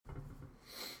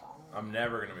I'm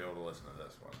never going to be able to listen to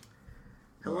this one.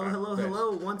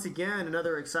 Hello. Once again,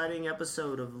 another exciting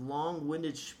episode of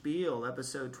Long-Winded Spiel,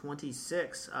 episode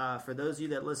 26. For those of you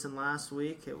that listened last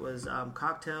week, it was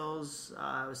cocktails,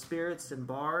 spirits, and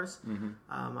bars.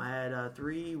 Mm-hmm. I had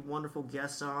three wonderful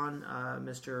guests on,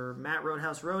 Mr. Matt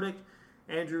Roadhouse Rodick,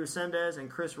 Andrew Sendez, and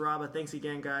Chris Raba. Thanks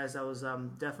again, guys. That was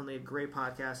definitely a great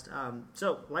podcast.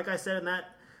 So, like I said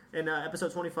in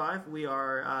episode 25, we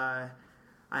are...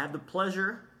 I have the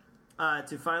pleasure...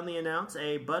 to finally announce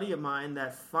a buddy of mine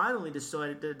that finally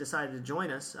decided to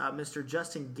join us, Mr.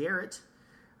 Justin Garrett.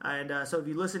 And so if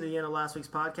you listened to the end of last week's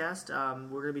podcast,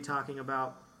 we're going to be talking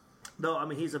about,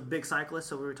 he's a big cyclist,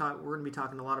 so we're going to be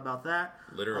talking a lot about that.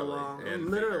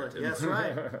 Literally. That's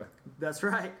right. That's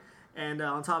right. And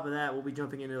on top of that, we'll be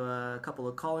jumping into a couple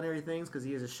of culinary things because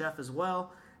he is a chef as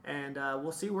well. And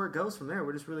we'll see where it goes from there.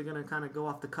 We're just really going to kind of go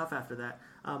off the cuff after that.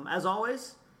 As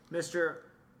always, Mr.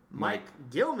 Mike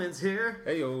Gilman's here.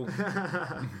 Hey, yo.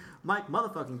 Mike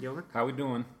motherfucking Gilman. How we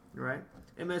doing? Right.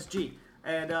 MSG.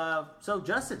 And so,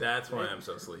 Justin. That's why I'm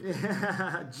so sleepy.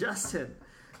 Justin,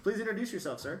 please introduce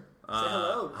yourself, sir. Say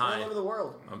hello. Hi. All over the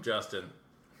world. I'm Justin.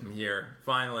 I'm here.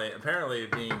 Finally, apparently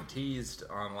being teased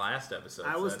on last episode.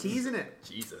 I was teasing it.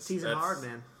 Jesus. Teasing hard,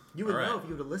 man. You would know if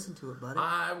you would have listened to it, buddy.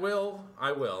 I will.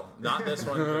 Not this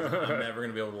one. I'm never going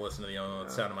to be able to listen to the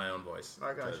sound of my own voice.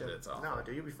 I got you. It's awful. No,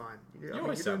 dude, you'll be fine. You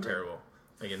always sound terrible.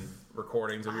 Like in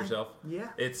recordings of yourself. Yeah.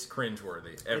 It's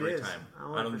cringeworthy every time.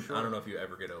 I don't know if you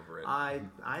ever get over it. I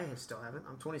still haven't.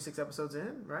 I'm 26 episodes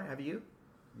in, right? Have you?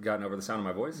 Gotten over the sound of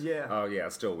my voice? Yeah. Oh, yeah,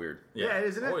 it's still weird. Yeah,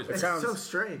 isn't it? It sounds so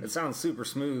strange. It sounds super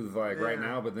smooth right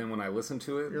now, but then when I listen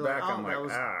to it back, I'm like,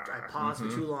 I paused for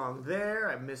too long there.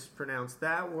 I mispronounced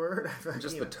that word.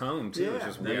 Just the tone, too, is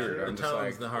just weird. The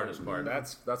tone's the hardest part.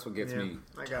 That's what gets me.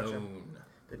 I got you.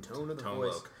 The tone of the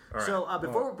voice. Right. So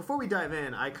before we dive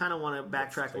in, I kind of want to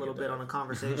backtrack a little bit on a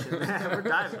conversation. We're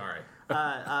diving. Sorry.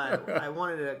 I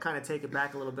wanted to kind of take it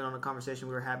back a little bit on a conversation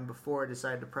we were having before I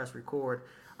decided to press record.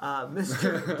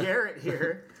 Mr. Garrett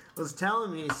here was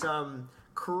telling me some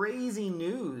crazy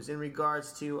news in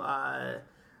regards to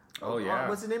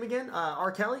what's his name again?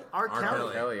 R. Kelly? R.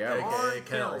 Kelly, yeah. A.K.A.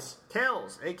 Kells.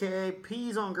 Kells, a.k.a.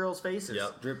 peas on girls' faces.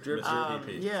 Yep. Drip, drip. Mr.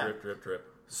 PP. Yeah. Drip, drip, drip.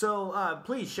 So,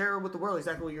 please share with the world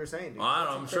exactly what you were saying, dude. Well,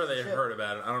 I'm sure they've heard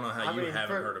about it. I don't know how you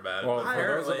haven't heard about it. Well, for those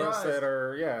apparently, of us that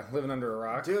are, living under a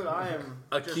rock. Dude, I am...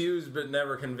 accused but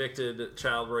never convicted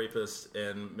child rapist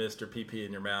and Mr. PP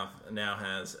in your mouth now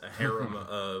has a harem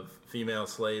of female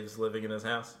slaves living in his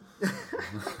house.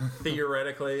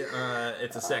 Theoretically,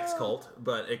 it's a sex cult,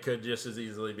 but it could just as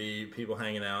easily be people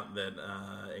hanging out that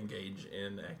engage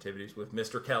in activities with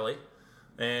Mr. Kelly.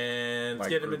 And it's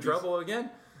getting him in trouble again.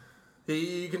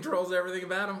 He controls everything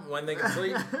about them, when they can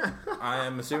sleep, I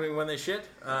am assuming when they shit,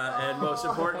 and most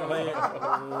importantly,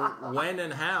 when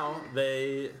and how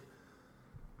they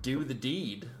do the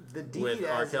deed with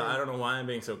R. Kelly. I don't know why I'm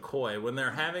being so coy. When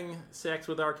they're having sex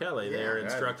with R. Kelly, they are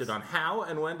instructed on how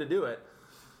and when to do it.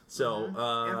 So, and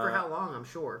for how long, I'm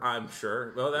sure. I'm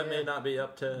sure. Well, that may not be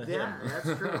up to him. Yeah,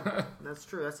 that's true. That's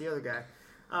true. That's the other guy.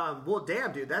 Well,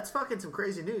 damn, dude, that's fucking some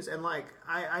crazy news. And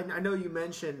I know you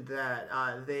mentioned that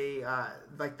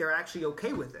they're actually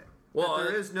okay with it. Well,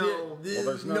 there's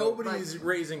nobody's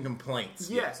raising complaints.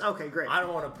 Yes. Yet. Okay. Great. I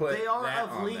don't want to put. They are that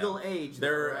of on legal them. age.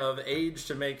 They're right? of age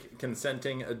to make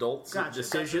consenting adults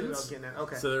decisions.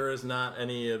 Okay. So there is not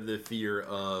any of the fear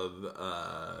of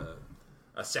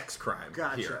a sex crime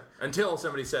here. Until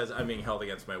somebody says I'm being held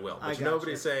against my will. Which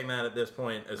nobody's saying that at this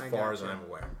point as far as I'm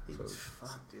aware. So,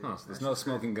 fuck, dude. So there's no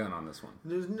smoking gun on this one.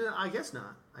 There's no, I guess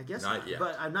not. Not yet.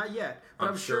 But not yet. But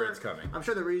I'm sure it's coming. I'm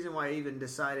sure the reason why I even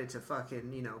decided to fucking,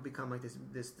 become like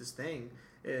this thing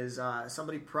is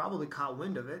somebody probably caught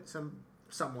wind of it,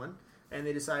 someone, and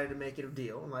they decided to make it a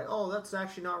deal. I'm like, oh, that's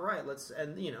actually not right.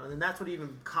 And then that's what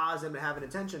even caused them to have an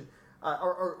attention.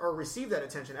 Or receive that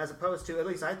attention, as opposed to, at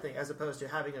least I think,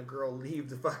 having a girl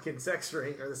leave the fucking sex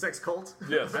ring or the sex cult.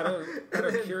 Yes. Out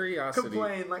of curiosity.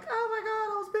 Complain like, oh my god,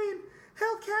 I was being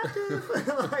held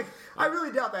captive. I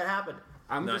really doubt that happened.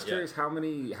 I'm just curious how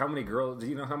many girls. Do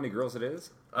you know how many girls it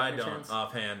is? I don't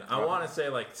offhand. I want to say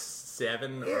like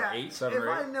 7 or 8. 7 or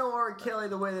 8. If I know R. Kelly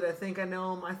the way that I think I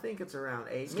know him, I think it's around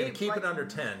 8. Maybe keep it under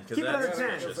 10 because keep that's it under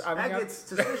 10. suspicious. That gets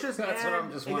suspicious that's and what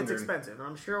I'm just it gets wondering. expensive. And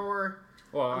I'm sure.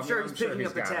 Well, he's picking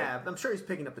up the tab. I'm sure he's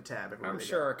picking up the tab. I'm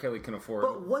sure R. Kelly can afford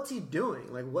But what's he doing?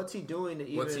 What's he doing to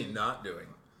even... What's he not doing?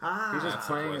 He's just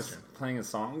playing his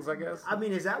songs, I guess. I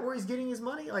mean, is that where he's getting his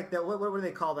money? Like that? What do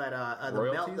they call that?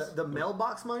 The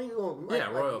mailbox money? Or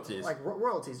royalties. Like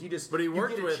royalties. But he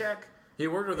worked with. He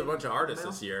worked with a bunch of artists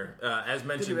this year, as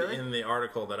mentioned in the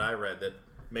article that I read. That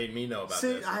made me know about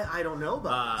See, this. I don't know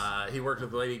about this. He worked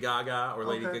with Lady Gaga, or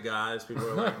Lady Gaga, as people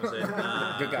are liking to say.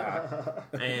 Gaga.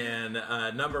 And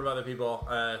a number of other people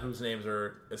whose names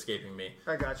are escaping me.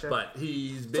 I gotcha. But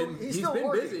he's been still been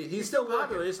working. busy. He's still popular.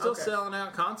 working. He's still Okay. selling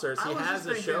out concerts. I He was has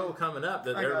just a show thinking- coming up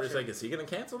that I everybody's gotcha. like, is he going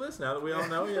to cancel this now that we all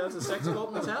know he has a sex cult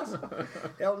in his house?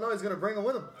 Hell no, he's gonna bring him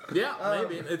with him. Yeah,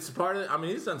 maybe. It's part of I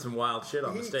mean, he's done some wild shit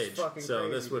on the He's stage. fucking So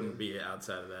crazy, this wouldn't dude. be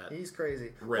outside of that. He's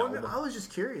crazy. Realm. Well, no, I was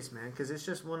just curious, man, because it's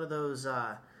just one of those.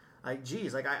 Like,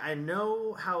 geez, like I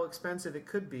know how expensive it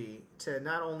could be to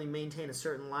not only maintain a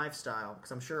certain lifestyle,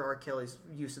 because I'm sure R. Kelly's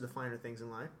used to the finer things in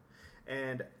life,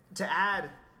 and to add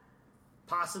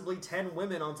possibly 10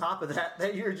 women on top of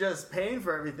that you're just paying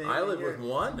for everything. I and live you're- with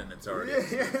one, and it's already.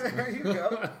 Yeah, there you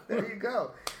go. There you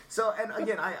go. So, and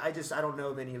again, I don't know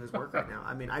of any of his work right now.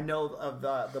 I mean, I know of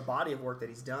the body of work that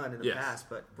he's done in the Yes. past,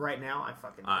 but right now, I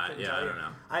couldn't yeah, tell I you. don't know.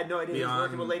 I had no idea he was Beyond-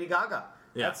 working with Lady Gaga.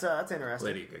 Yeah. That's interesting.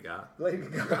 Lady Gaga. Lady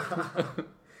Gaga.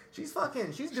 She's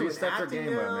doing stepped her acting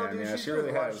game up, now, man. dude. Yeah, She's she doing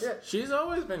really a lot of has. shit. She's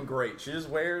always been great. She just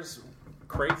wears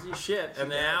crazy shit, and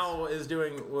now is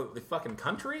doing the fucking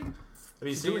country. Have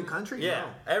you seen doing country? Yeah, No.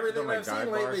 everything Doing, like, I've seen dive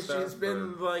bar lately, stuff, she's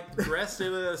been or- like dressed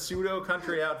in a pseudo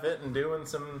country outfit and doing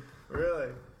some Really?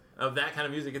 of that kind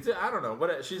of music. It's I don't know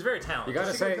what she's very talented. You gotta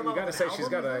Is she gonna say, come you out gotta with say an she's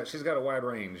album, got you a think? she's got a wide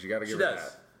range. You gotta she give her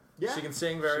does. that. Yeah. She can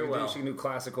sing very well. She can do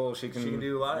classical. She can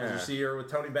do a lot. Did Yeah. you see her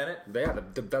with Tony Bennett? Yeah,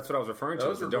 that's what I was referring to.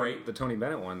 Those the were great. The Tony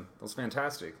Bennett one. That was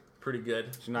fantastic. Pretty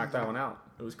good. She knocked that one out.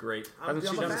 It was great. Hasn't she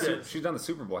I'm a done the, fan. she's done the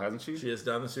Super Bowl, hasn't she? She has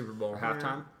done the Super Bowl.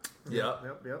 Halftime.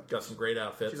 Yep. Got some great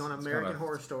outfits. She's on American kinda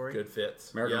Horror Story. Good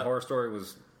fits. American Yep. Horror Story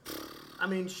was. I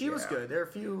mean, she was Yeah. good. There are a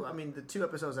few. I mean, the 2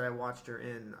 episodes that I watched her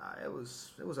in, it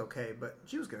was okay, but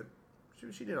she was good.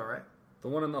 She did all right. The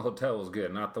one in the hotel was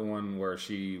good, not the one where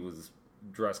she was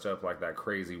dressed up like that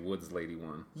crazy woods lady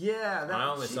one. Yeah, that, I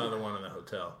only saw the one in the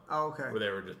hotel Oh, okay. where they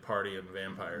were just partying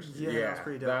vampires. Yeah, that was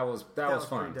pretty dope. that was That was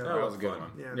fun. pretty dope. That That was a was good fun.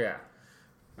 one. Yeah. Yeah.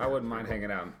 I wouldn't mind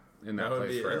hanging out in that, That would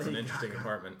place be that's forever. an interesting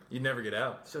apartment. You'd never get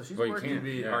out. So she's Well, you working. can't.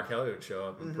 Maybe Yeah. R. Kelly would show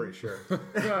up. I'm pretty sure.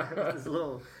 This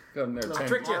little Come there, little 10,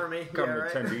 tricked you. army. come Yeah, to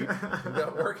right? 10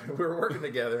 deep. We were working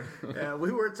together. Yeah,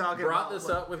 we were talking Brought about this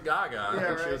up with Gaga, Yeah,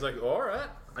 and right. she was like, "All right,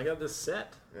 I got this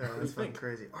set." Yeah, What do you that's fucking think?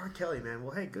 crazy. R. Kelly, man.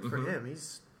 Well, hey, good for him.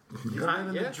 He's Yeah.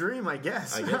 living the dream, I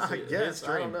guess. I guess it- his I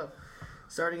don't dream. know.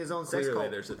 Starting his own sex Clearly,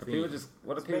 cult. there's a If he would theme. just,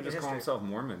 what if he making would just call history. himself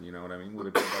Mormon? You know what I mean? Would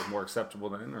it be like more acceptable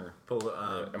then, or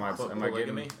am I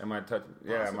polygamy? getting? Am I touching?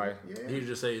 Yeah, am I? Yeah. You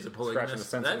just say he's a Scratching the polygamist.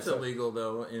 sense of That's stuff. illegal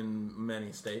though in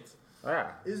many states.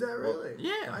 Yeah. Is that really?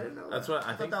 Yeah, I didn't know. that's that. what I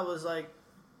thought think. that was like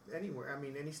anywhere. I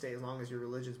mean, any state as long as your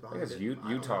religion's I behind guess it. I don't know.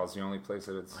 Utah's the only place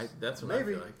that it's. That's what I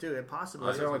Maybe, feel like. dude. It possibly.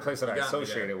 That's the only place that You I got me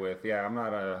associate there. it with. Yeah, I'm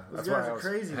not a. Those That's guys why I are was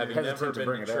crazy. Having man. hesitant never to been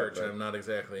bring to it up, church, but- I'm not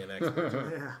exactly an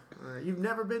expert. Yeah, you've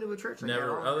never been to a church. Like Never,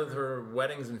 that at all? other than for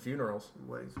weddings and funerals.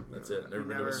 Weddings, That's it. Never You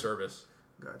been to a service.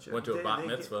 Gotcha. Went to a They- bat they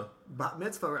mitzvah. Bat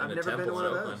mitzvah. I've And a never been to temple one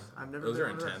of in those. Oakland. I've never Those been are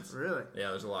to one of intense. Really? Yeah,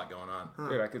 there's a lot going on.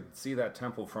 Dude, I could see that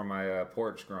temple from my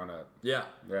porch growing up. Yeah,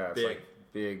 Yeah, it's big, like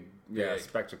big, yeah, Big.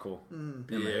 spectacle in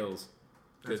Big. the hills.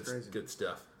 good, crazy. good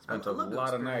stuff. Spent I'd a love to lot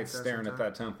of experience nights that staring at sometime.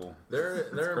 that temple. They're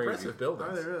crazy. impressive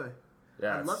buildings. Are they really?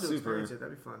 Yeah, I'd love it's to super. experience it.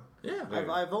 That'd be fun. Yeah,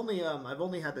 Yeah. I've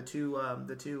only had the two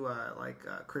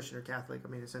Christian or Catholic. I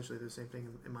mean, essentially the same thing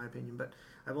in my opinion. But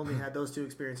I've only had those two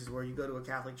experiences where you go to a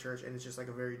Catholic church and it's just like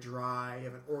a very dry. You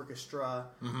have an orchestra.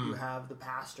 You have the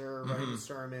pastor writing the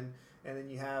sermon, and then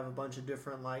you have a bunch of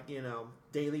different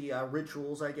daily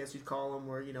rituals, I guess you'd call them,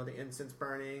 where the incense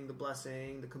burning, the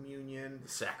blessing, the communion,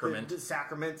 Sacrament. the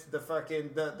sacrament, the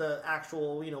fucking the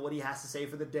actual what he has to say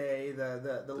for the day,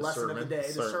 the lesson of the sermon. day,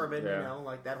 the sermon, Yeah.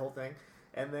 like that whole thing,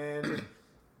 and then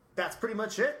that's pretty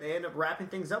much it. They end up wrapping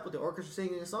things up with the orchestra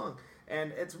singing a song,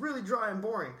 and it's really dry and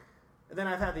boring. And then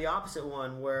I've had the opposite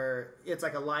one where it's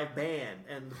like a live band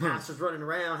and the pastor's running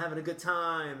around having a good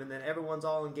time, and then everyone's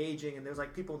all engaging, and there's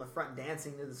like people in the front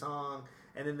dancing to the song,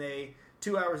 and then they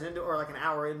 2 hours into or like an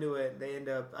hour into it, they end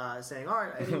up saying, "All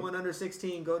right, anyone under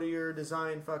 16, go to your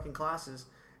design fucking classes."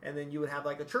 And then you would have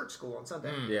like a church school on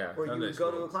Sunday, Yeah, where you Sunday would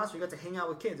go to school. a class where you got to hang out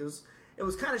with kids. It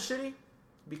was kind of shitty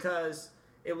because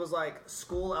it was like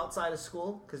school outside of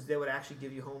school because they would actually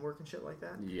give you homework and shit like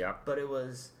that. Yep. But it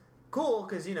was cool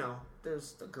because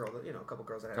there's a girl that a couple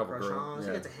girls that I had a Couple crush girls, on. So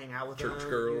yeah. you get to hang out with Church them.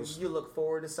 girls. You look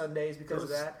forward to Sundays because of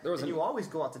that. there was and an- you always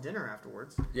go out to dinner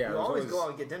afterwards. Yeah, you there was always always- go out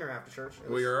and get dinner after church.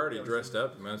 Well, you're already dressed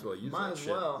up. You might as well use Might that as shit.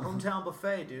 well. Hometown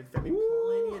buffet, dude. There'd be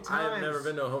plenty of times. I have never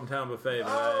been to a hometown buffet, but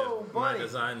I Oh, have buddy. my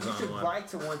designs you on should one. bike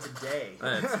to one today.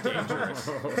 That's dangerous.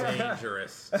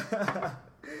 Dangerous.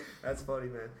 That's funny,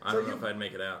 man. I don't know if I'd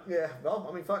make it out. Yeah, well,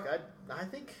 I mean, fuck. I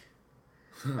think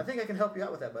I think I can help you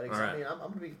out with that, buddy. All right. I mean, I'm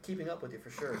going to be keeping up with you for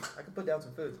sure. I can put down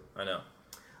some food. I know.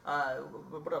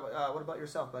 What about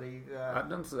yourself, buddy? I've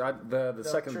done the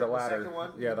second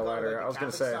one. Yeah, the ladder. Like I was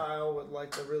going to say style with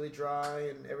like the really dry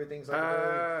and everything's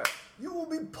like you will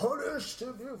be punished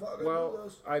if you fucking do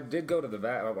this. I did go to the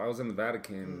I was in the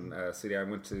Vatican City. I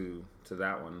went to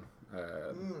that one.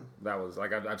 That was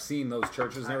like I've seen those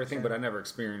churches and everything, but I never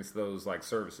experienced those like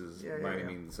services by any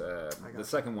means. The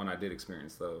second one I did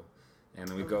experience though, and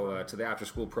then we go to the after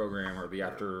school program or the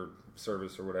after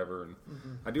service or whatever. And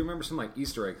I do remember some like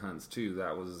Easter egg hunts too.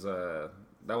 That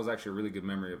was actually a really good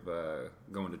memory of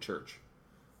going to church.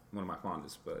 One of my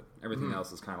fondest, but everything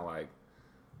else is kind of like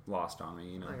lost on me.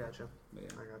 You know. I gotcha. Yeah.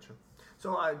 I gotcha.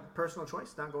 So, personal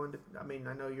choice, not going to. I mean,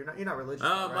 I know you're not religious.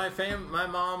 Right? My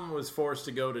mom was forced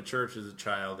to go to church as a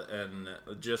child, and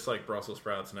just like Brussels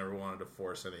sprouts, never wanted to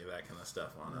force any of that kind of stuff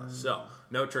on us. So,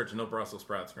 no church, no Brussels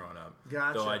sprouts growing up.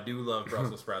 Gotcha. Though I do love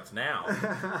Brussels sprouts now,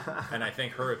 and I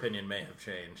think her opinion may have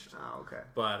changed. Oh, okay.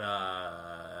 But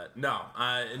no,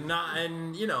 and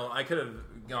I could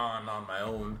have gone on my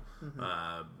own,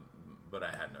 but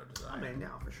I had no desire. I mean, no,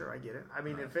 for sure, I get it. I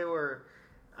mean, if it were.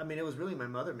 I mean, it was really my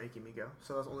mother making me go,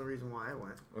 so that's the only reason why I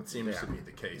went. It seems to be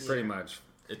the case. Pretty much.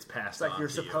 It's passed It's like on you're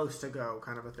to supposed to go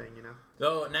kind of a thing, you know?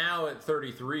 Though now at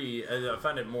 33, I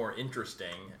find it more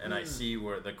interesting, and I see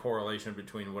where the correlation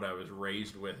between what I was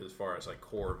raised with as far as like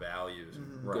core values,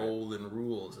 golden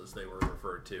rules as they were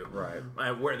referred to,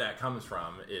 where that comes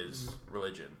from is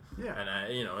religion. Yeah.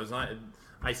 And it's not...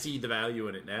 I see the value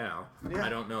in it now. Yeah. I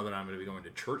don't know that I'm going to be going to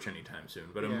church anytime soon,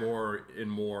 but I'm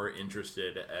more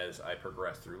interested as I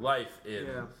progress through life in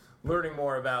learning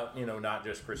more about, not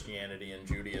just Christianity and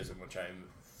Judaism, which I'm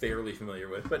fairly familiar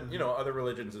with, but, other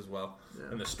religions as well,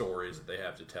 and the stories that they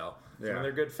have to tell. Yeah. And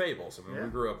they're good fables. I mean, we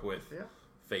grew up with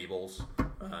fables,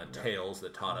 tales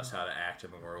that taught us how to act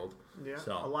in the world. Yeah.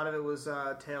 So, a lot of it was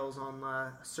tales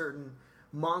on certain...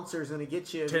 monster's gonna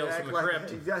get you. Tales from the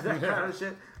Crypt. That kind of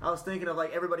shit. I was thinking of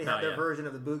like everybody had their version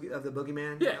of the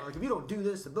boogeyman. Yeah. Like if you don't do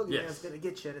this, the boogeyman's gonna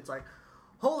get you. And it's like,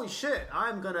 holy shit,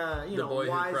 I'm gonna the boy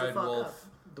who wise cried the fuck wolf.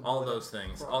 up. All those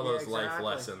things, all those life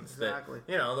lessons. Exactly.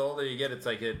 That the older you get, it's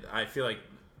like I feel like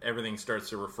everything starts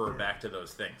to refer back to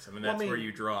those things. I mean, that's where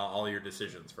you draw all your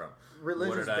decisions from.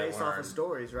 Religion's based off of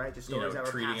stories, right? Just stories that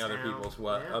were treating passed other down.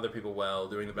 other people well,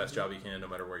 doing the best job you can, no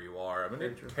matter where you are. I mean,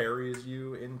 it carries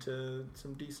you into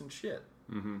some decent shit.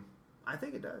 Mm-hmm. I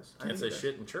think it does. Can't say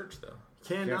shit in church though.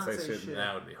 Cannot say shit.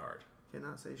 That would be hard.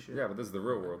 Cannot say shit. Yeah, but this is the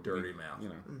real world. Dirty mouth.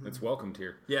 It's welcomed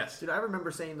here. Yes. Dude, I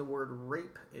remember saying the word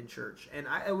rape in church. And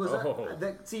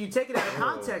see, you take it out of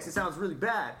context, it sounds really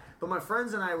bad. But my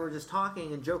friends and I were just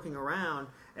talking and joking around.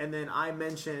 And then I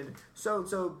mentioned,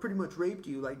 so pretty much raped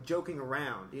you, like joking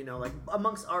around, like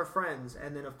amongst our friends.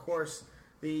 And then, of course,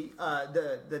 the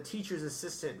teacher's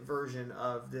assistant version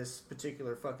of this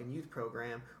particular fucking youth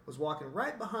program was walking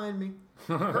right behind me,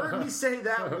 heard me say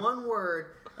that one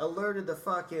word, alerted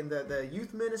the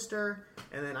youth minister,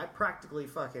 and then I practically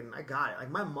I got it.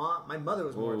 Like my mother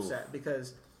was more upset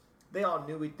because they all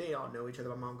know each other.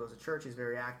 My mom goes to church; she's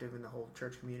very active in the whole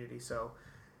church community. So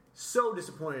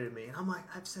disappointed in me, and I'm like,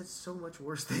 I've said so much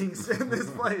worse things in this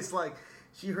place. Like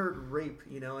she heard rape,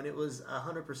 and it was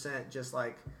 100% just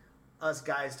like us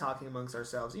guys talking amongst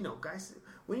ourselves. Guys,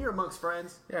 when you're amongst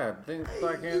friends,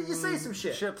 you say some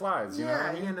shit. Shit flies, you know what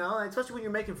I mean? Especially when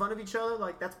you're making fun of each other.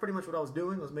 Like that's pretty much what I was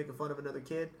doing. Was making fun of another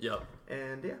kid. Yep.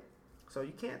 And so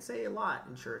you can't say a lot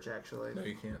in church. Actually, no,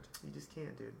 you can't. You just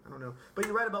can't, dude. I don't know. But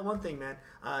you're right about one thing, man.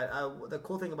 The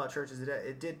cool thing about church is that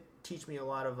it did teach me a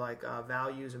lot of like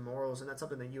values and morals, and that's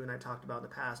something that you and I talked about in the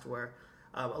past, where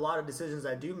a lot of decisions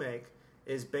I do make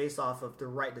is based off of the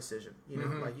right decision.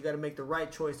 Like you got to make the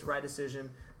right choice, the right decision.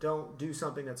 Don't do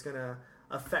something that's gonna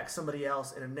affect somebody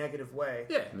else in a negative way.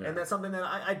 Yeah. And that's something that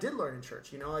I did learn in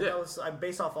church. I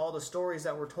based off all the stories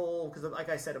that were told, because like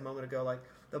I said a moment ago, like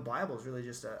the Bible is really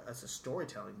just a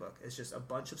storytelling book. It's just a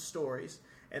bunch of stories,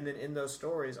 and then in those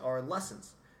stories are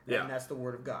lessons. And that's the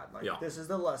word of God. Like this is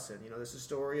the lesson. This is the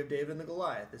story of David and the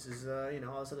Goliath. This is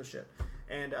all this other shit.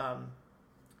 And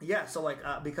so like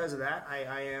because of that,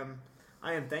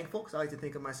 I am thankful, because I like to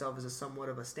think of myself as somewhat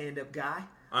of a stand-up guy.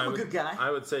 I'm a good guy.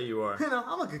 I would say you are.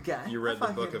 I'm a good guy. You read the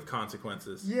book of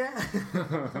Consequences. Yeah.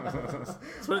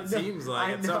 That's what it seems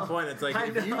like. At some point, it's like,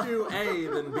 if you do A,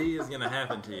 then B is going to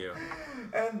happen to you.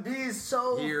 And B is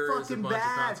so fucking bad. Of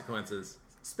consequences.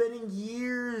 Spending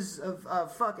years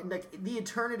of fucking, like, the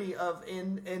eternity of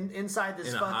inside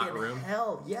this fucking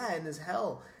hell. Yeah, in this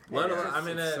hell.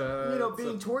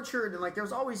 being tortured and like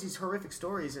there's always these horrific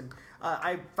stories, and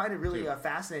I find it really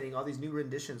fascinating. All these new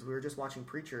renditions. We were just watching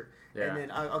Preacher, and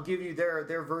then I'll give you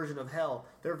their version of hell.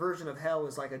 Their version of hell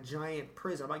is like a giant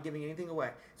prison. I'm not giving anything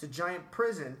away. It's a giant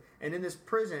prison, and in this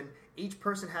prison, each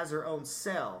person has their own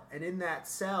cell, and in that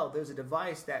cell, there's a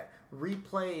device that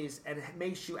replays and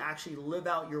makes you actually live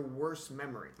out your worst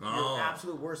memory, your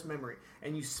absolute worst memory,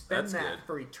 and you spend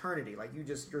for eternity. Like you're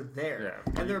there,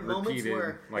 and there are moments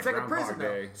where it's like a prison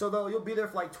though. So you'll be there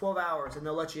for like 12 hours, and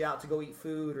they'll let you out to go eat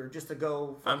food or just to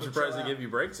go. I'm surprised they give you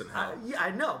breaks in hell. Yeah,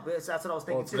 I know, but that's what I was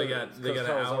thinking too. They got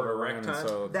an hour rec time.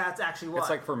 So that's actually why. It's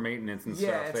like for maintenance and stuff.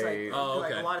 Yeah, it's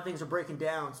like a lot of things are breaking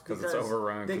down because it's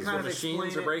overrun. They kind of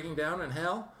machines are breaking down in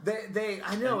hell.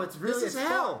 I know it's really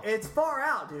hell. It's far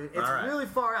out, dude. It's really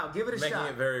far out. Give it a shot. Making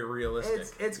it very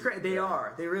realistic. It's great. They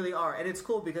really are, and it's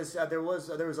cool because there was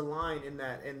a line in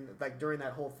that, and like during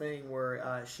that whole thing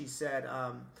where she said,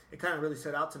 it kind of really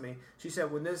stood out to me. She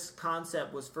said, when this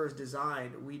concept was first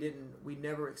designed, we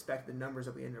never expected the numbers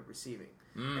that we ended up receiving,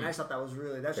 and I thought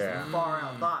that's just a far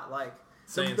out thought, like.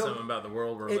 Saying something about the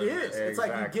world we're living in. It is. It's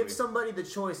like you give somebody the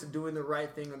choice of doing the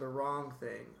right thing or the wrong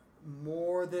thing.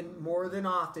 More than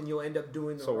often, you'll end up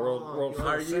doing the wrong.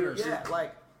 World sinners. Yeah,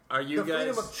 like. Are you the guys?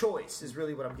 Freedom of choice is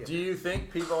really what I'm getting. Do you think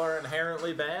people are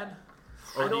inherently bad,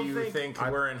 or do you think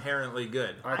we're inherently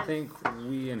good? I think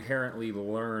we inherently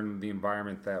learn the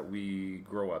environment that we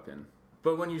grow up in.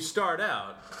 But when you start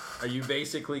out, are you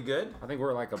basically good? I think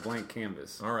we're like a blank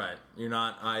canvas. All right, you're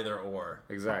not either or.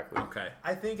 Exactly. Okay.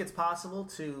 I think it's possible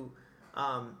to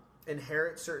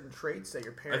inherit certain traits that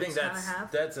your parents kind of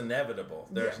have. That's inevitable.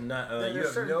 There's not. You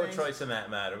have no choice in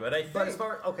that matter. But I think. But as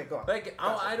far okay, go on. Like,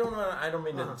 I don't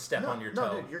mean to step on your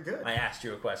toe. No, dude, you're good. I asked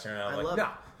you a question, and I love it.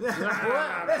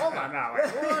 Hold on now.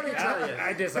 Let me tell you.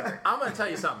 I disagree. I'm going to tell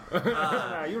you something.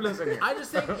 You listen here. I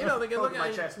just think they can look at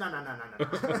my chest. No.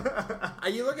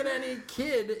 You look at any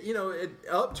kid,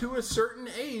 up to a certain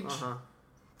age,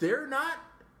 they're not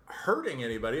hurting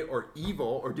anybody or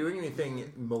evil or doing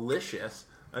anything malicious.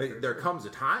 There comes a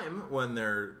time when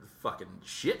they're fucking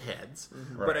shitheads,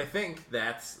 but I think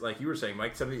that's, like you were saying,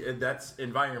 Mike, that's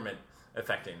environment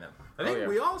affecting them. I think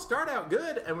we all start out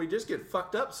good and we just get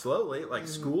fucked up slowly. Like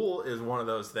school is one of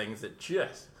those things that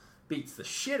just beats the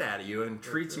shit out of you and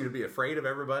treats you to be afraid of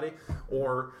everybody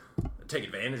or take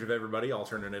advantage of everybody,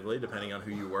 alternatively, depending on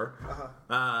who you were.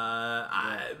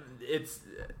 I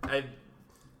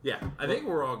think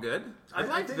we're all good. I'd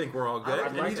like to think we're all good,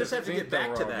 and you just have to get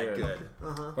back to that good.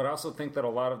 But I also think that a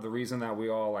lot of the reason that we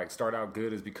all start out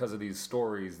good is because of these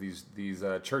stories, these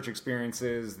church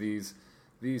experiences, these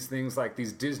things like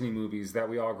these Disney movies that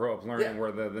we all grow up learning,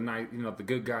 where the night the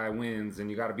good guy wins,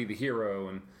 and you got to be the hero,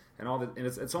 and all that. And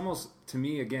it's almost, to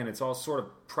me, again, it's all sort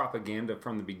of propaganda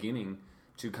from the beginning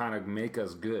to kind of make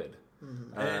us good.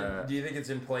 And do you think it's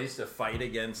in place to fight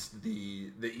against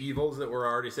the evils that we're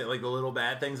already seeing, like the little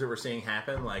bad things that we're seeing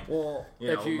happen, like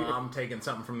mom taking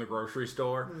something from the grocery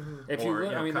store? If you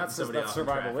look, that's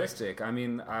survivalistic.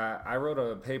 I wrote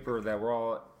a paper that we're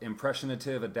all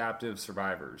impressionative, adaptive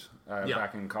survivors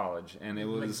back in college, and it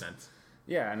was makes sense.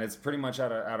 Yeah, and it's pretty much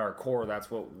at our core. That's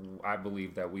what I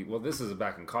believe that we. Well, this is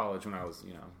back in college when I was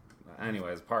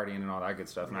anyways partying and all that good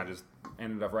stuff, and I just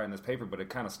ended up writing this paper, but it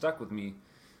kind of stuck with me.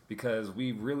 Because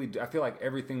I feel like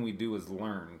everything we do is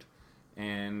learned,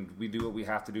 and we do what we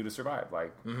have to do to survive.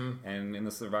 And in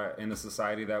the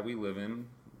society that we live in,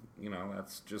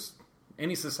 that's just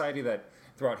any society that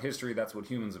throughout history, that's what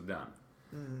humans have done.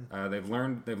 They've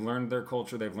learned their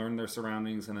culture, they've learned their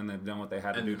surroundings, and then they've done what they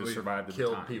had to do to survive.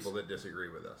 Killed people that disagree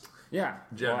with us. Yeah,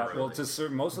 generally.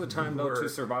 Most of the time, though, to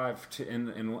survive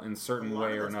in certain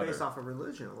way or another. Based off of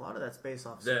religion. A lot of that's based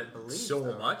off of beliefs.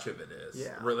 So much of it is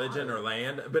religion or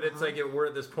land, but it's like we're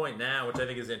at this point now, which I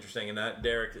think is interesting. And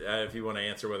Derek, if you want to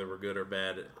answer whether we're good or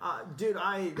bad, dude,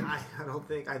 I don't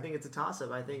think. I think it's a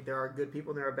toss-up. I think there are good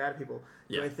people and there are bad people.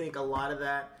 Do I think a lot of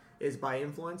that is by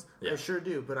influence? I sure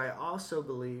do, but I also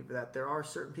believe that there are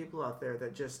certain people out there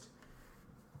that just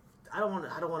I don't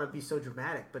want to be so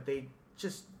dramatic, but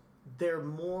they're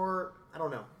more, I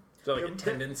don't know. So like a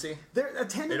tendency? They're a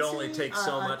tendency. It only takes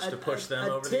so much to push them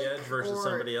over the edge versus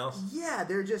somebody else. Yeah,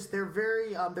 they're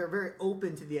very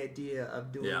open to the idea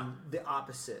of doing the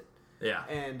opposite. Yeah.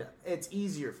 And it's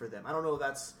easier for them. I don't know if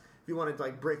that's, if you wanted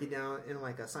to break it down in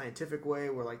a scientific way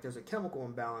where there's a chemical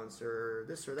imbalance or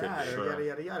this or that or yada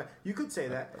yada yada. You could say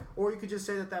that, or you could just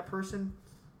say that person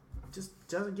just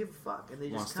doesn't give a fuck and they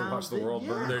just kind of watch the world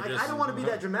burn. I don't want to be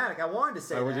that dramatic. I wanted to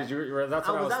say that. That's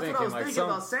what I was thinking. That's what I was thinking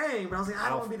about saying, but I was like, I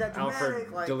don't want to be that dramatic.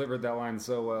 Alfred delivered that line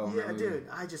so well. Yeah, dude.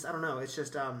 I don't know. It's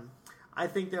just I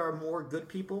think there are more good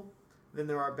people than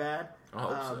there are bad. I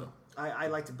hope so. I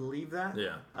like to believe that.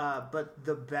 Yeah. But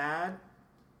the bad,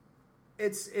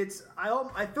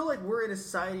 I feel like we're in a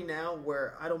society now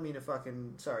where, I don't mean to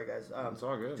fucking, sorry guys. It's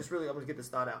all good. Just really, I'm going to get this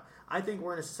thought out. I think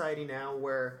we're in a society now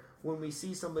where when we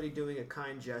see somebody doing a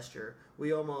kind gesture,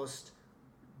 we almost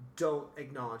don't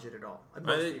acknowledge it at all.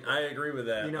 I agree with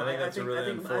that. I think that's a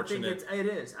really unfortunate it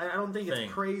is. I don't think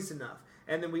it's praised enough.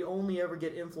 And then we only ever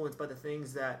get influenced by the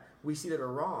things that we see that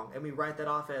are wrong. And we write that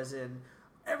off as in,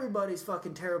 everybody's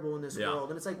fucking terrible in this world.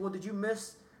 And it's like, well, did you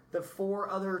miss the 4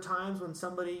 other times when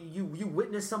somebody, you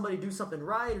witnessed somebody do something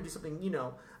right or do something, I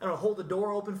don't know, hold the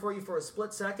door open for you for a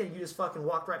split second, and you just fucking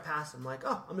walked right past them like,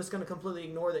 oh, I'm just going to completely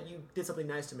ignore that you did something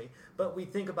nice to me. But we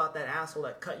think about that asshole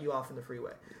that cut you off in the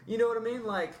freeway. You know what I mean?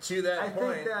 Like, to that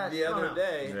point, the other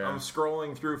day, I'm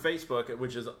scrolling through Facebook,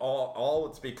 which is all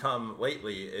it's become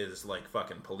lately is like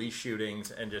fucking police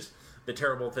shootings and just the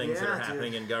terrible things that are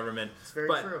happening in government. It's very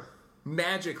true.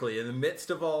 Magically, in the midst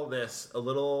of all this, a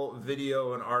little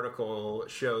video and article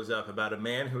shows up about a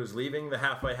man who was leaving the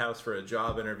halfway house for a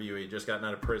job interview. He had just gotten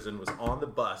out of prison, was on the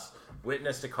bus,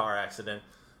 witnessed a car accident,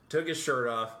 took his shirt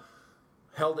off,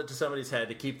 held it to somebody's head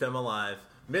to keep them alive,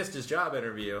 missed his job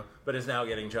interview, but is now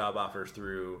getting job offers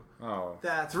through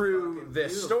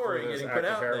this story getting put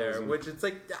out there, which it's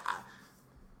like...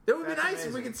 It would be nice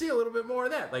if we could see a little bit more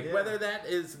of that. Like, whether that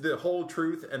is the whole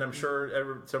truth, and I'm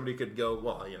sure somebody could go,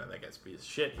 well, that guy's a piece of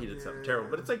shit, he did something terrible.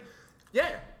 But it's like,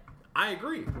 I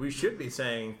agree. We should be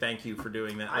saying thank you for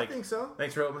doing that. I think so.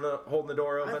 Thanks for holding the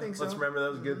door open. I think so. Let's remember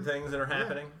those good things that are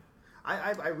happening.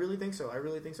 I really think so. I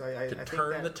really think so. I think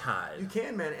turn the tide. You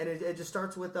can, man. And it just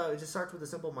starts with a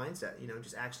simple mindset,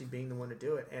 just actually being the one to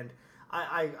do it. And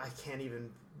I can't even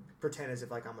pretend as if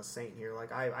like I'm a saint here.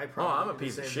 Like I probably I'm a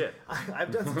piece of shit.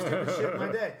 I've done some stupid shit in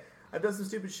my day. I've done some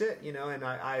stupid shit, and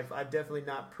I've definitely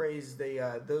not praised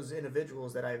those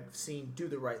individuals that I've seen do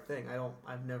the right thing.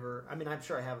 I'm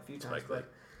sure I have a few times, but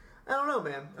I don't know,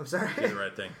 man. I'm sorry. Do the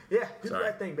right thing. The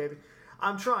right thing, baby.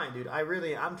 I'm trying, dude.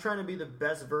 I'm trying to be the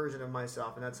best version of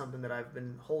myself, and that's something that I've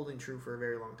been holding true for a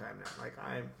very long time now. Like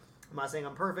I'm not saying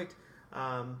I'm perfect.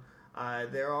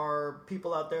 There are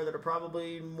people out there that are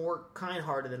probably more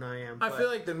kind-hearted than I am. I feel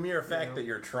like the mere fact that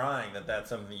you're trying, that's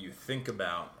something that you think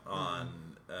about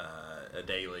on a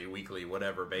daily, weekly,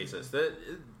 whatever basis.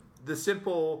 The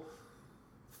simple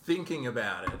thinking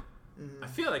about it, I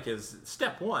feel like is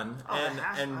step one,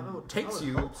 and takes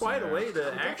you quite a way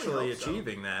to actually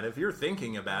achieving that. If you're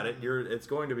thinking about it, it's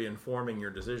going to be informing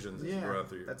your decisions as you go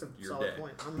through your day. That's a solid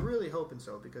point. I'm really hoping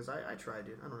so, because I tried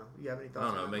it. I don't know. You have any thoughts? I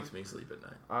don't know. It makes me sleep at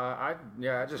night.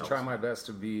 I just try my best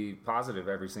to be positive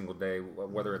every single day,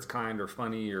 whether it's kind or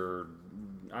funny or,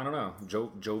 I don't know,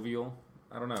 jovial.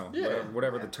 I don't know. Yeah.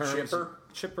 Whatever the term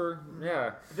Chipper,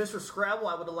 yeah. If this was Scrabble,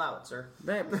 I would allow it, sir.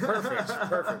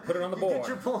 Perfect. Put it on the board. Get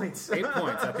your points. 8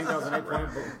 points. I think that was an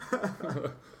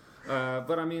 8-point.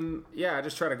 But I mean, I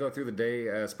just try to go through the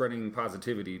day spreading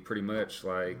positivity, pretty much,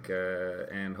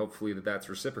 and hopefully that's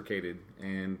reciprocated.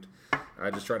 And I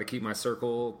just try to keep my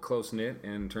circle close knit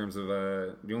in terms of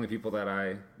the only people that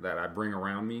I bring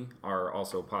around me are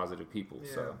also positive people.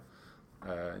 Yeah.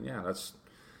 So,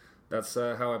 that's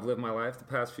how I've lived my life the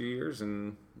past few years,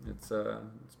 and it's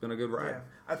been a good ride. Yeah.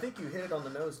 I think you hit it on the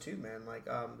nose too, man. Like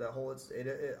the whole,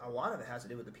 a lot of it has to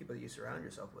do with the people that you surround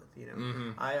yourself with.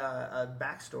 A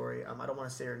backstory. I don't want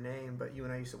to say her name, but you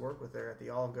and I used to work with her at the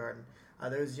Olive Garden.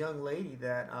 There was a young lady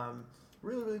that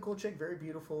really, really cool chick, very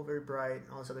beautiful, very bright,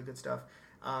 all this other good stuff.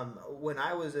 When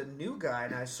I was a new guy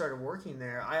and I started working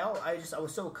there, I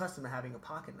was so accustomed to having a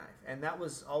pocket knife, and that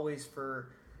was always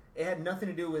it had nothing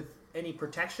to do with any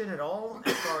protection at all,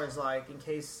 as far as like in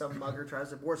case some mugger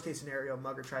worst case scenario,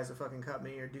 mugger tries to fucking cut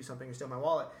me or do something or steal my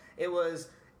wallet. It was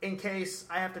in case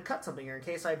I have to cut something, or in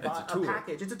case I bought a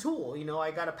package. It's a tool.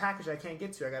 I got a package I can't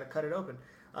get to. I got to cut it open.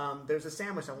 There's a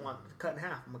sandwich I want to cut in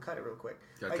half. I'm gonna cut it real quick.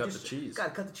 Gotta cut the cheese.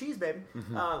 Gotta cut the cheese, baby.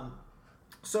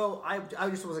 So I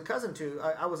just was accustomed to.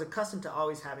 I was accustomed to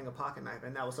always having a pocket knife,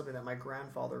 and that was something that my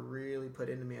grandfather really put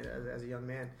into me as a young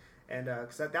man. And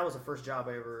because that was the first job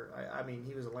I ever. I mean,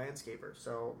 he was a landscaper,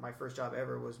 so my first job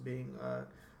ever was being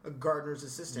a gardener's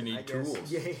assistant. You need tools.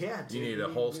 Yeah. You need a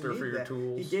holster for your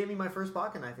tools. He gave me my first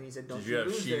pocket knife, and he said, "Don't Did you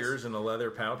have shears and a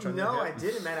leather pouch on your head?" No, I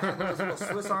didn't, man. I had those little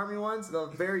Swiss Army ones, the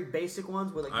very basic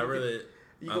ones where you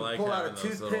could pull out a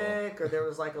toothpick, or there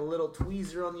was like a little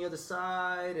tweezer on the other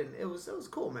side, and it was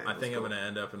cool, man. I think I'm going to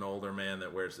end up an older man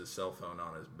that wears his cell phone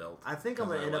on his belt. I think I'm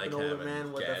going to end up an older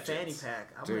man with a fanny pack.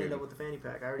 I'm going to end up with a fanny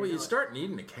pack. You start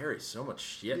needing to carry so much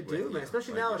shit. You do, man.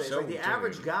 Especially nowadays. Like the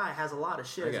average guy has a lot of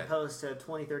shit as opposed to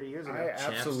 20, 30 years ago. I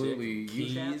absolutely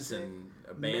keys and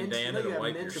a bandana, to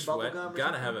wipe your sweat.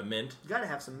 Gotta have a mint. Gotta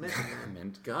have some mint.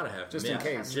 Mint. Gotta have just mint.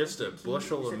 in case. Just a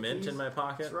bushel of mint in my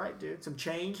pocket. That's right, dude. Some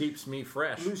change keeps me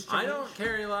fresh. Loose change. I don't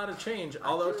carry a lot of change.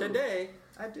 Although today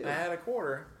I had a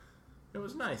quarter. It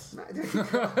was nice. Give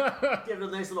it a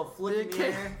nice little flick in the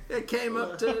air. It came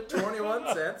up to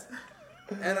 21 cents.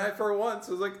 And I, for once,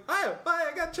 was like, "Oh, bye!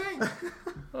 I got change."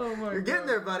 Oh my! You're getting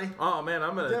there, buddy. Oh man,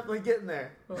 I'm definitely getting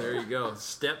there. There you go.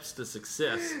 Steps to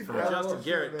success from Justin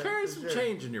Garrett. Carry some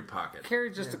change in your pocket.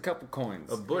 Carry just a couple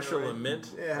coins. A bushel of mint.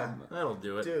 Yeah, that'll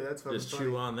do it. Dude, that's just funny.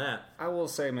 Chew on that. I will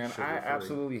say, man, I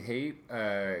absolutely hate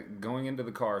going into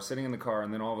the car, sitting in the car,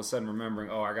 and then all of a sudden remembering,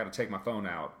 oh, I got to take my phone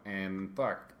out, and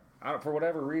fuck. For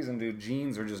whatever reason, dude,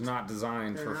 jeans are just not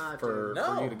designed for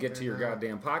you to get to your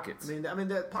goddamn pockets. I mean,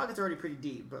 the pockets are already pretty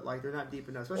deep, but like they're not deep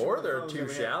enough. Or they're too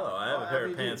shallow. I have a pair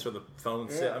of pants where the phone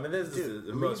sits. I mean, this is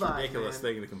the most ridiculous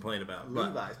thing to complain about.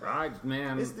 Levi's,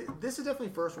 man. This is definitely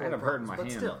first world. I end up hurting my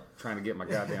hand trying to get my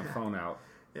goddamn phone out.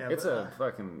 Yeah, it's a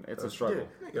struggle.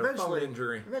 Dude,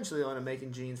 eventually, I'll end up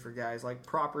making jeans for guys, like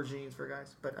proper jeans for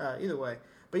guys. But either way.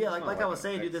 But yeah, like I was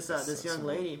saying, dude, this young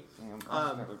lady,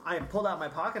 I pulled out my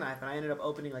pocket knife and I ended up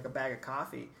opening like a bag of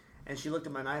coffee, and she looked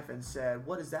at my knife and said,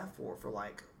 "What is that for? For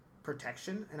like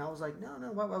protection?" And I was like, "No,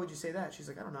 why would you say that?" She's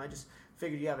like, "I don't know. I just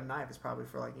figured you have a knife. It's probably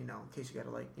for like in case you got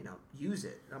to like use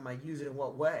it." And I'm like, "Use it in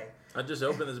what way?" I just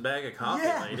opened this bag of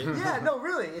coffee, lady. Yeah, no,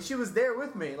 really. And she was there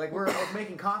with me. Like we're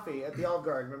making coffee at the Olive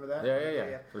Garden. Remember that?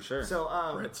 Yeah, for sure. So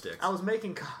breadsticks. I was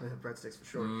making breadsticks for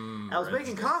sure. I was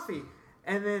making coffee.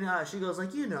 And then she goes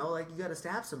like, you got to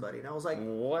stab somebody. And I was like,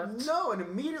 what? No. And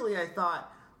immediately I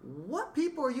thought, what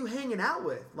people are you hanging out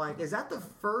with? Like, is that the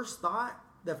first thought?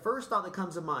 The first thought that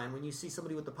comes to mind when you see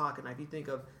somebody with the pocket knife, you think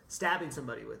of stabbing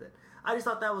somebody with it. I just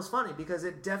thought that was funny because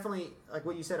it definitely, like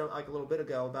what you said like a little bit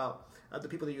ago about the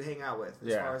people that you hang out with.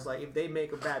 As far as like, if they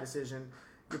make a bad decision,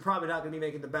 you're probably not going to be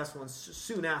making the best ones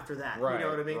soon after that. Right, you know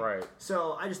what I mean? Right.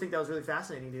 So I just think that was really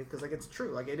fascinating, dude, because like it's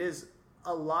true. Like it is.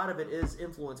 A lot of it is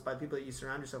influenced by the people that you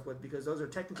surround yourself with because those are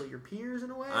technically your peers in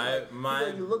a way. People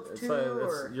that you look to,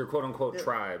 or your quote unquote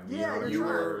tribe. Yeah,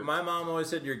 my mom always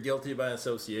said you're guilty by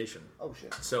association. Oh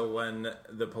shit! So when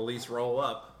the police roll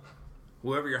up,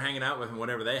 whoever you're hanging out with and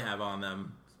whatever they have on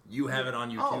them, you have it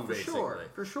on you too. Basically,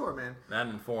 for sure, man. That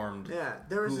informed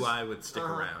who I would stick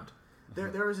around.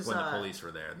 There was this, when the police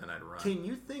were there, then I'd run. Can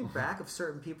you think back of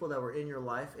certain people that were in your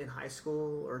life in high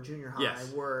school or junior high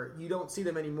where you don't see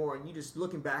them anymore and you just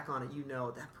looking back on it,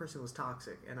 that person was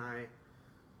toxic and I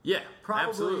probably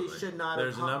absolutely. should not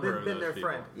There's have been their people.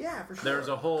 friend. Yeah, for sure. There's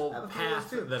a whole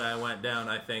path that I went down,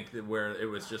 I think, where it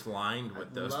was just lined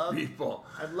with those people.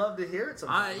 I'd love to hear it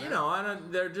sometime.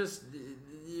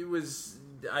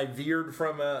 I veered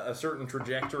from a certain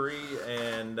trajectory,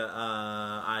 and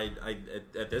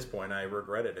at this point, I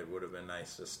regret it. It would have been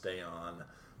nice to stay on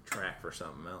track for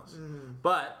something else. Mm.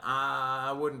 But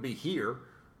I wouldn't be here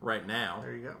right now.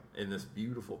 There you go. In this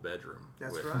beautiful bedroom.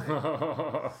 That's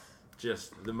right.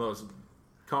 Just the most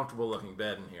comfortable looking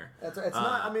bed in here. It's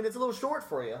not. I mean, it's a little short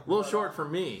for you. A little short for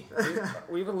me.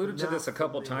 We've alluded to this a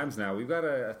couple times now. We've got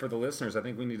to, for the listeners, I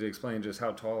think we need to explain just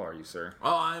how tall are you, sir?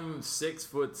 Oh, I'm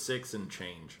 6'6" and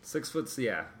change. 6 foot,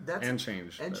 and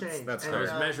change. That's I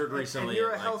was measured recently. And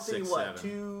you're at a healthy 6'7".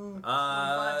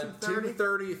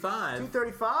 235.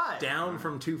 235. Down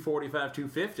from 245,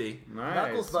 250. Nice.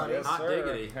 Knuckles, buddy. Yes, hot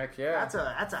diggity. Heck yeah.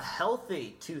 That's a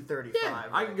healthy 235. Yeah,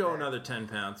 I could go another 10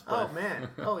 pounds. But oh man.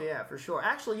 Oh yeah, for sure.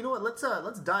 Actually, you know what?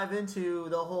 Let's dive into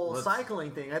the whole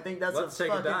cycling thing. I think that's a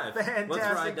fucking fantastic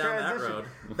let's ride down transition. That road.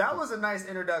 That was a nice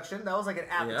introduction. That was like an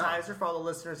appetizer for all the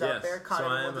listeners out there. Caught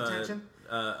everyone's attention.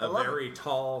 A very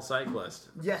tall cyclist.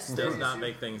 Yes, does not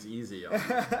make things easy.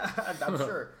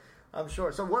 I'm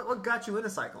sure. So what got you into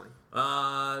cycling?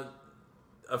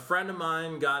 A friend of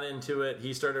mine got into it.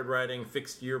 He started riding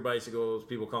fixed gear bicycles.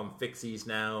 People call them fixies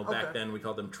now. Back then we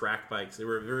called them track bikes. They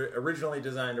were originally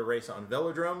designed to race on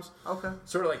velodromes. Okay.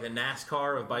 Sort of like the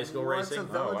NASCAR of bicycle racing. A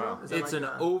velodrome? Wow. It's like an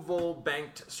oval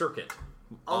banked circuit.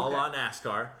 A la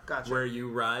NASCAR. Gotcha. Where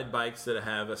you ride bikes that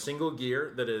have a single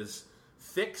gear that is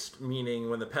fixed, meaning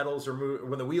when the pedals are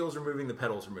when the wheels are moving, the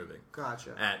pedals are moving.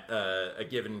 Gotcha. At a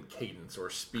given cadence or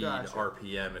speed,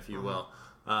 RPM, if you will.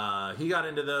 He got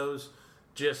into those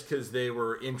just because they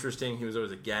were interesting. He was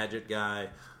always a gadget guy.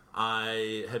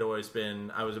 I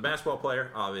was a basketball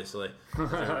player, obviously.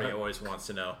 Everybody always wants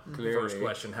to know. Clearly. First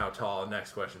question, how tall?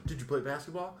 Next question, did you play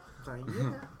basketball?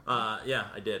 Yeah,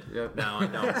 I did. Yep. Now I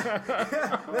don't.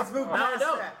 Let's move past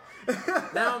that.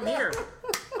 Now I'm here.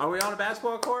 Are we on a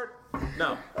basketball court?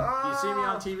 No. You see me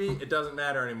on TV? It doesn't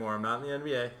matter anymore. I'm not in the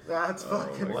NBA. That's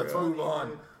fucking Let's move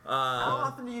on. How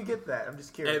often do you get that? I'm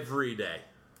just curious. Every day.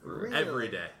 Really? Every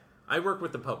day. I work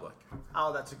with the public.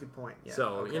 Oh, that's a good point. Yeah. So,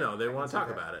 okay. they want to talk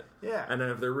about it. Yeah. And then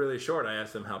if they're really short, I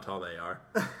ask them how tall they are.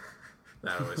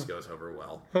 That always goes over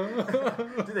well.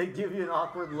 Do they give you an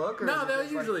awkward look? Or no,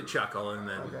 they'll usually chuckle and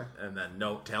then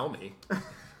don't tell me.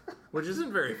 Which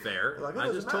isn't very fair. Like,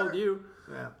 I just told you.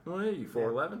 Yeah. Well, are you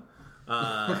 4'11"?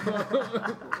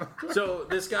 So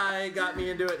this guy got me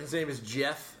into it. His name is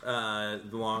Jeff,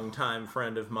 longtime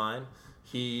friend of mine.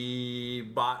 He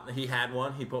had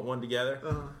one. He put one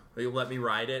together. He let me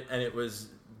ride it, and it was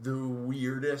the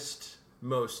weirdest,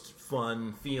 most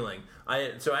fun feeling.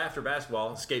 So after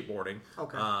basketball, skateboarding.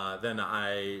 Okay. Then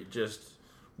I just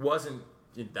wasn't.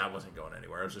 That wasn't going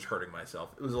anywhere. I was just hurting myself.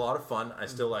 It was a lot of fun. I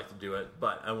still like to do it,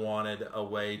 but I wanted a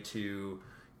way to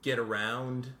get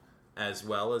around as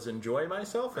well as enjoy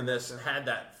myself. And this had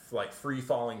that like free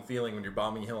falling feeling when you're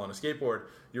bombing a hill on a skateboard.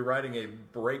 You're riding a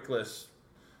brakeless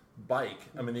bike.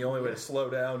 I mean, the only way to slow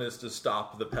down is to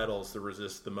stop the pedals to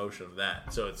resist the motion of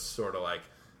that. So it's sort of like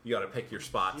you got to pick your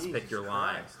spots, pick your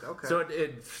line. Okay. So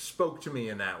it spoke to me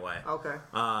in that way. Okay.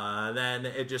 Then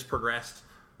it just progressed.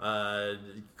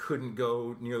 Couldn't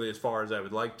go nearly as far as I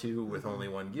would like to with only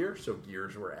one gear, so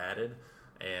gears were added,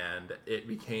 and it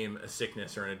became a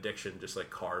sickness or an addiction, just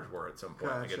like cars were at some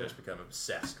point. Like I just become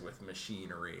obsessed with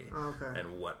machinery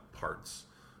and what parts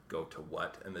go to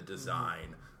what, and the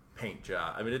design, paint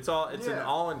job. I mean, it's an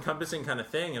all-encompassing kind of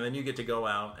thing, and then you get to go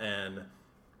out and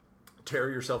tear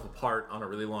yourself apart on a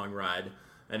really long ride.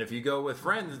 And if you go with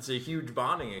friends, it's a huge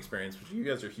bonding experience, which you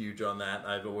guys are huge on that.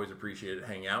 I've always appreciated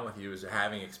hanging out with you, is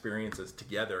having experiences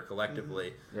together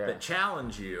collectively that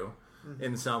challenge you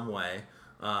in some way.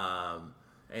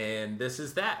 And this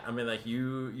is that. I mean, like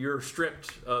you're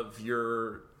stripped of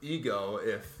your ego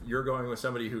if you're going with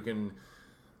somebody who can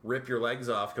rip your legs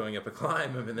off going up a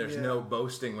climb. I mean, there's no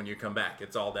boasting when you come back.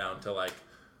 It's all down to like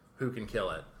who can kill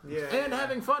it. And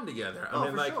having fun together. I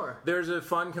mean, like, there's a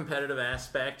fun competitive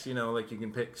aspect, like you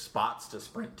can pick spots to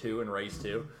sprint to and race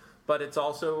to. But it's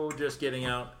also just getting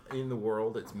out in the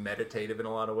world. It's meditative in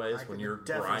a lot of ways. When you're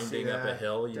grinding up a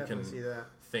hill, you can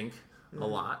think a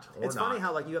lot. It's funny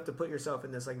how like you have to put yourself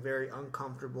in this like very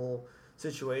uncomfortable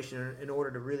situation in order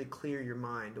to really clear your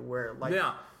mind. Where like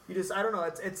you just I don't know.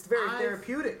 It's very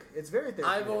therapeutic. It's very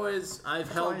therapeutic.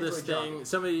 I've held this thing.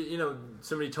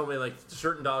 Somebody told me like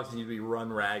certain dogs need to be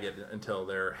run ragged until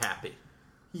they're happy.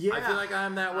 Yeah, I feel like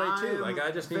I'm that way too. Like I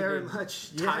just need to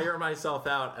tire myself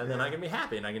out, and then I can be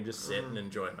happy, and I can just sit and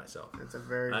enjoy myself. It's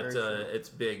very it's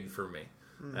big for me.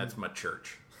 That's my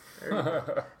church.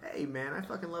 Hey man, I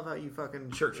fucking love how you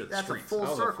fucking church at the streets. That's a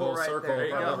full circle right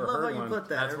there. I love how you put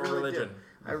that. That's my religion.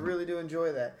 I really do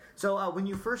enjoy that. So when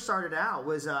you first started out,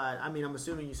 I'm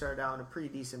assuming you started out on a pretty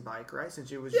decent bike, right?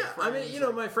 Since it was your friends, I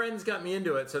mean, my friends got me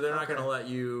into it, so they're not going to let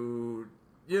you.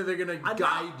 They're going to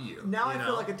guide you. Now I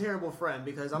feel like a terrible friend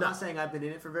because I'm not saying I've been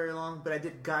in it for very long, but I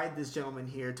did guide this gentleman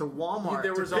here to Walmart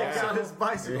to pick up his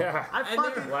bicycle. Yeah.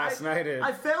 Last night.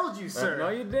 I failed you, sir. No,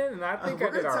 you didn't. I think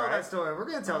I did all right. We're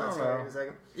going to tell that story in a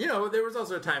second. There was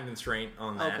also a time constraint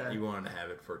on that. Okay. You wanted to have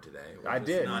it for today. I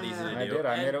did. Not easy to do.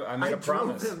 I made a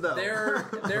promise. Him, though.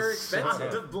 They're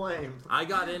expensive. To blame. I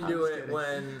got into it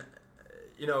when,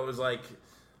 it was like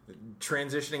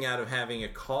transitioning out of having a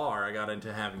car, I got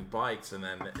into having bikes, and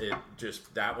then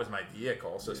that was my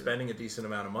vehicle. So spending a decent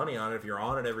amount of money on it, if you're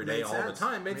on it every day, all the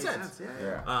time, made sense.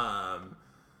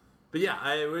 But yeah,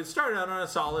 I started out on a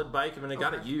solid bike, and then I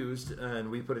got it used, and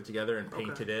we put it together and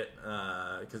painted it,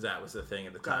 because that was the thing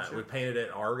at the time. We painted it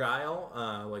Argyle,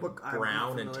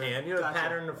 brown and tan.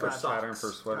 Pattern for socks. Pattern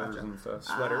for sweaters and stuff.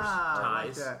 Sweaters,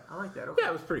 ties. I like that. Okay. Yeah,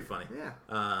 it was pretty funny.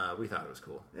 Yeah. We thought it was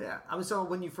cool. Yeah. So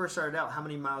when you first started out, how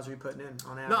many miles were you putting in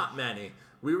on average? Not many.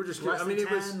 We were just. Less than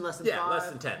 10, less than 5? Less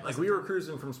than 10. Like we were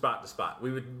cruising from spot to spot.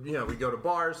 We would, we'd go to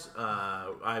bars.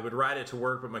 I would ride it to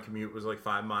work, but my commute was like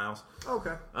 5 miles.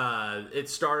 Okay. It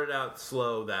started out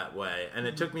slow that way, and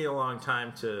it took me a long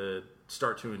time to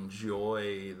start to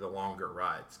enjoy the longer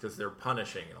rides because they're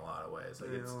punishing in a lot of ways.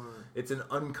 Like it's an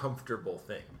uncomfortable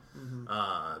thing.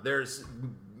 There's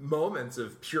moments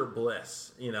of pure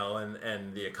bliss,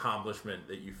 and the accomplishment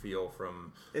that you feel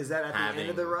from. Is that at the end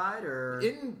of the ride, or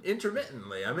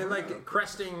intermittently? I mean,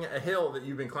 cresting a hill that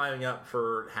you've been climbing up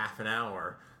for half an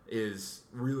hour is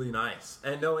really nice,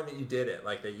 and knowing that you did it,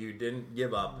 like that you didn't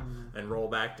give up and roll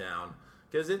back down.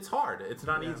 Because it's hard. It's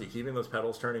not easy. Keeping those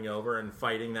pedals turning over and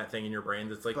fighting that thing in your brain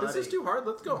that's like, this is too hard.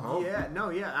 Let's go home.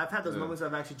 I've had those moments where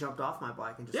I've actually jumped off my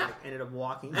bike and just ended up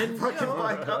walking and fucking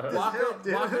bike up this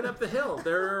hill. Walking up the hill.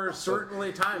 There are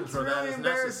certainly times where that is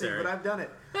necessary. But I've done it.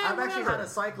 I've actually had a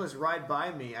cyclist ride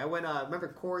by me. I went, remember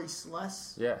Corey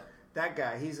Sless? Yeah. That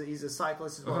guy. He's a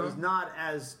cyclist as well. He's not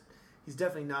as... he's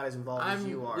definitely not as involved as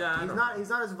you are. Yeah, he's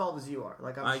not as involved as you are.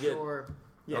 Like I'm sure.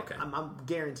 Yeah, okay. I'm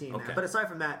guaranteeing that. But aside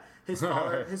from that, his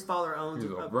father owns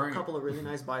a couple of really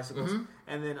nice bicycles,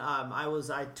 and then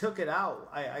I took it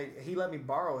out. He let me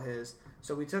borrow his,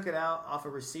 so we took it out off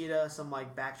of Reseda, some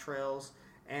like back trails,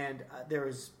 and there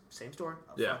was same store,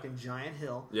 a fucking giant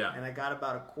hill, and I got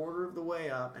about a quarter of the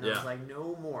way up, and I was like,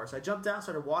 no more. So I jumped out,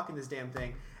 started walking this damn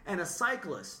thing, and a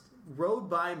cyclist rode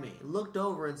by me, looked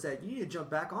over, and said, "You need to jump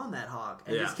back on that hog,"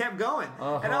 and just kept going.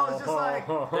 And I was just like,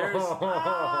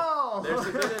 there's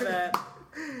a bit of that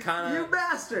kind of... You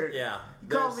bastard! Yeah. He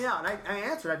called me out, and I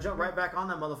answered. I jumped right back on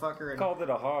that motherfucker. And called it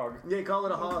a hog. Yeah, he called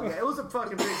it a hog. Yeah, it was a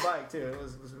fucking big bike, too.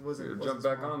 It wasn't jump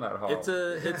back on that hog. It's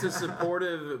a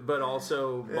supportive, but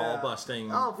also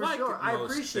ball-busting. Oh, for sure. I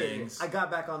appreciate it. I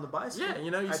got back on the bicycle.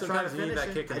 Yeah, you sometimes need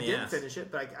that kick in the ass. I didn't finish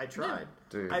it, but I tried.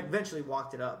 Dude. I eventually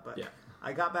walked it up, but... Yeah.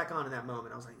 I got back on in that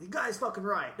moment. I was like, "The guy's fucking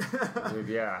right." Dude,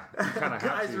 yeah, kind of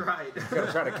guy's right. You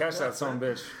gotta try to catch that son of a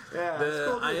bitch.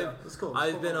 Yeah, it's cool.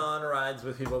 I've been on rides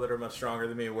with people that are much stronger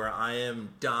than me, where I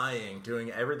am dying, doing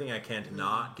everything I can to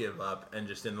not give up, and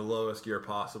just in the lowest gear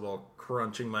possible,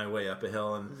 crunching my way up a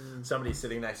hill, and somebody's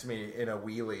sitting next to me in a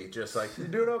wheelie, just like, "You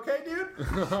doing okay, dude?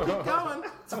 Keep going.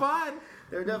 It's fine."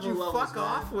 They're definitely Did you fuck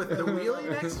off with the wheelie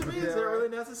next to me? Is that really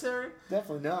necessary?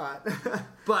 Definitely not.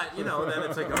 But, then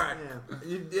it's like, all right.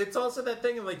 Yeah. It's also that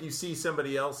thing of, like, you see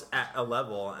somebody else at a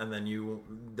level, and then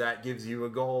that gives you a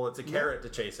goal. It's a carrot to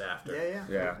chase after.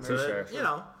 Yeah. So that,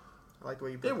 I like the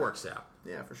way you put it works out.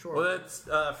 Yeah, for sure. Well, that's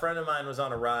a friend of mine was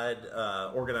on a ride,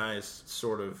 organized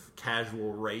sort of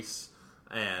casual race,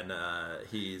 and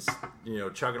he's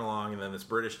chugging along, and then this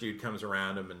British dude comes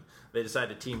around him, and they decide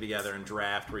to team together and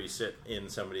draft, where you sit in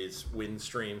somebody's wind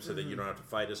stream so that you don't have to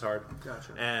fight as hard.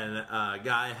 Gotcha. And a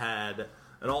guy had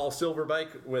an all silver bike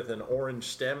with an orange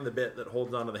stem, the bit that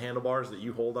holds onto the handlebars that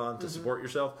you hold on to support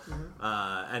yourself.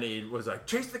 And he was like,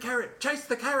 "Chase the carrot! Chase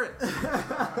the carrot!"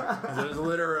 It was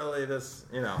literally this,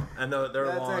 and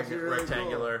they're long, really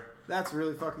rectangular. Cool. That's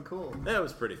really fucking cool. That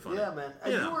was pretty funny. Yeah, man.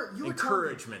 You were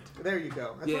encouragement. There you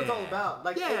go. That's what it's all about.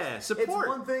 Like, support.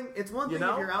 It's one thing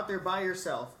if you're out there by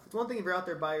yourself. It's one thing if you're out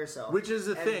there by yourself. Which is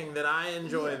a thing that I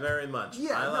enjoy very much.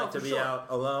 Yeah, I like to be out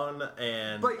alone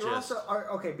and. But you're also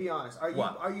okay. Be honest.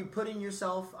 Are you putting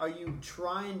yourself? Are you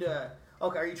trying to?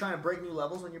 Okay. Are you trying to break new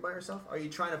levels when you're by yourself? Are you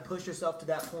trying to push yourself to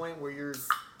that point where you're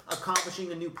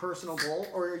accomplishing a new personal goal,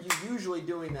 or are you usually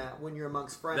doing that when you're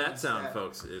amongst friends? That sound,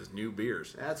 folks, is new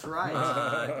beers. That's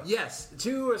right. Yes,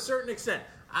 to a certain extent.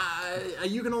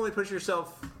 You can only push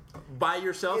yourself by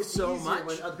yourself it's so much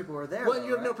when other people are there. Well,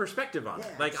 you have no perspective on it.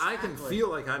 Like, exactly. I can feel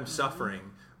like I'm suffering,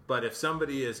 but if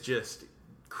somebody is just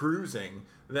cruising,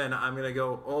 then I'm going to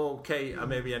go, okay,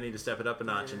 maybe I need to step it up a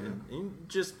notch and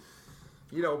just,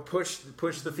 push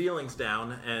the feelings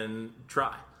down and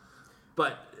try.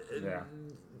 But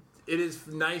it is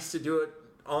nice to do it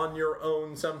on your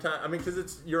own sometimes. I mean, because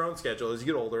it's your own schedule. As you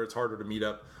get older, it's harder to meet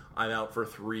up. I'm out for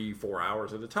 3-4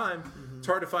 hours at a time. It's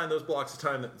hard to find those blocks of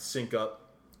time that sync up.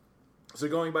 So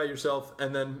going by yourself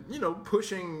and then,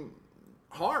 pushing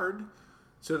hard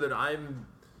so that I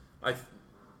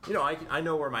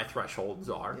know where my thresholds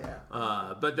are.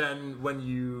 Yeah. But then when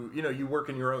you work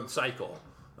in your own cycle,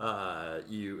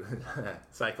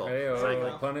 cycle.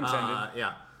 Hey, pun intended.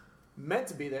 Yeah. Meant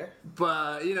to be there,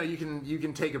 but you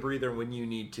can take a breather when you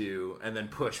need to, and then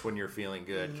push when you're feeling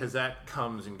good, because that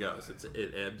comes and goes.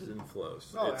 It ebbs and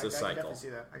flows. It's a cycle.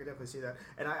 I can definitely see that,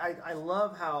 and I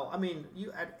love how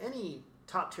you at any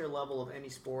top tier level of any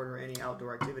sport or any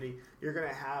outdoor activity, you're going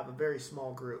to have a very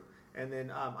small group, and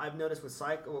then I've noticed with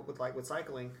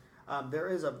cycling, there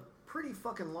is a pretty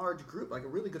fucking large group, like a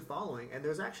really good following, and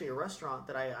there's actually a restaurant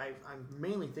that I'm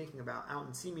mainly thinking about out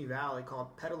in Simi Valley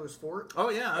called Peddler's Fort. Oh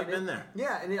yeah, I've been there.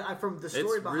 Yeah, and from the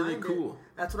story behind really cool.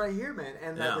 That's what I hear, man.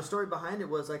 And the story behind it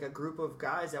was like a group of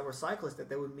guys that were cyclists that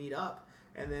they would meet up,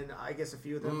 and then I guess a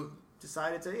few of them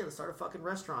decided to let's start a fucking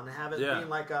restaurant and have it being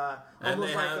like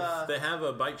they have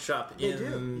a bike shop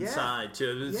inside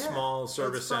too. It's a small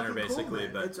service center basically.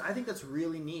 Cool, but I think that's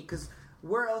really neat because.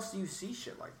 Where else do you see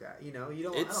shit like that? You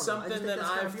don't. It's something that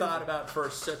I've thought about for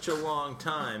such a long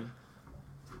time.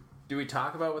 Do we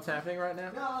talk about what's happening right now?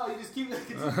 No, you just keep.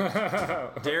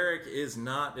 Derek is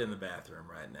not in the bathroom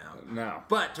right now. No.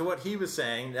 But to what he was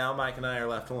saying, now Mike and I are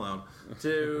left alone.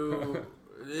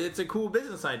 It's a cool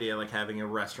business idea, like having a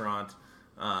restaurant.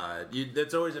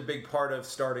 That's always a big part of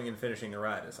starting and finishing the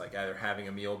ride. It's like either having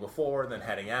a meal before, then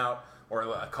heading out, or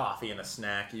a coffee and a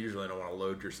snack. You usually don't want to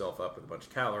load yourself up with a bunch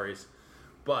of calories.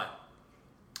 But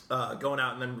going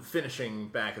out and then finishing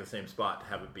back at the same spot to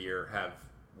have a beer, have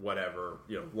whatever,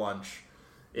 lunch.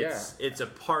 It's a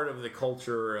part of the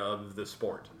culture of the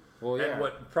sport. Well, yeah. And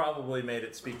what probably made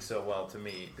it speak so well to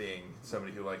me, being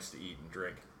somebody who likes to eat and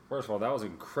drink. First of all, that was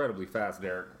incredibly fast,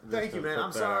 Derek. Thank you, man.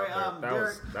 I'm sorry.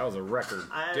 Derek, that was a record.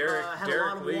 Derek had a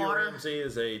lot of Lee water. Ramsey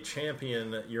is a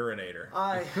champion urinator.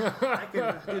 I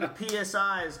can do the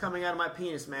PSIs coming out of my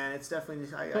penis, man. It's definitely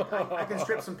I can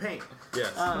strip some paint.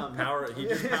 Yes, he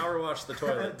just power washed the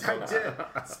toilet. I did,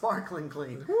 sparkling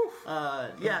clean.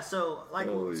 Yeah. So Holy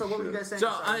what were you shit. guys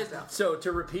saying? So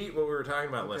to repeat what we were talking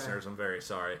about, listeners, I'm very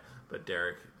sorry, but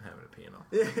Derek having a penal.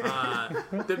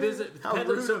 The visit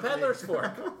Peddler's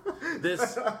Fork,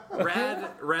 this rad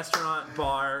restaurant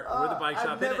bar with a bike shop.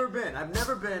 I've never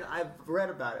been. I've read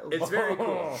about it. It's very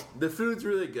cool. The food's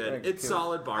really good. It's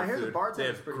solid bar I hear food. the bartender's They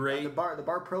have pretty great good. The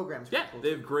bar program's yeah. pretty cool.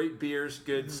 They have great beers,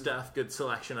 good stuff, good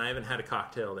selection. I haven't had a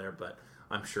cocktail there, but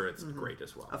I'm sure it's great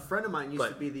as well. A friend of mine used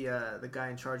to be the guy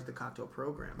in charge of the cocktail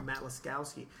program, Matt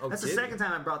Laskowski. Oh, That's the second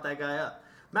time I brought that guy up.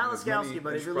 Matt Laskowski,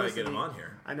 but if you're probably listening, get him on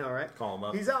here. I know, right? Call him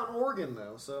up. He's out in Oregon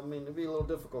though, so I mean it'd be a little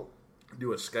difficult.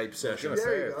 Do a Skype session.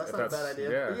 There you go. That's not a bad idea.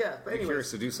 Yeah, But yeah, but I'm anyways,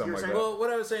 curious to do something like that. Well, what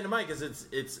I was saying to Mike is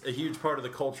it's a huge part of the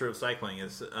culture of cycling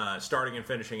is starting and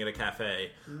finishing at a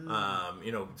cafe,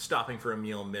 stopping for a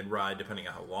meal mid-ride depending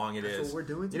on how long it is. That's what we're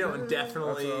doing and today.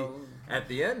 definitely at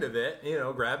the end of it,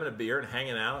 grabbing a beer and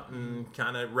hanging out and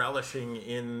kind of relishing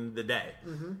in the day.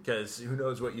 Because who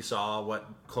knows what you saw, what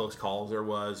close calls there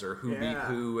was, or who beat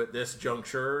who at this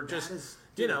juncture. Just,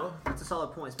 That's a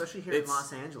solid point, especially here in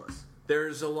Los Angeles.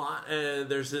 There's a lot.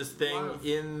 There's this thing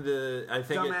in the. I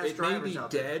think it may be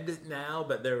dead now,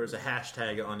 but there was a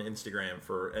hashtag on Instagram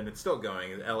and it's still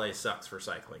going. LA sucks for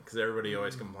cycling because everybody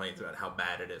always complains about how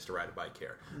bad it is to ride a bike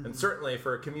here, and certainly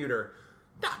for a commuter,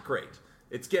 not great.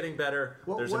 It's getting better.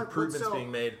 There's improvements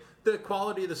being made. The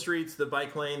quality of the streets, the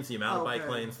bike lanes, the amount of bike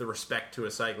lanes, the respect to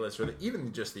a cyclist, or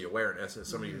even just the awareness as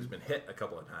somebody who's been hit a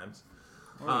couple of times.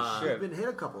 Holy shit. You've been hit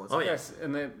a couple of times. Oh, yes.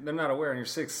 And they're not aware, and you're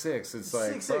 6'6". It's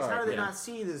like 6'6". How do they not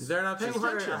see this? They're not paying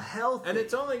attention. Healthy. And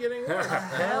it's only getting worse.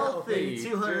 Healthy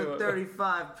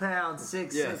 235 pounds,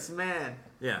 6'6" man.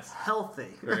 Yes. Healthy.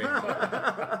 Very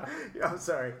healthy. I'm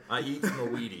sorry. I eat some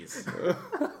Wheaties.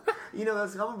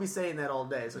 I'm going to be saying that all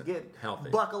day. So get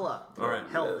healthy. Buckle up. All right.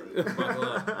 Healthy. Buckle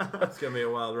up. It's going to be a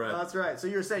wild ride. That's right. So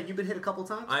you were saying you've been hit a couple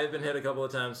times? I've been hit a couple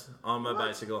of times on my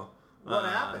bicycle. What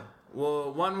happened?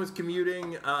 Well, one was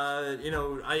commuting.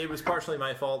 It was partially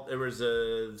my fault. There was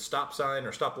a stop sign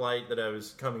or stoplight that I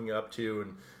was coming up to,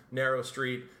 and narrow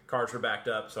street. Cars were backed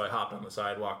up, so I hopped on the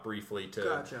sidewalk briefly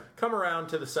to come around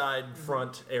to the side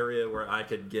front area where I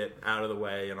could get out of the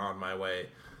way and on my way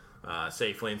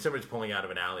safely. And somebody's pulling out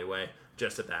of an alleyway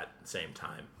just at that same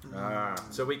time.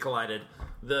 So we collided.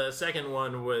 The second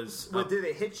one was... did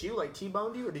they hit you, like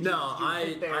T-boned you? Or did I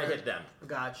hit them.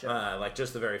 Gotcha. Like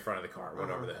just the very front of the car went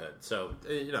over the hood. So,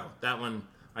 that one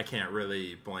I can't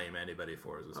really blame anybody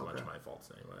for. It was as much my fault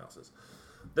as anyone else's.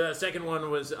 The second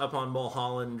one was up on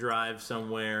Mulholland Drive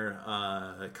somewhere,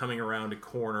 coming around a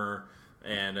corner,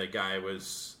 and a guy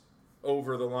was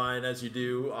over the line, as you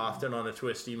do, often on a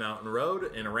twisty mountain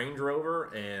road, in a Range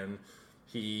Rover, and...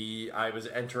 I was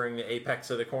entering the apex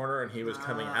of the corner, and he was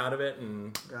coming out of it,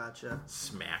 and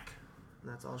smack.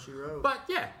 And that's all she wrote. But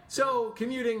yeah, so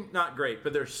commuting not great,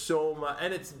 but there's so much,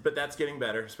 but that's getting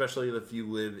better, especially if you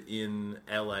live in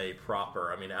LA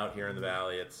proper. I mean, out here in the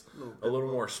valley, it's a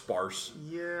little more sparse.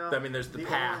 Yeah. I mean, there's the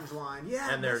path, orange line.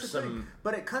 Yeah, and there's some,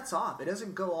 but it cuts off. It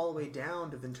doesn't go all the way down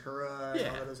to Ventura.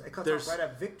 Yeah, and it cuts off right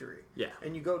at Victory. Yeah,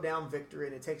 and you go down Victory,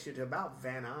 and it takes you to about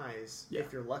Van Nuys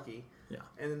if you're lucky. Yeah,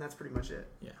 and then that's pretty much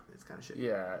it. Yeah, it's kind of shit.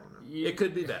 Yeah, it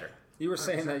could be better. You were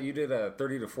saying that you did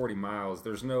 30 to 40 miles.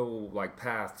 There's no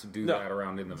path to do that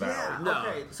around in the valley. Yeah. No.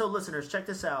 Okay. So listeners, check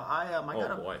this out.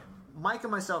 Mike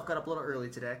and myself got up a little early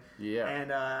today. Yeah.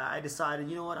 And I decided,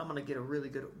 you know what? I'm going to get a really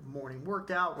good morning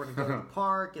workout. We're going to go to the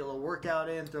park, get a little workout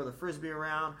in, throw the Frisbee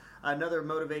around. Another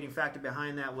motivating factor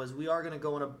behind that was we are going to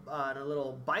go on a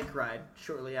little bike ride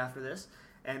shortly after this,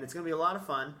 and it's going to be a lot of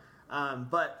fun.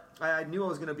 But I knew I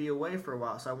was going to be away for a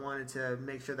while, so I wanted to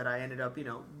make sure that I ended up,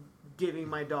 giving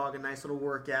my dog a nice little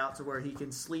workout to where he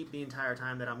can sleep the entire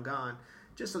time that I'm gone,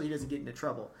 just so he doesn't get into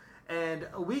trouble. And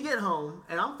we get home,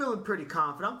 and I'm feeling pretty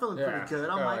confident. I'm feeling pretty good.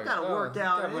 I'm got to work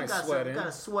out, got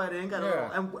to sweat in,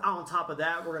 and on top of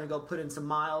that, we're going to go put in some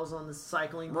miles on the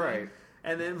cycling thing. Right.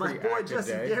 And then my boy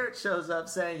Justin Garrett shows up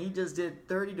saying he just did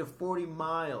 30 to 40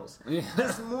 miles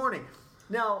this morning.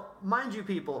 Now, mind you,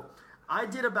 people, I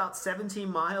did about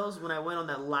 17 miles when I went on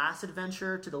that last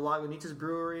adventure to the Lagunitas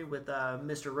Brewery with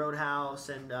Mr. Roadhouse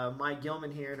and Mike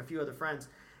Gilman here and a few other friends.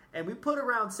 And we put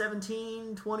around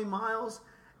 17, 20 miles,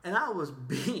 and I was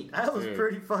beat. I was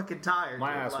pretty fucking tired.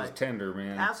 My ass was tender,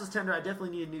 man. Ass was tender. I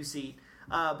definitely need a new seat.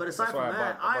 But aside from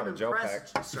that, I'm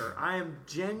impressed, sir. I am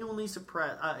genuinely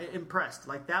impressed.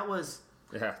 Like, that was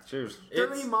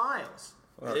 30 miles.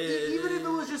 Even if it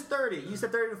was just 30. You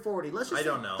said 30 to 40. Let's just say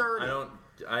 30.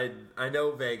 I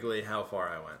know vaguely how far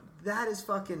I went. That is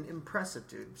fucking impressive,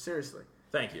 dude. Seriously.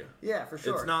 Thank you. Yeah, for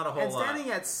sure. It's not a whole lot. And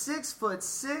standing at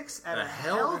 6'6" at a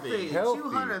healthy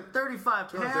 235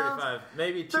 pounds. 235,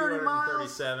 maybe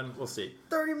 237. We'll see.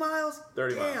 30 miles?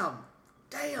 30 miles.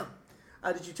 Damn.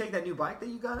 Did you take that new bike that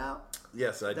you got out?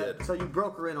 Yes, I did. So you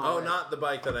broke her in on Oh, not the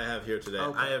bike that I have here today.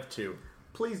 Okay. I have two.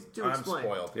 Please do explain.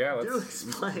 I'm spoiled. Yeah, do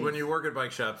explain. When you work at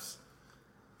bike shops,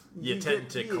 you tend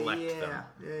to collect them.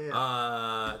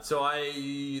 Yeah. So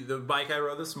the bike I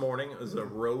rode this morning is a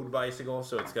road bicycle,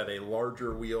 so it's got a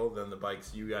larger wheel than the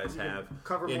bikes you guys have.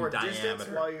 Cover more distance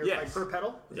while you're like per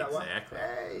pedal? Is exactly.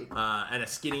 Hey. And a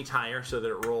skinny tire so that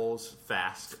it rolls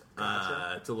fast.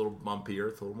 Gotcha. It's a little bumpier,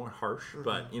 it's a little more harsh,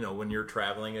 but when you're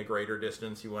traveling a greater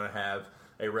distance, you want to have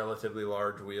a relatively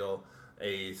large wheel,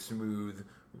 a smooth,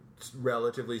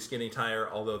 relatively skinny tire,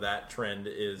 although that trend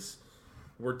is...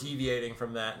 We're deviating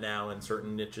from that now in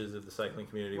certain niches of the cycling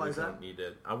community. Why we don't need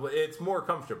it. It's more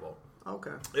comfortable.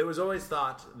 Okay. It was always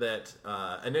thought that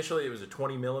initially it was a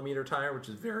 20 millimeter tire, which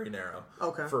is very narrow.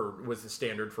 Okay. Was the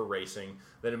standard for racing.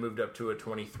 Then it moved up to a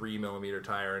 23 millimeter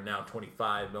tire, and now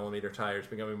 25 millimeter tires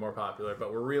becoming more popular.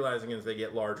 But we're realizing as they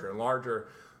get larger and larger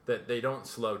that they don't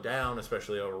slow down,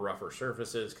 especially over rougher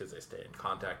surfaces, because they stay in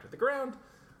contact with the ground.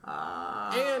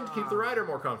 And keep the rider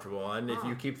more comfortable. And if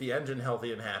you keep the engine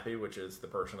healthy and happy, which is the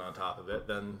person on top of it,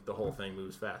 then the whole thing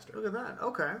moves faster. Look at that.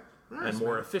 Okay. Nice, and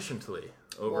more efficiently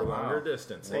over longer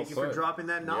distances. Thank you for dropping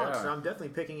that knowledge. So I'm definitely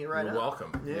picking it right up. You're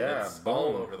welcome. Yeah. It's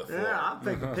all over the floor. Yeah, I'm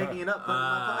picking it up, putting it in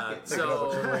my pocket.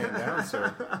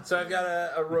 So I've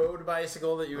got a road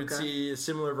bicycle that you would see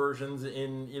similar versions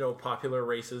in popular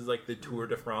races like the Tour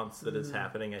de France that is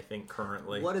happening, I think,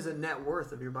 currently. What is the net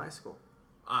worth of your bicycle?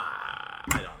 I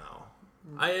don't know.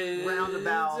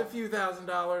 Roundabout. It's a few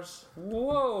 $1,000s.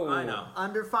 Whoa. I know.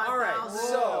 Under 5,000. All right,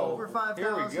 so over 5,000.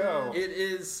 Here we go.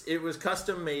 It was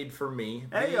custom made for me.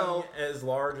 Heyo. As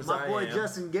large as my boy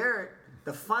Justin Garrett.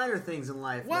 The finer things in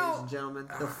life, well, ladies and gentlemen.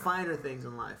 The finer things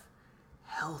in life.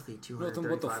 Healthy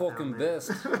 235 what the fucking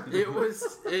best.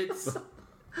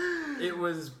 It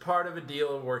was part of a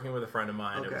deal of working with a friend of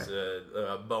mine. Okay. It was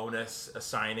a bonus, a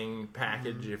signing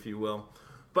package, if you will.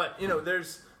 But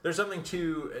there's something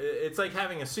to it's like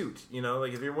having a suit.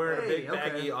 Like if you're wearing a big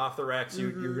baggy off the rack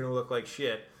suit, you're gonna look like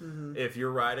shit. If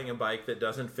you're riding a bike that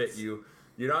doesn't fit you,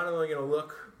 you're not only gonna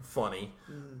look funny,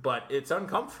 but it's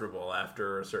uncomfortable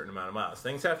after a certain amount of miles.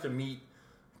 Things have to meet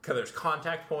because there's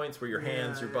contact points where your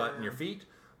hands, your butt, and your feet.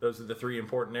 Those are the three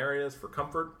important areas for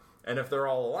comfort. And if they're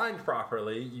all aligned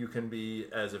properly, you can be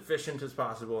as efficient as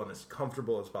possible and as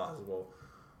comfortable as possible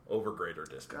over greater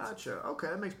distance. Gotcha. Okay,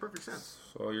 that makes perfect sense.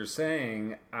 So you're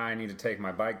saying I need to take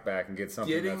my bike back and get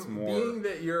something that's more... Being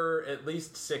that you're at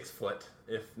least 6 foot,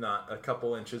 if not a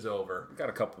couple inches over. Got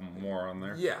a couple more on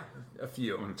there. Yeah, a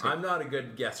few. I'm not a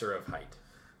good guesser of height.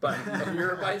 But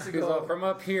your bicycle... From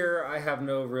up here, I have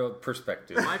no real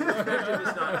perspective. My perspective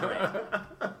is not great.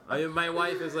 My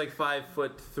wife is like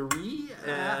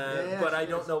 5'3", but I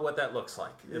don't know what that looks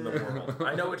like in the world.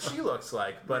 I know what she looks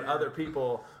like, but other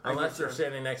people, unless they're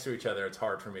standing next to each other, it's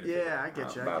hard for me to figure. Yeah, I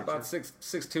get you. About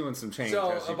 6'2" and some change.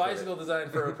 So a bicycle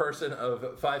designed for a person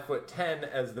of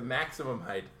 5'10" as the maximum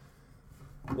height,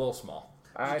 a little small.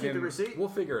 Did you keep the receipt? We'll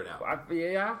figure it out.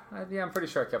 I'm pretty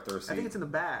sure I kept the receipt. I think it's in the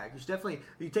bag. You should definitely,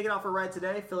 if you take it out for a ride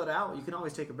today, fill it out. You can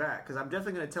always take it back. Because I'm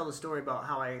definitely going to tell the story about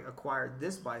how I acquired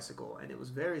this bicycle. And it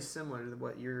was very similar to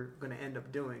what you're going to end up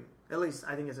doing. At least,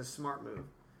 I think it's a smart move.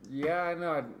 Yeah, I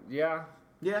know. Yeah.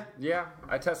 We'll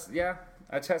test it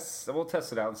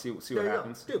out and see what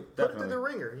happens. Dude, put it through the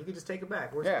ringer. You can just take it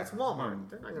back. It's Walmart.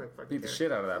 They're not going to fucking beat the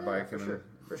shit out of that bike.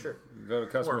 For sure. Go to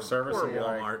customer service or and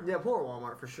Walmart. Yeah, poor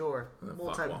Walmart for sure.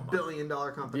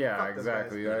 Multi-billion-dollar company. Yeah,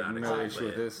 exactly. I have no issue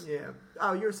with this. Yeah.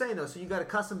 Oh, you were saying though, so you got a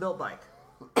custom-built bike.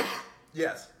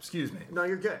 Yes. Excuse me. No,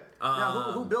 you're good.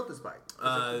 Now, who built this bike?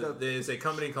 There's a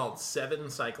company called Seven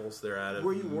Cycles. They're out of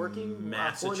Were you working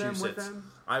Massachusetts. for them, with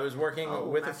them? I was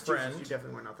working with a friend. You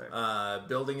definitely went out there.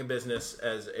 Building a business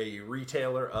as a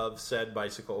retailer of said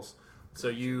bicycles. So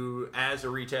you, as a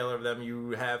retailer of them,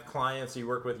 you have clients you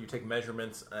work with. You take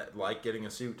measurements, like getting a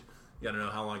suit. You got to know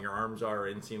how long your arms are,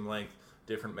 inseam length,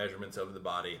 different measurements of the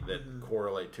body that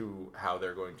correlate to how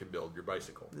they're going to build your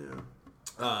bicycle.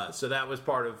 Yeah. So that was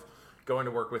part of going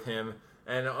to work with him,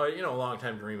 and a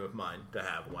long-time dream of mine to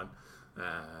have one.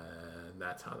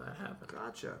 That's how that happened.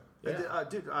 Gotcha. Yeah.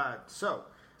 Dude, so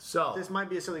this might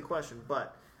be a silly question,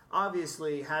 but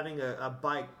obviously having a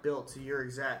bike built to your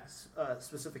exact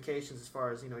specifications as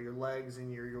far as your legs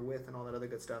and your width and all that other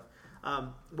good stuff.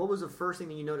 What was the first thing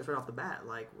that you noticed right off the bat?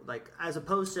 Like as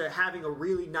opposed to having a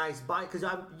really nice bike, because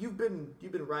you've been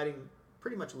riding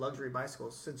pretty much luxury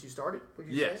bicycles since you started. Would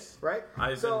you say? Right?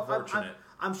 I've been fortunate.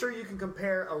 I'm sure you can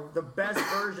compare the best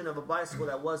version of a bicycle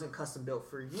that wasn't custom built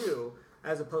for you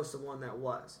as opposed to one that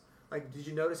was. Like, did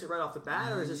you notice it right off the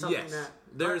bat, or is it something that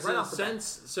there's a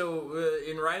sense? So,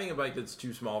 in riding a bike that's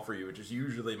too small for you, which is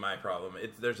usually my problem,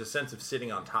 there's a sense of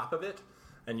sitting on top of it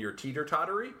and you're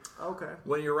teeter-tottery. Okay.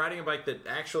 When you're riding a bike that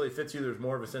actually fits you, there's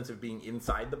more of a sense of being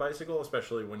inside the bicycle,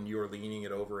 especially when you're leaning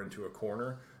it over into a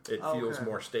corner. It feels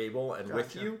more stable and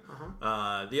with you.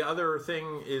 The other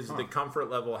thing is the comfort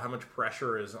level, how much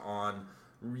pressure is on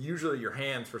usually your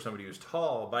hands for somebody who's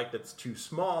tall. A bike that's too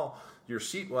small, your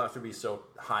seat will have to be so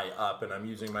high up, and I'm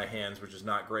using my hands, which is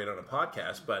not great on a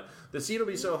podcast, but the seat will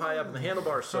be so high up and the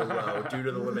handlebars so low due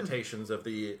to the limitations of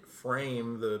the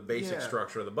frame, the basic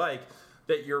structure of the bike,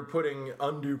 that you're putting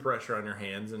undue pressure on your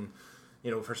hands. And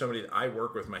for somebody that I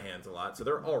work with my hands a lot, so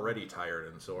they're already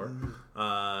tired and sore.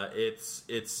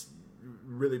 It's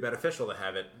really beneficial to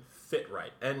have it fit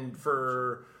right. And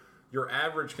for your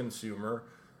average consumer,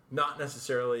 not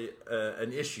necessarily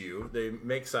an issue. They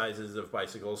make sizes of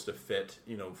bicycles to fit,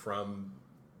 from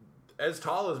as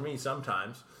tall as me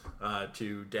sometimes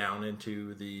to down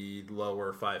into the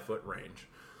lower 5-foot range.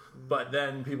 But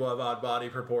then people have odd body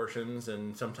proportions,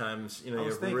 and sometimes you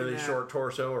have a really short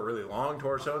torso or really long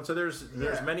torso, and so there's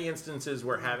many instances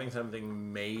where having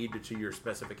something made to your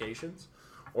specifications,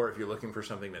 or if you're looking for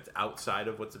something that's outside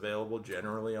of what's available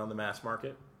generally on the mass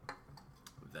market,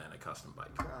 then a custom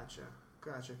bike.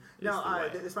 Gotcha. Now,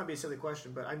 this might be a silly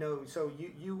question, but I know. So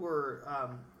you were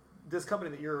this company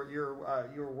that you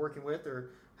were working with,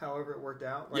 or however it worked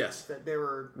out. Yes, that they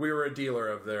were. We were a dealer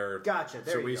of their. Gotcha.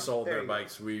 So we sold their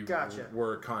bikes. We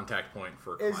were a contact point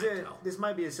for clientele. This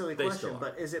might be a silly question,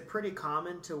 but is it pretty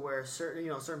common to where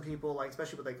certain people, like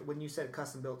especially with when you said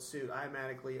custom built suit, I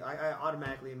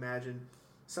automatically imagine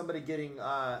somebody getting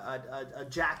a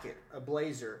jacket, a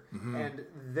blazer, and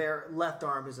their left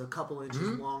arm is a couple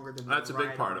inches longer than that's the a right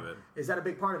big part arm. of it. Is that a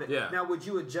big part of it? Yeah. Now, would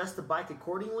you adjust the bike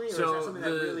accordingly, or is that something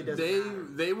that really doesn't matter?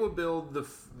 They will build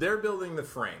they're building the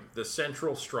frame, the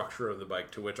central structure of the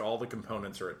bike to which all the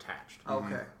components are attached.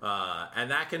 Okay.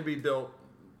 And that can be built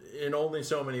in only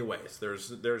so many ways.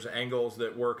 There's angles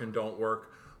that work and don't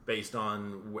work based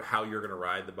on how you're going to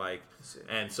ride the bike.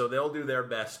 And so they'll do their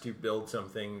best to build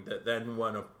something that then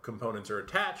when components are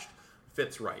attached,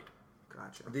 fits right.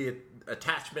 Gotcha. The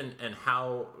attachment and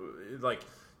how,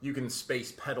 you can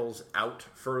space pedals out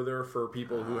further for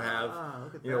people who have,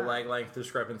 leg length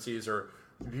discrepancies, or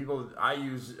people. I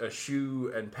use a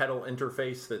shoe and pedal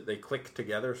interface that they click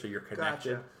together so you're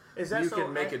connected. Gotcha. Is that you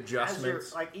can make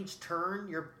adjustments. Like each turn,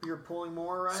 you're pulling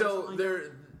more, right? So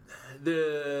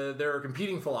there are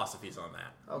competing philosophies on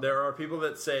that. Okay. There are people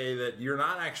that say that you're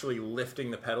not actually lifting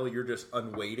the pedal, you're just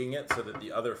unweighting it so that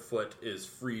the other foot is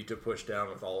free to push down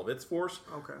with all of its force,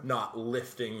 not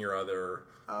lifting your other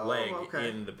leg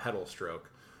in the pedal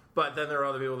stroke. But then there are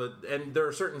other people and there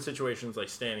are certain situations like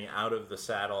standing out of the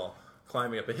saddle,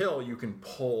 climbing up a hill, you can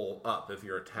pull up if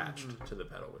you're attached to the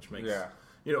pedal, which makes...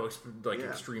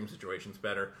 extreme situations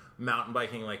better. Mountain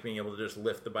biking, like being able to just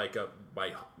lift the bike up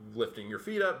by lifting your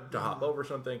feet up to hop over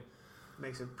something.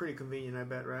 Makes it pretty convenient, I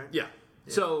bet, right? Yeah.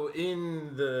 So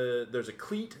there's a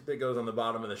cleat that goes on the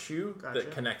bottom of the shoe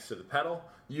that connects to the pedal.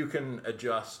 You can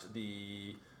adjust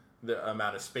the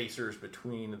amount of spacers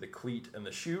between the cleat and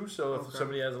the shoe. So if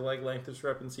somebody has a leg length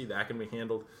discrepancy, that can be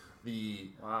handled.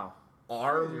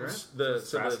 Arms,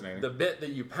 the bit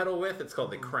that you pedal with, it's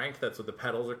called the crank. That's what the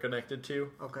pedals are connected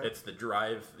to. Okay. It's the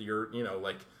drive.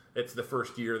 It's the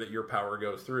first gear that your power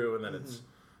goes through, and then it's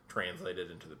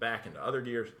translated into the back into other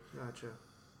gears. Gotcha.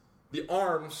 The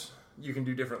arms, you can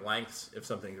do different lengths if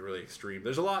something's really extreme.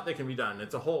 There's a lot that can be done.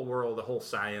 It's a whole world, a whole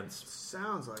science.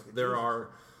 Sounds like it. There are,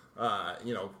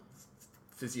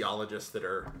 physiologists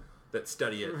that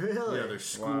study it. Really? There's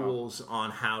schools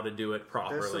on how to do it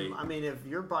properly. If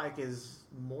your bike is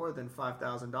more than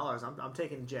 $5,000, I'm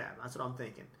taking a jab. That's what I'm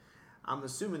thinking. I'm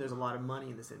assuming there's a lot of money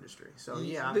in this industry. So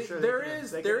I'm sure there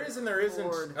is and there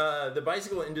isn't. The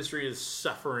bicycle industry is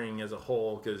suffering as a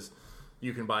whole because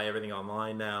You can buy everything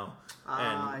online now,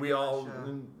 and we all.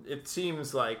 It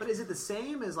seems like. But is it the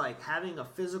same as like having a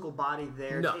physical body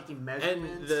there, taking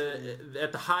measurements? And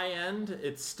at the high end,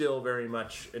 it's still very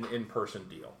much an in-person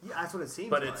deal. Yeah, that's what it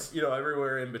seems. But it's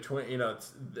everywhere in between.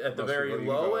 It's at the very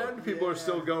low end. People are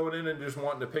still going in and just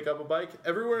wanting to pick up a bike.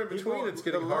 Everywhere in between, it's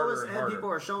getting harder and harder.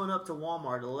 People are showing up to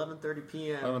Walmart at 11:30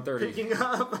 p.m. 11:30, picking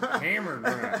up hammered.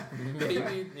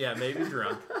 maybe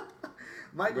drunk.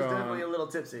 Mike was definitely a little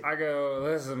tipsy. I go,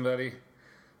 listen, buddy,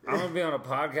 I'm going to be on a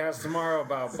podcast tomorrow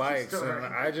about bikes, and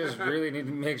I just really need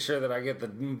to make sure that I get the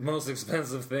most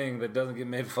expensive thing that doesn't get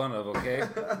made fun of, okay?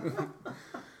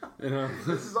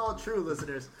 This is all true,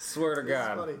 listeners. Swear to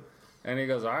God. Funny. And he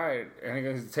goes, all right.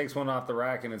 And he takes one off the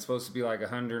rack, and it's supposed to be like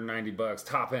 $190,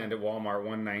 top end at Walmart,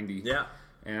 $190. Yeah.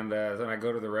 And then I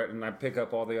go to the and I pick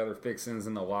up all the other fixings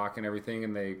and the lock and everything,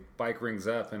 and the bike rings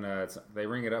up, and they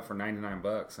ring it up for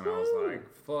 $99, and I was like,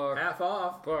 "Fuck, half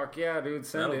off, fuck yeah, dude,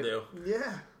 send it." Do.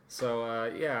 Yeah. So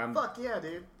yeah, fuck yeah,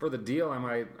 dude. For the deal, I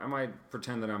might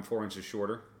pretend that I'm 4 inches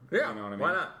shorter. Yeah, you know what I mean?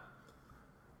 Why not?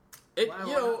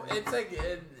 It's like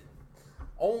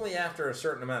only after a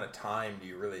certain amount of time do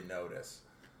you really notice.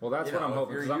 Well, that's what I'm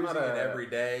hoping. If you're using it every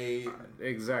day,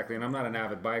 exactly, and I'm not an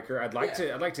avid biker. I'd like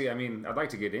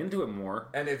to get into it more.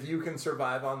 And if you can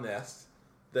survive on this,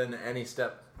 then any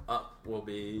step up will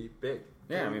be big.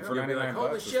 Yeah, I mean, for $99, like,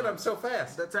 holy shit, I'm so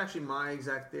fast. That's actually my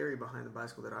exact theory behind the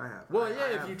bicycle that I have. Well,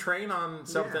 if you train on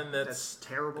something that's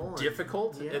terrible,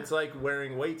 difficult, it's like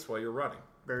wearing weights while you're running.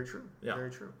 Very true. Yeah.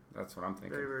 Very true. That's what I'm thinking.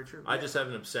 Very, very true. I just have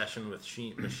an obsession with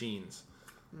machines.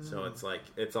 So it's like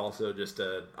it's also just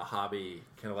a hobby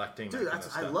collecting. Dude,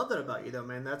 I love that about you, though,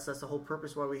 man. That's the whole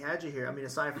purpose why we had you here. I mean,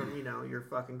 aside from your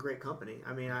fucking great company.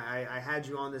 I mean, I had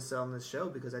you on this show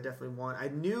because I definitely I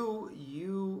knew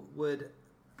you would.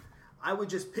 I would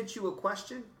just pitch you a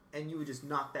question and you would just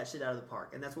knock that shit out of the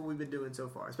park, and that's what we've been doing so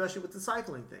far, especially with the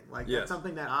cycling thing. Like that's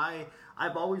something that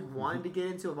I've always wanted to get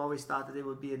into. I've always thought that it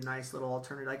would be a nice little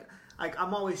alternative. Like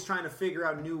I'm always trying to figure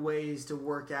out new ways to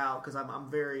work out because I'm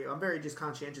very just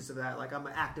conscientious of that. Like I'm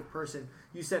an active person.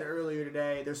 You said earlier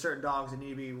today, there's certain dogs that need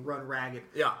to be run ragged.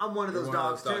 Yeah, I'm one of those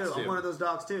dogs too. I'm one of those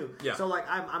dogs too. Yeah. So like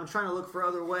I'm trying to look for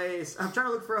other ways.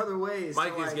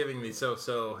 Mike is giving me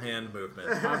so hand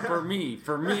movement. For me,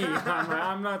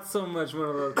 I'm not so much one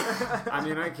of those. I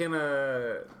mean, I can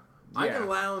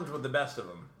lounge with the best of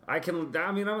them. I'm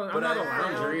not a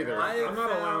lounger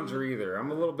either.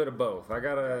 I'm a little bit of both. I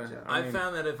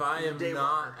found that if I am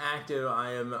not active,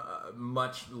 I am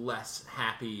much less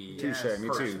happy. Touche, me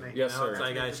too. Yes, sir. It's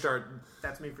like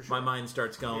that's me for sure. My mind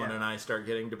starts going, and I start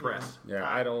getting depressed. Yeah,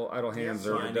 idle hands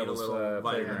are the devil's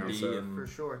playground. And for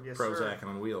sure, yes, Prozac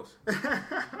on wheels.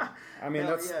 I mean,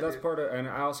 that's part of, and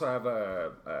I also have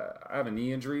I have a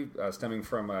knee injury stemming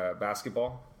from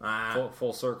basketball.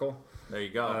 Full circle. There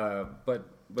you go.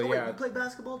 But yeah, you played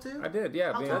basketball too? I did,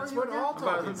 yeah. That's what all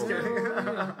tall people do.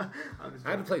 I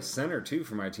had to play center too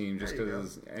for my team, just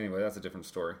because. Anyway, that's a different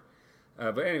story.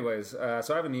 But anyways, so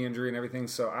I have a knee injury and everything,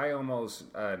 so I almost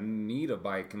need a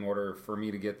bike in order for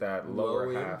me to get that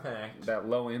lower half, that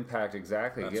low impact.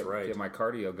 Exactly. Get my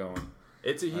cardio going.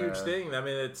 It's a huge thing. I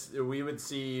mean, we would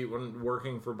see when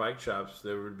working for bike shops,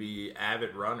 there would be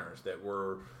avid runners that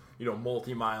were,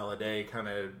 multi-mile a day kind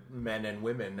of men and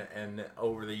women, and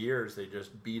over the years they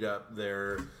just beat up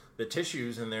the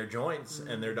tissues in their joints,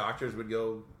 and their doctors would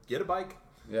go, get a bike.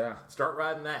 Yeah. Start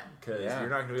riding that, because you're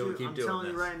not going to be able to keep doing this. I'm telling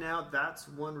you right now, that's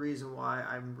one reason why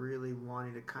I'm really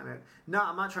wanting to kind of... No,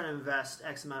 I'm not trying to invest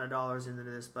X amount of dollars into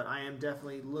this, but I am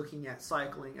definitely looking at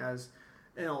cycling as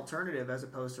an alternative as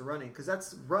opposed to running. Because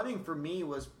that's... Running for me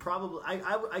was probably...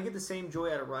 I get the same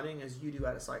joy out of running as you do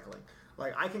out of cycling.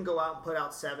 Like, I can go out and put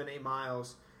out 7-8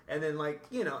 miles, and then,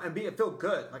 and feel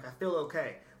good. Like, I feel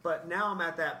okay. But now I'm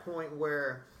at that point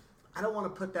where... I don't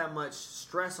want to put that much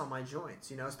stress on my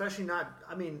joints, especially not,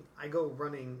 I go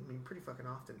running, pretty fucking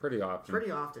often. Pretty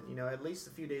often, at least a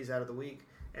few days out of the week.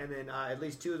 And then at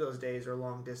least 2 of those days are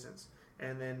long distance.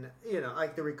 And then,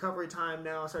 like the recovery time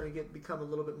now is starting to become a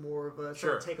little bit more of a,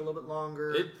 starting to take a little bit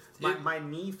longer. My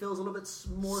knee feels a little bit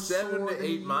more 7 to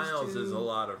 8 miles is a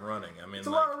lot of running. It's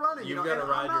a lot of running. You've got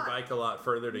to ride your bike a lot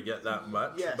further to get that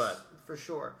much. Yes, for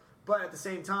sure. But at the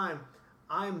same time,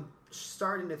 I'm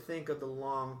starting to think of the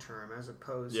long term as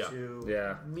opposed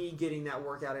to me getting that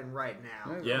workout in right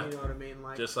now. Yeah. You know what I mean?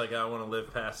 Like, just like I want to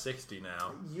live past 60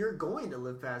 now. You're going to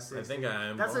live past 60. I think I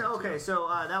am. That's it. Okay, so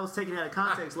that was taken out of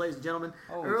context, ladies and gentlemen.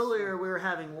 Earlier we were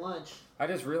having lunch. I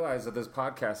just realized that this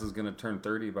podcast is going to turn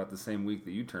 30 about the same week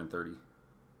that you turn 30.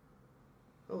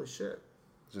 Holy shit.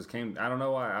 Just came. I don't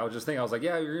know why. I was just thinking. I was like,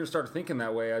 yeah, you're gonna start thinking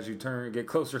that way as you get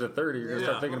closer to 30. You're gonna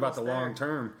start thinking about the long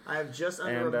term. I have just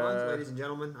under a month, ladies and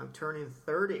gentlemen. I'm turning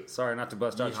 30. Sorry, not to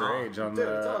bust out your age on Dude,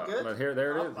 it's all good. But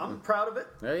there it is. I'm proud of it.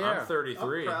 Yeah. I'm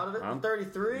 33. I'm proud of it. I'm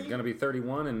 33. Gonna be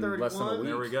 31 in less than a week.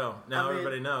 There we go. Now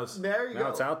everybody knows. There you go. Now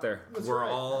it's out there. We're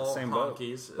all same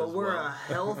honkies, but we're a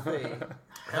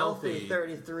healthy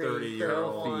 33,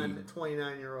 30-year-old, 31,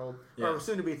 29-year-old, or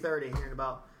soon to be 30 here in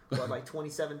about like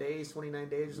 27 days, 29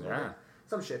 days, or something. Yeah.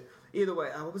 Some shit. Either way,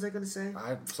 what was I going to say?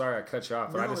 I'm sorry I cut you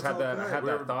off, but I just had that. I had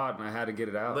that thought, and I had to get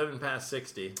it out. Living past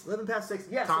 60. Living past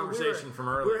 60. Yeah. Conversation from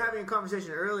earlier. We were having a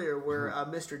conversation earlier where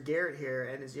Mr. Garrett here,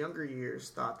 in his younger years,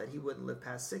 thought that he wouldn't live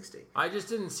past 60. I just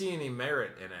didn't see any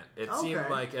merit in it. It seemed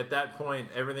like at that point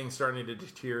everything's starting to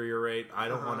deteriorate. I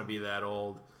don't want to be that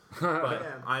old. But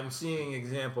I'm seeing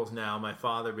examples now. My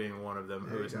father being one of them,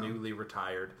 who is newly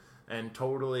retired and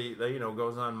totally,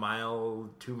 goes on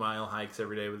 2-mile hikes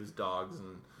every day with his dogs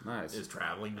and is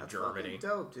traveling to Germany. That's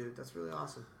dope, dude. That's really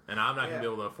awesome. And I'm not going to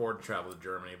be able to afford to travel to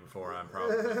Germany before I'm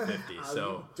probably 50.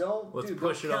 So let's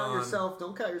push it on.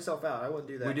 Don't count yourself out. I wouldn't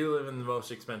do that. We do live in the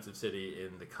most expensive city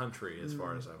in the country, as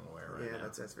far as I'm aware right now. Yeah,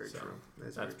 that's very true.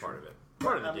 That's part of it.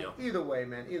 Part of the deal. Either way,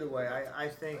 man. Either way, I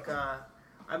think.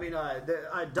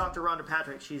 Dr. Rhonda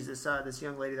Patrick, she's this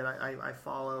young lady that I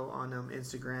follow on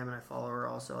Instagram, and I follow her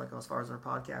also, like, as far as on her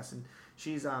podcast, and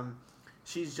she's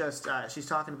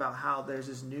talking about how there's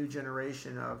this new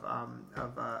generation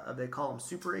of they call them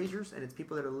super agers, and it's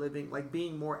people that are living, like,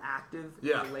 being more active in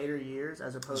the later years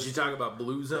as opposed. She's talking about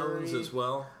blue zones as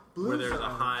well. Where there's a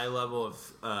high level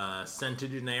of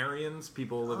centenarians,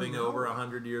 people living over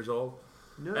 100 years old.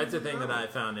 That's a thing that I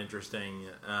found interesting.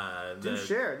 Do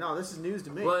share. No, this is news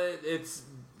to me. Well, it's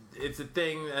a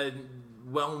thing that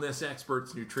wellness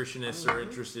experts, nutritionists are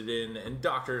interested in, and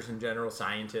doctors in general,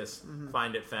 scientists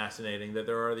find it fascinating that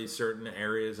there are these certain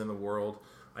areas in the world.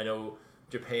 I know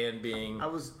Japan being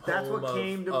that's what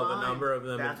came to mind. A number of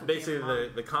them. Basically,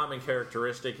 the common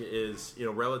characteristic is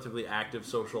relatively active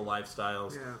social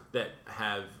lifestyles that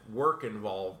have work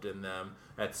involved in them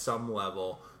at some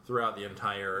level throughout the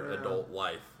entire adult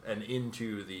life and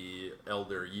into the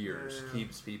elder years.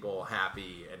 Keeps people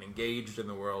happy and engaged in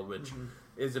the world, which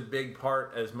is a big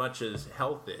part, as much as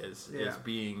health is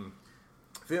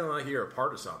feeling like you're a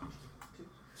part of something.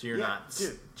 So you're not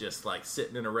just like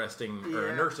sitting in a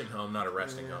nursing home, not a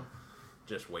resting home,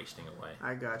 just wasting away.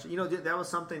 I got you. That was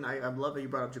something I love that you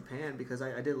brought up Japan, because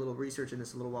I did a little research in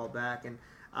this a little while back, and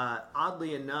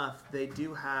oddly enough, they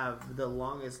do have the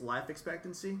longest life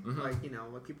expectancy, like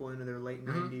people into their late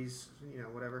 90s,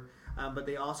 whatever. But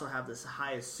they also have this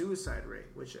highest suicide rate,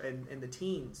 which in the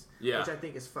teens, which I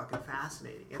think is fucking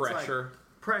fascinating. It's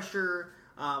pressure.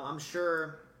 I'm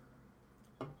sure.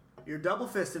 You're double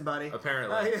fisting, buddy.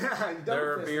 Apparently.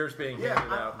 There are beers being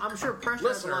handed out. I'm sure pressure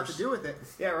has a lot to do with it.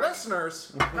 Yeah, right.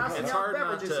 Listeners, it's hard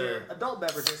not to... Here. Adult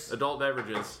beverages. Adult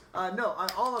beverages. No,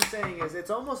 all I'm saying is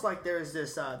it's almost like there's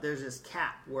this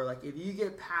cap where, like, if you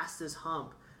get past this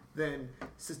hump, then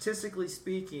statistically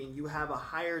speaking, you have a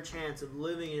higher chance of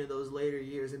living into those later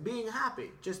years and being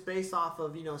happy, just based off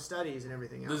of, studies and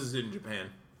everything else. This is in Japan.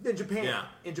 In Japan. Yeah.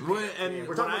 In Japan. And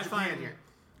we're talking about Japan here.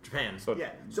 Japan. So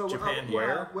Japan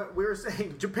where? We were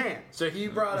saying Japan. So he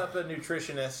brought up a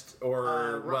nutritionist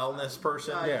or wellness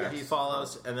person that he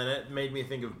follows, and then it made me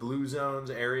think of blue zones,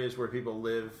 areas where people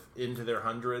live into their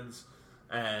hundreds,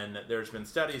 and there's been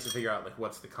studies to figure out, like,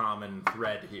 what's the common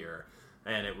thread here.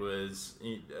 And it was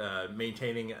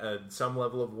maintaining some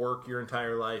level of work your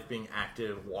entire life, being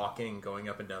active, walking, going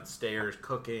up and down stairs,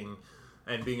 cooking,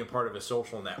 and being a part of a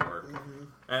social network.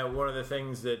 And one of the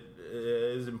things that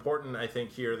is important, I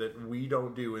think, here that we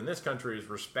don't do in this country is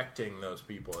respecting those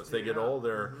people. As they get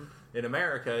older, in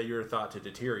America, you're thought to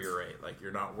deteriorate. Like,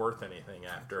 you're not worth anything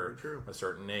after a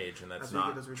certain age, and that's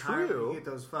not true. You get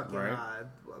those fucking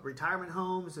retirement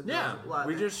homes. And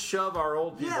we just shove our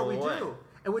old people away. Yeah, we do.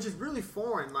 And which is really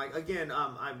foreign. Like, again,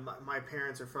 my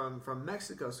parents are from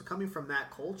Mexico, so coming from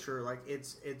that culture, like,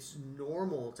 it's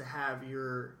normal to have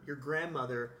your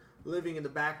grandmother living in the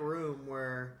back room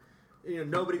where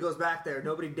nobody goes back there,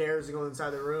 nobody dares to go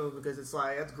inside the room because it's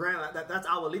like that's that's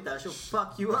abuelita. She'll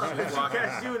fuck you up if she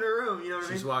catches you in her room. You know what I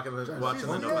mean? She's watching the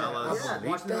novellas. Yeah,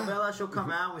 watching the novella. She'll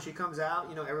come out when she comes out.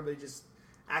 Everybody just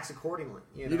acts accordingly.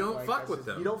 You don't fuck with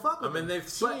them. You don't fuck with them. I mean, they've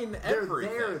seen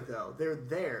everything. They're there, though. They're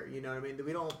there. You know what I mean?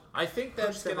 We don't. I think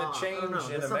that's going to change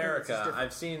in America.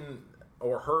 I've seen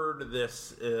or heard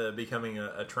this becoming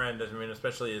a trend. I mean,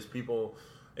 especially as people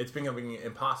it's becoming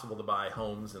impossible to buy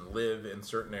homes and live in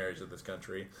certain areas of this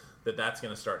country, that's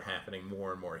going to start happening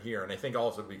more and more here. And I think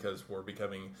also because we're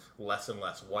becoming less and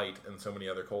less white and so many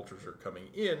other cultures are coming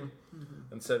in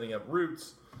and setting up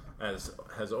roots, as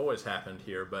has always happened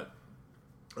here, but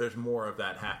there's more of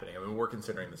that happening. I mean, we're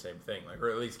considering the same thing, like, or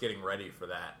at least getting ready for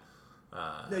that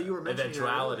you were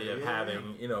eventuality of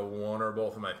having, you know, one or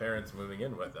both of my parents moving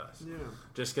in with us. Yeah.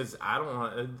 Just because I don't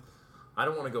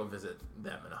want to go visit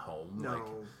them in a home. No. Like,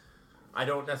 I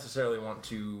don't necessarily want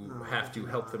to have to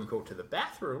help them go to the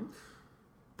bathroom,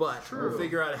 but we'll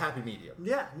figure out a happy medium.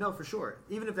 Yeah, no, for sure.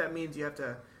 Even if that means you have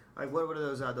to, like, what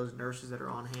are those nurses that are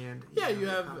on hand? You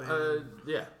have,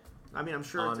 yeah. I mean, I'm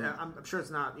sure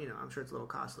it's not, you know, I'm sure it's a little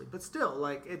costly, but still,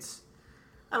 like, it's,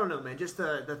 I don't know, man. Just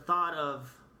the thought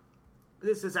of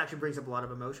this actually brings up a lot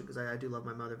of emotion because I do love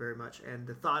my mother very much, and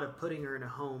the thought of putting her in a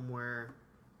home where,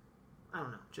 I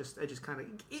don't know, it just kind of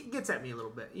it gets at me a little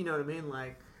bit. You know what I mean?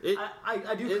 Like,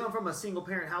 I do come from a single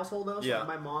parent household though. So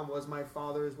my mom was my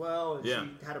father as well, and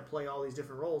she had to play all these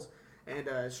different roles. And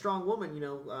a strong woman, you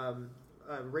know,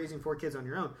 raising 4 kids on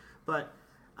your own, but.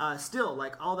 Still,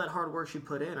 like all that hard work she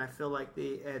put in, I feel like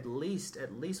at least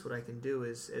what I can do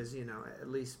is you know, at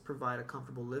least provide a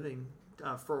comfortable living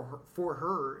for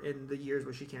her in the years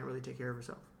where she can't really take care of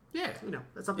herself. Yeah, you know,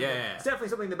 that's something. Yeah. It's definitely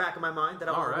something in the back of my mind that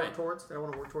I want to work towards.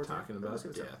 Talking about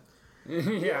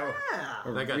yeah.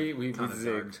 We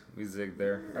zigged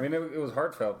there. I mean, it was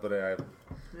heartfelt, but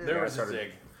there was a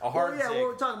zig. A hard zig.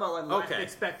 We're talking about like life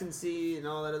expectancy and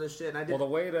all that other shit. And I did. Well, the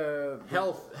way to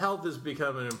health has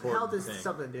become an important health is thing.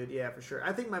 Something, dude. Yeah, for sure.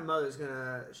 I think my mother's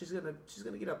she's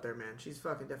gonna get up there, man. She's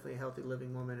fucking definitely a healthy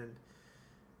living woman, and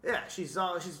yeah, she's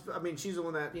the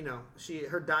one that, you know,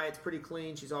 her diet's pretty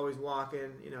clean. She's always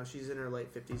walking. You know, she's in her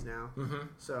late 50s now,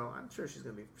 so I'm sure she's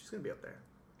gonna be up there.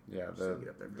 Yeah,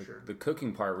 the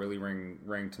cooking part really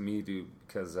rang to me, dude,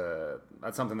 because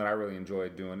that's something that I really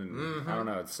enjoyed doing, and I don't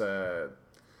know, it's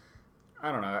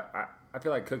I don't know, I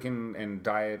feel like cooking and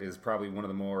diet is probably one of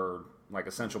the more like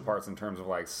essential parts in terms of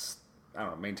like, I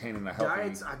don't know, maintaining a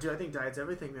healthy. I think diet's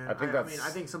everything, man. I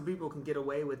think some people can get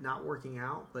away with not working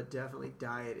out, but definitely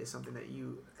diet is something that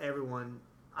everyone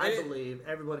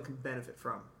can benefit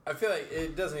from. I feel like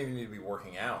it doesn't even need to be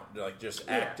working out. Like just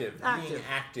being active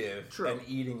and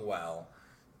eating well.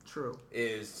 True.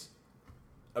 Is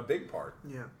a big part.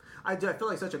 Yeah. I feel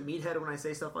like such a meathead when I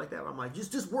say stuff like that. Where I'm like,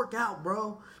 just work out,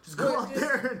 bro. Just go out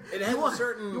there. And you want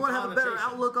to have a better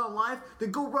outlook on life?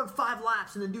 Then go run 5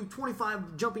 laps and then do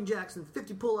 25 jumping jacks and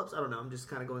 50 pull-ups. I don't know. I'm just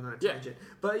kind of going on a tangent.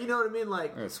 But you know what I mean?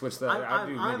 Like, switch that. I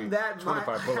have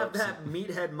that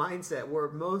meathead mindset where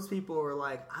most people are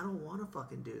like, I don't want to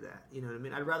fucking do that. You know what I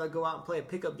mean? I'd rather go out and play a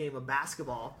pickup game of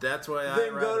basketball. That's why I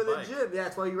than go to the gym. Yeah,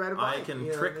 that's why you ride a bike. I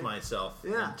can trick myself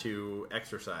into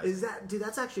exercise.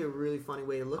 That's actually a really funny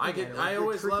way to look at it. I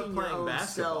always loved playing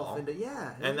basketball.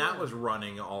 And that was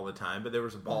running all the time, but there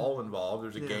was a ball involved, there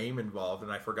was a game involved,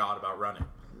 and I forgot about running.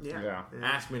 Yeah.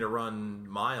 Asked me to run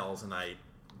miles, and I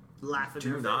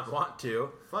do not want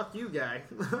to. Fuck you, guy.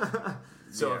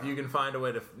 So if you can find a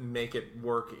way to make it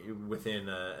work within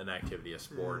an activity, a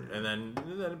sport, and then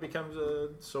it becomes a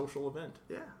social event.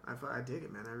 Yeah, I dig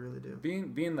it, man. I really do.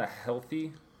 Being the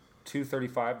healthy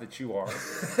 235 that you are.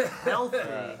 Healthy.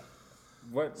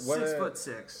 What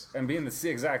 6'6" and being the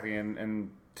exactly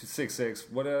and to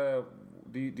 6'6", what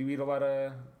do you eat a lot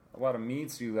of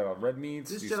meats? Do you eat a lot of red meats?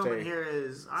 This gentleman here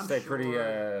is pretty.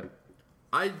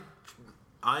 I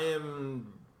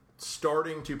am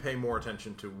starting to pay more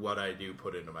attention to what I do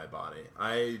put into my body.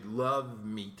 I love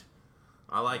meat.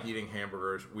 I like eating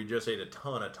hamburgers. We just ate a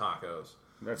ton of tacos.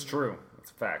 That's true. That's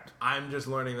a fact. I'm just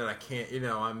learning that I can't,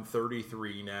 I'm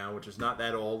 33 now, which is not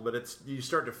that old, but you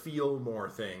start to feel more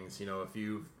things. You know, if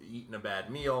you've eaten a bad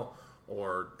meal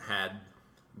or had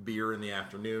beer in the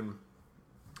afternoon,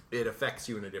 it affects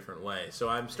you in a different way. So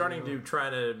I'm starting to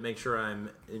try to make sure I'm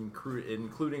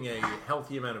including a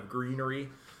healthy amount of greenery,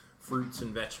 fruits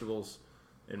and vegetables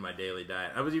in my daily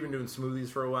diet. I was even doing smoothies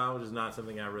for a while, which is not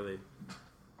something I really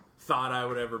thought I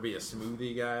would ever be a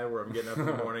smoothie guy, where I'm getting up in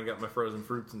the morning, got my frozen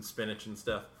fruits and spinach and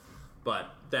stuff.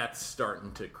 But that's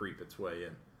starting to creep its way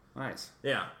in. Nice.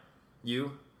 Yeah.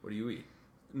 You? What do you eat?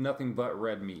 Nothing but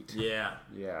red meat. Yeah.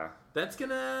 Yeah. That's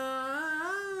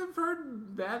I've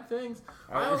heard bad things.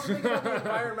 I also think about the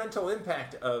environmental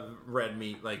impact of red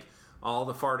meat. Like, all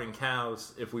the farting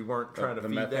cows, if we weren't trying to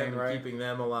feed methane, them and keeping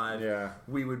them alive,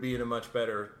 we would be in a much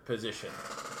better position.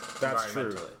 That's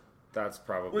true. That's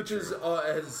probably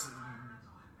has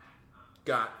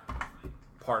got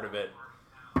part of it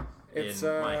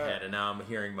in my head, and now I'm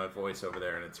hearing my voice over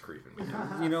there, and it's creeping me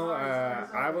out. You know,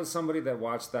 I was somebody that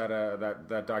watched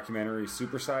that documentary,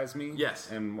 Super Size Me. Yes,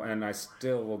 and I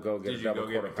still will go get a double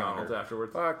quarter McDonald's pounder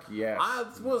afterwards. Fuck yes. I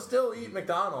will still eat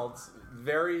McDonald's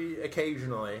very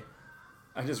occasionally.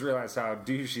 I just realized how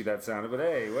douchey that sounded, but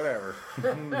hey, whatever.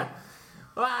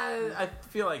 Well, I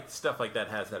feel like stuff like that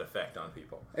has that effect on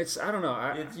people. I don't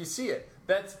know. You see it.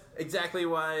 That's exactly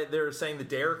why they're saying the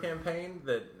DARE campaign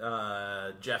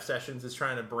that Jeff Sessions is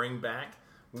trying to bring back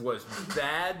was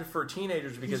bad for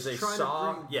teenagers because they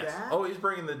saw. Yes. Back? Oh, he's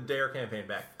bringing the DARE campaign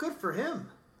back. Good for him.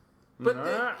 But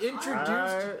they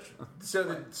introduced. So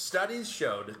the studies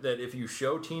showed that if you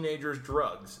show teenagers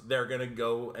drugs, they're going to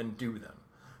go and do them.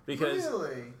 Because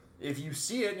if you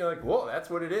see it and you're like, whoa,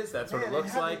 that's what it is. That's what it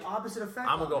looks like. The opposite effect.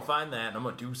 I'm going to go find that and I'm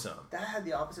going to do something. That had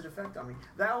the opposite effect on me.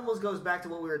 That almost goes back to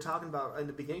what we were talking about in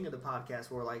the beginning of the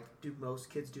podcast where, like, do most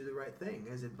kids do the right thing?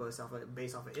 Is it based off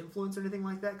of influence or anything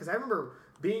like that? Because I remember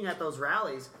being at those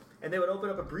rallies and they would open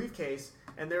up a briefcase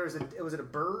and was it a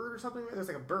bird or something? It was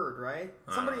like a bird, right?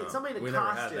 Somebody in a costume.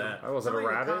 Never had that. Was it a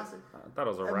rabbit? I thought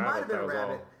it was a rabbit. It might have been a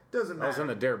rabbit. Doesn't matter. I was in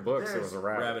the DARE books. It was a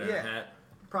rabbit. Rabbit in a hat.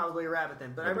 Probably a rabbit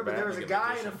then, but I remember there was a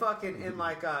guy in a fucking in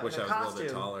a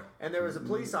costume, and there was a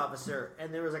police officer,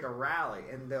 and there was like a rally,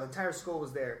 and the entire school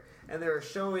was there, and they were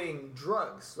showing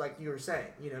drugs, like you were saying.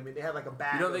 You know, I mean, they had like a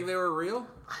bag. You don't think they were real?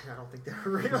 I don't think they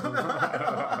were real. No,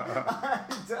 I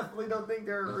definitely don't think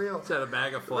they were real. It's had a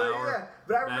bag of flour.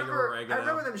 But I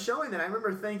remember them showing that. I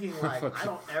remember thinking like, I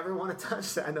don't ever want to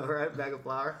touch that. I know, right? Bag of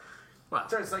flour. Wow.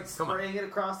 Starts like spraying it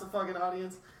across the fucking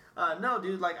audience. No,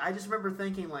 dude. Like, I just remember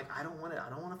thinking, like, I don't want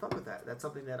to fuck with that. That's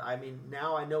something that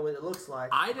now I know what it looks like.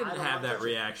 I didn't have that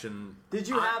reaction. Did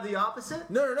you have the opposite?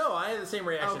 No. I had the same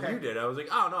reaction you did. I was like,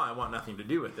 oh no, I want nothing to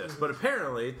do with this. But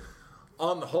apparently,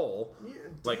 on the whole,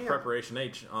 like Preparation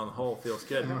H, on the whole feels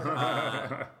good.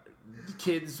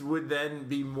 Kids would then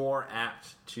be more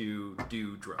apt to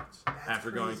do drugs after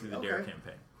going through the DARE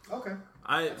campaign. Okay.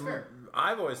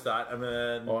 I've always thought.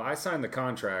 Well, I signed the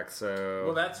contract, so.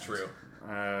 Well, that's true.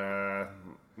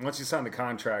 Once you sign the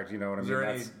contract, you know what I mean.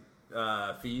 Is there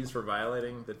any fees for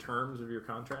violating the terms of your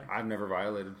contract? I've never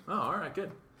violated. Oh, all right,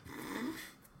 good.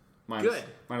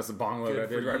 Minus the bong load I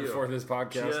did right before this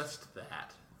podcast. Just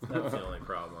that. That's the only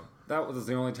problem. That was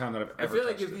the only time that I've ever. I feel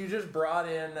like if you just brought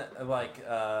in like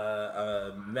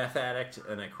a meth addict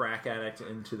and a crack addict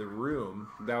into the room,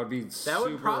 that would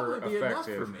probably be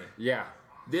effective. Enough for me. Yeah.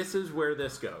 This is where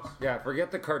this goes. Yeah,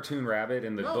 forget the cartoon rabbit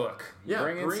in the book. Yeah,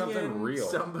 bring in something real.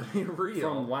 Somebody real.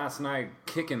 From last night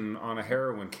kicking on a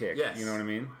heroin kick. Yes. You know what I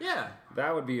mean? Yeah.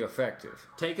 That would be effective.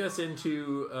 Take us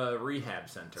into a rehab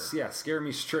center. Yeah, scare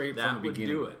me straight from the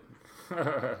beginning. That would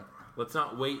do it. Let's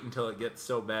not wait until it gets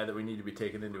so bad that we need to be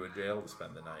taken into a jail to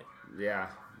spend the night. Yeah.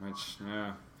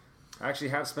 I actually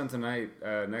have spent the night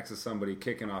next to somebody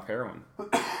kicking off heroin.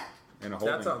 In a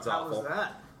holding. That sounds awful. How was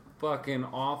that? Fucking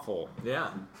awful.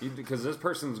 Yeah. Because this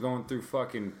person's going through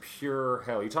fucking pure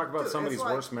hell. You talk about somebody's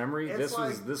worst memory. This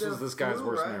was this guy's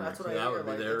worst memory. That's what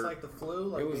I hear. It's like the flu.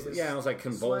 Like it was like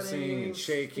convulsing and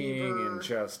shaking and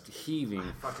just heaving.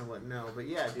 I fucking wouldn't know, but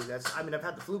yeah, dude. I've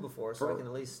had the flu before, so I can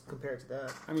at least compare it to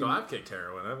that. So I've kicked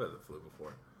heroin. I've had the flu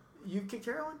before. You've kicked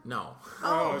heroin? No.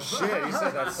 Oh shit! You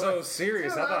said that so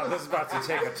serious. I thought this was about to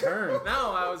take a turn.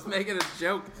 No, I was making a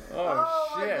joke.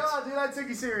 Oh shit! My God, dude, I took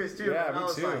you serious too. Yeah,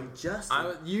 me too. Like,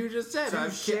 Justin, you just said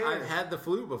I've had the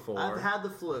flu before. I've had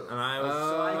the flu, and I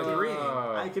was agreeing.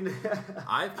 I can.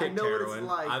 I've kicked heroin.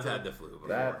 I've had the flu before.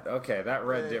 That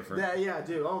read different. Yeah,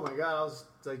 dude. Oh my God, I was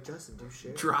like, Justin, do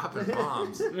shit. Dropping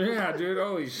bombs. Yeah, dude.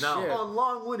 Holy shit. On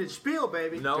long-winded spiel,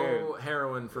 baby. No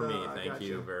heroin for me. Thank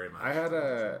you very much.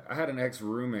 I had an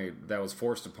ex-roommate that was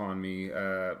forced upon me.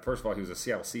 First of all, he was a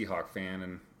Seattle Seahawks fan,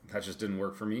 and that just didn't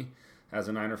work for me as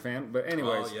a Niner fan. But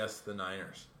anyways. Oh, yes, the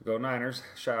Niners. Go Niners.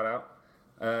 Shout out.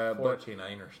 14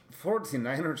 Niners. 14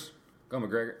 Niners. Go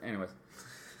McGregor. Anyways.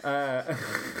 I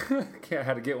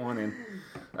had to get one in.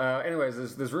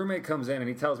 Anyways, this roommate comes in and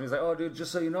he tells me, he's like, oh, dude,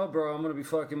 just so you know, bro, I'm going to be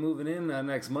fucking moving in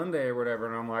next Monday or whatever.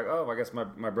 And I'm like, oh, I guess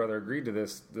my brother agreed to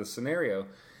this scenario.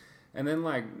 And then,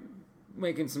 like,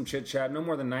 making some chit-chat, no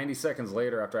more than 90 seconds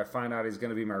later after I find out he's going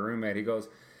to be my roommate, he goes,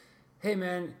 hey,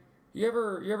 man, you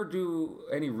ever do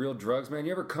any real drugs, man?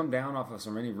 You ever come down off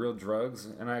of any real drugs?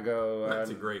 And I go... That's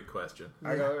a great question.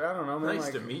 I go, I don't know, man. Nice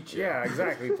to meet you. Yeah,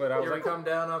 exactly. But I was you ever come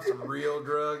down off some real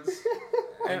drugs?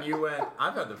 And you went,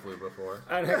 I've had the flu before.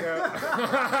 And I go...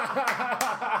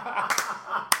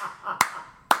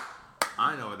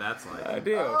 I know what that's like. I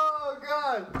do. Oh,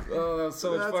 God! Oh, that's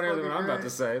so much funnier than what I'm about to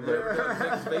say. But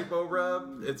Next Vapo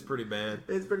rub, it's pretty bad.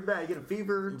 It's pretty bad. You get a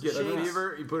fever. You get a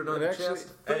fever, you put it on your chest.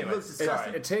 Anyway,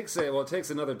 it takes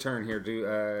another turn here,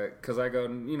 dude. Because I go,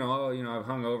 I've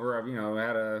hung over. I've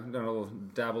done a little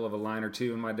dabble of a line or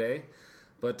two in my day,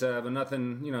 but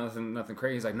nothing, nothing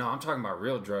crazy. He's like, no, I'm talking about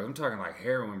real drugs. I'm talking like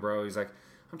heroin, bro. He's like,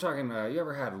 I'm talking. You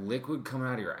ever had liquid coming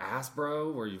out of your ass,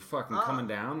 bro? Where you fucking coming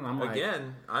down? And I'm like,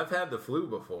 again, I've had the flu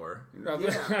before.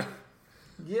 Yeah.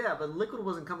 Yeah, but liquid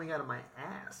wasn't coming out of my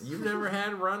ass. You've never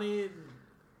had runny?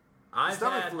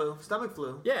 Stomach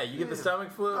flu. Yeah, you get the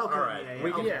stomach flu. Okay, all right,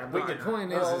 the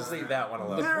point is, leave that one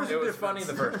alone. It was funny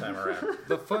the first time around.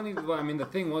 The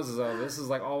thing was, this is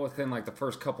like all within like the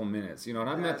first couple minutes, and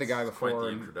I've met the guy before. Quite the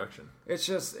introduction. It's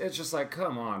just like,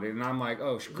 come on, dude, and I'm like,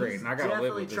 oh, great, and I gotta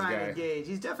live with this guy.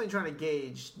 He's definitely trying to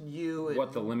gauge you and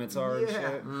what the limits are and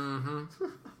shit. Mm-hmm.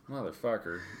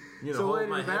 Motherfucker. Hold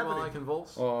my head while I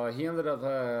convulse. Well, I ended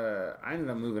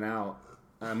up moving out.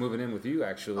 Moving in with you,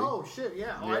 actually. Oh, shit,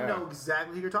 yeah. Oh, yeah. I know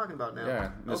exactly who you're talking about now.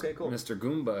 Yeah. Okay, cool. Mr.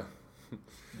 Goomba.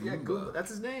 Yeah, Goomba. That's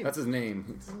his name. That's his name.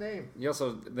 That's his name. He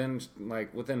also then,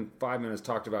 like, within 5 minutes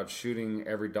talked about shooting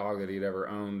every dog that he'd ever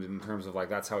owned in terms of, like,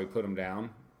 that's how he put him down.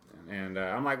 And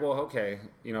I'm like, well, okay.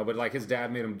 But, like, his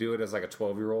dad made him do it as, like, a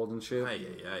 12-year-old and shit.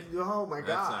 Oh, my God.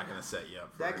 That's not going to set you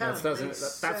up for that kind of makes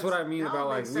sense. That's what I mean about,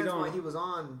 like, we don't... why he was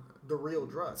on the real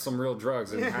drugs. Some real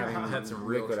drugs and having had some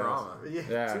real trauma.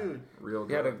 Yeah, dude. Real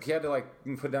drugs. He had to like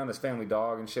put down his family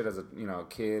dog and shit as a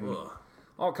kid. And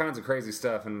all kinds of crazy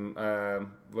stuff. And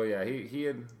well, yeah,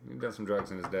 he'd done some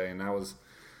drugs in his day, and I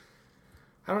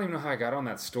don't even know how I got on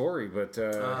that story, but hey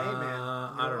man,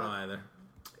 I don't know either.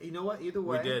 You know what? Either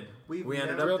way, we did. We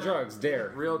ended up real drugs.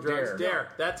 Dare. Real drugs. Dare.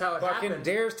 That's how it happened. Fucking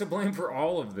Dare's to blame for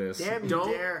all of this. Damn you,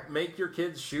 Don't Dare. make your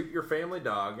kids shoot your family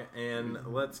dog, and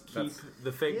let's keep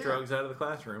the fake drugs out of the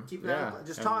classroom.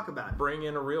 Just talk about it. Bring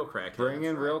in a real crackhead. Bring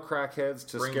in real crackheads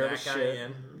to scare the shit.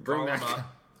 In, bring that guy in.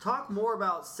 Talk more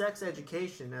about sex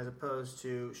education as opposed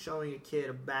to showing a kid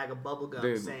a bag of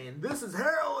bubblegum saying, this is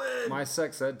heroin! My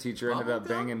sex ed teacher ended up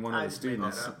banging one of the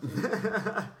students.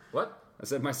 What? I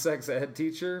said my sex ed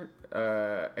teacher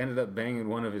ended up banging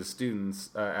one of his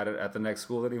students at the next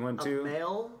school that he went to. A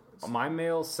male? My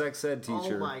male sex ed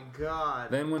teacher. Oh my God.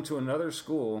 Then went to another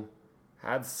school,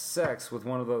 had sex with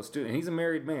one of those students. He's a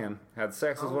married man. Had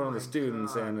sex with one of the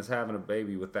students and is having a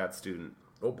baby with that student.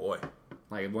 Oh boy.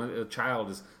 Like a child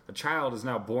is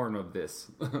now born of this.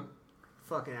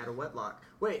 Fucking out of wedlock.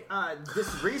 Wait,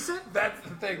 this is recent? That's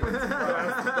the thing.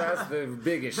 That's the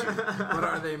big issue. But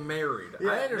are they married?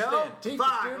 Yeah, I understand. No, Teacher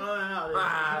student?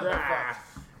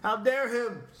 How dare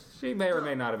him? She may or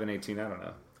may not have been 18. I don't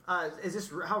know.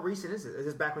 How recent is it? Is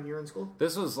this back when you were in school?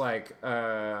 This was like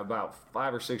about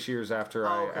 5 or 6 years after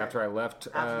I left.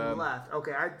 After you left,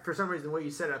 okay. For some reason, the way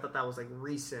you said it, I thought that was like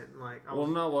recent. Like,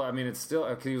 I mean, it's still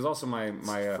because he was also my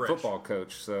football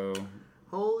coach. So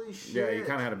holy shit! Yeah, he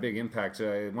kind of had a big impact.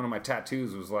 One of my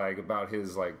tattoos was like about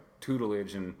his like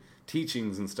tutelage and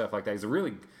teachings and stuff like that. He's a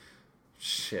really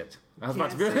shit. I was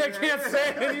about to be like, I can't say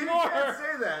it anymore. You can't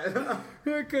say that.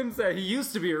 I couldn't say. He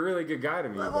used to be a really good guy to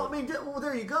me. Well, I mean,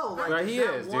 there you go. Like, he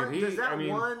is, dude. Does that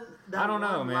I don't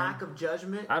know, man. Lack of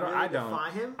judgment defy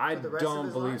him? I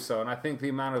don't believe so, and I think the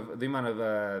amount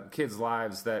of kids'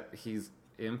 lives that he's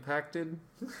impacted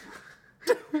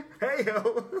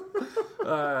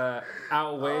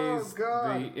outweighs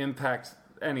the impact.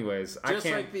 Anyways, just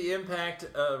like the impact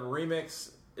of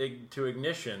Remix to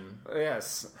Ignition.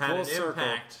 Yes, had an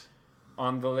impact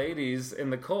on the ladies in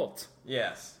the cult.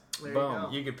 Yes.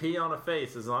 Boom. You could pee on a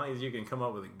face as long as you can come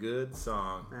up with a good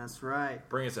song. That's right.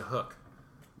 Bring us a hook.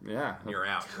 Yeah. You're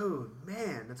out. Dude,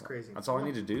 man, that's crazy. That's all I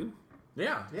need to do?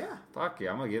 Yeah. Yeah. Fuck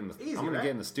yeah, I'm gonna get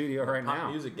in the studio right now.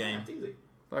 Pop music game. Yeah, easy.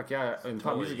 Fuck yeah, in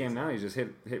pop music game now you just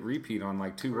hit repeat on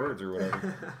like 2 words or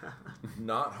whatever.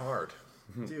 Not hard.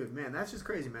 Dude, man, that's just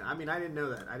crazy, man. I mean, I didn't know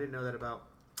that. I didn't know that about...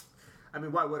 I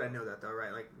mean, why would I know that, though,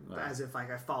 right? Like, as if, like,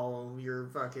 I follow your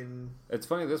fucking... It's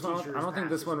funny, this one, I don't think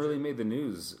this one really made the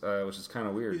news, which is kind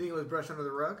of weird. You think it was brushed under the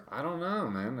rug? I don't know,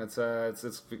 man. It's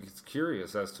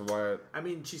curious as to why... I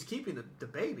mean, she's keeping the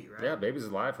baby, right? Yeah, baby's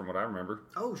alive from what I remember.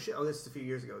 Oh, shit. Oh, this is a few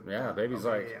years ago. Yeah, baby's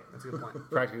yeah, that's a good point.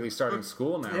 Practically starting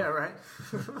school now. Yeah, right?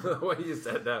 The way you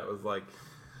said that was like...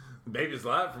 Baby's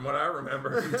alive from what I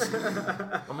remember.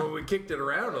 I mean, we kicked it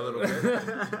around a little bit.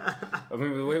 I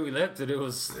mean, the way we left it, it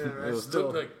was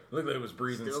still... Looked like it was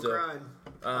breathing still. Crying.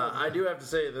 I do have to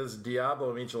say, this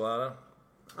Diablo Michelada,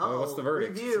 What's the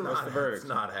verdict? Review. What's the verdict? It's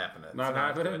not happening. Not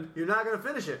happening? You're not going to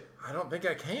finish it. I don't think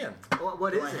I can.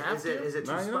 What is it? Is it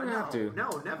too No, you don't have to. No,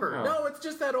 never. No, it's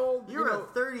just that old. You're a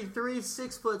 33,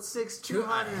 6'6",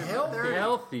 230,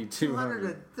 Healthy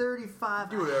 235,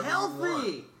 Do whatever you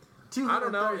healthy. I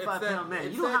don't know. 235-pound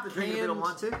man. You don't have to drink if you don't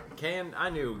want to. I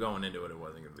knew going into it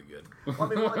wasn't going to be good. Well,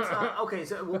 I mean, okay,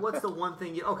 so what's the one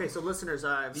thing okay, so listeners...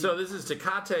 so this is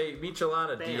Tecate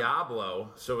Michelada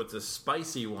Diablo, so it's a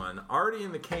spicy one, already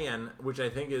in the can, which I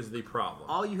think is the problem.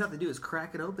 All you have to do is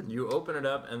crack it open. You open it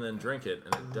up and then drink it,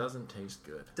 and it doesn't taste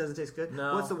good. Doesn't taste good?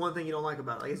 No. What's the one thing you don't like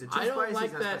about it? Like, is it too I spicy? don't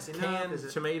like that spicy canned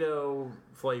tomato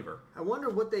flavor. I wonder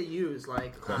what they use,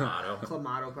 like... Clamato.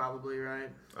 Clamato, probably, right?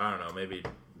 I don't know, maybe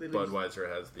Budweiser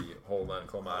has the hold on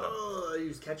Clamato. Oh, they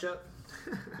use ketchup?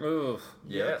 Oof.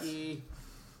 Yes. Yucky.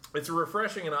 It's a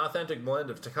refreshing and authentic blend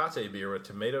of Tecate beer with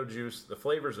tomato juice, the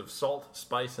flavors of salt,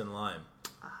 spice, and lime.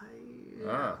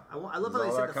 I love how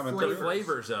they said the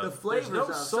flavors of. The flavors there's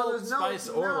no of. salt, spice,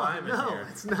 or lime in here.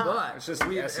 It's not. But it's just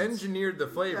we've engineered the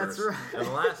flavors. That's right. And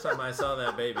the last time I saw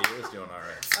that baby, it was doing all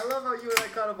right. I love how you and I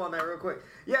caught up on that real quick.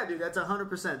 Yeah, dude, that's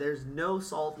 100%. There's no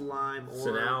salt, lime, or...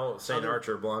 So now St.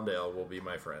 Archer Blonde Ale will be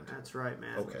my friend. That's right,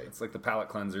 man. Okay. It's like the palate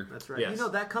cleanser. That's right. Yes. You know,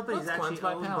 that company is actually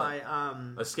owned by...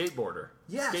 a skateboarder.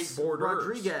 Yes. Skateboarders.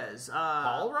 Rodriguez.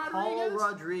 Paul Rodriguez? Paul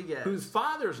Rodriguez. Whose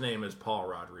father's name is Paul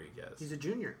Rodriguez. He's a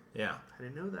junior. Yeah. I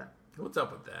didn't know that. What's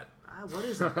up with that? What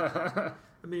is it? I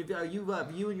mean,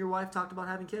 you and your wife talked about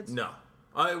having kids? No.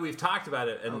 We've talked about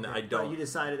it, and I don't. But you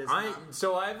decided it's not.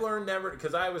 So I've learned never,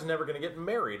 because I was never going to get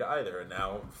married either, and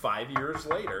now 5 years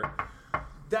later,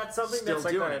 that's something still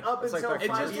that's doing it. Up until 5 it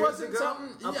just years wasn't ago,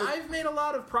 something. I've made a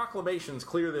lot of proclamations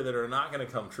clearly that are not going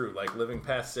to come true, like living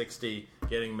past 60,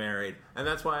 getting married, and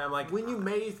that's why I'm like, when you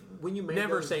made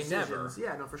never those say decisions,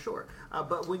 never. Yeah, no, for sure.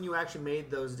 But when you actually made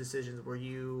those decisions, were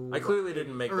you? I clearly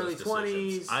didn't make early those 20s.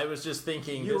 decisions. I was just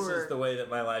thinking this is the way that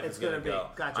my life is going to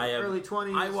go. Gotcha. Early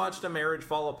 20s. I watched a marriage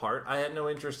fall apart. I had no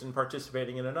interest in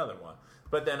participating in another one.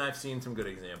 But then I've seen some good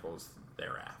examples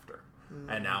thereafter.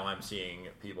 And now I'm seeing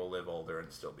people live older and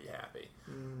still be happy.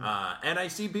 And I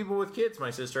see people with kids. My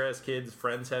sister has kids.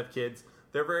 Friends have kids.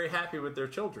 They're very happy with their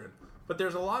children. But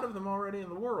there's a lot of them already in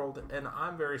the world, and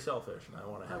I'm very selfish, and I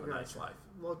want to have a nice life.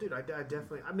 Well, dude, I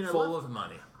definitely. I mean, full of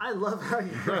money. I love how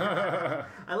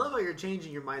you're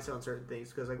changing your mindset on certain things,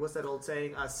 because, like, what's that old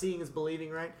saying? Seeing is believing,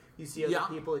 right? You see other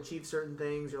people achieve certain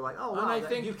things, you're like, oh, wow, I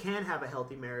think you can have a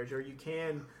healthy marriage, or you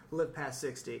can live past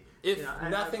 60. If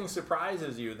nothing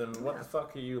surprises you, then what the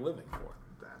fuck are you living for?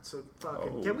 That's a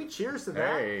fucking. Can we cheers to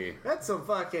that? Hey. That's some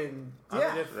fucking.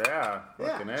 Yeah.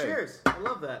 Cheers. I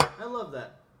love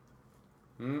that.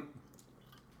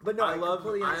 But no,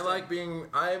 I like being.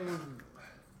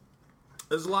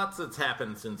 There's lots that's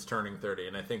happened since turning 30,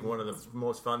 and I think one of the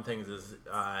most fun things is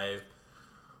I've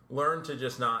learned to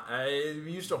just not. I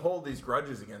used to hold these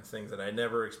grudges against things that I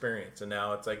never experienced, and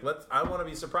now it's like I want to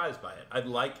be surprised by it. I'd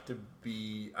like to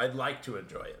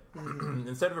enjoy it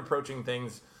instead of approaching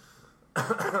things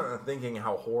thinking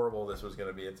how horrible this was going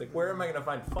to be. It's like, where am I going to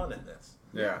find fun in this?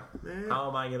 Yeah. How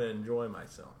am I going to enjoy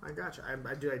myself? I gotcha.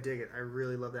 I dig it. I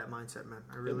really love that mindset, man.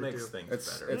 I really do. It makes things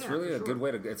better. It's really a good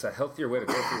way to. It's a healthier way to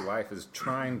go through life. Is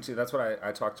trying to. That's what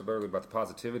I talked about earlier about the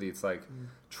positivity. It's like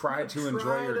try to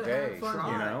enjoy your day. You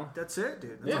know. That's it,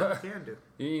 dude. That's what you can do.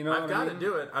 You know. I've got to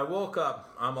do it. I woke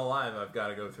up. I'm alive. I've got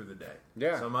to go through the day.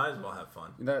 Yeah. So I might as well have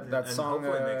fun. That song.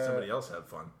 Hopefully make somebody else have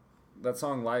fun. That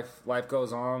song, life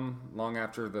goes on long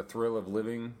after the thrill of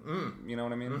living. You know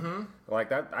what I mean? Mm-hmm. Like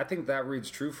that. I think that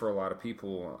reads true for a lot of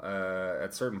people.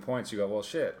 At certain points, you go, well,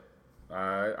 shit.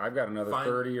 I've got another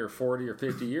 30 or 40 or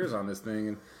 50 years on this thing,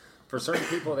 and for certain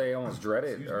people, they almost dread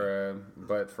it.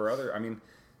 But for other, I mean,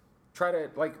 try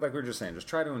to like we were just saying, just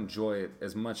try to enjoy it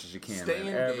as much as you can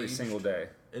every single day.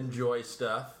 Enjoy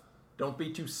stuff. Don't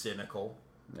be too cynical.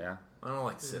 Yeah. I don't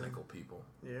like cynical people.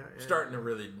 Yeah. Starting to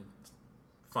really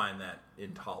find that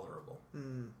intolerable.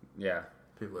 Yeah.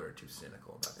 People that are too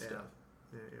cynical about stuff.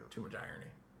 Yeah. Too much irony.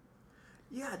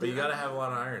 Yeah, but you got to have a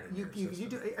lot of irony. You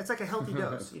do. It's like a healthy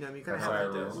dose. You know, you got to have a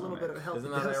little bit of a healthy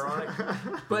dose. Isn't that ironic?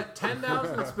 But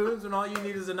 10,000 spoons when all you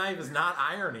need is a knife is not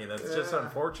irony. That's just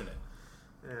unfortunate.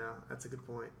 Yeah, that's a good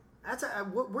point. That's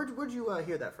where'd you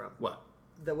hear that from? What?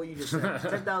 What you just said.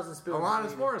 10,000 spoons.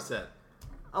 Alanis Morissette.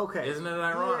 Okay. Isn't it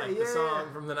ironic? The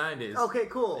song from the 90s. Okay,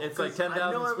 cool. It's like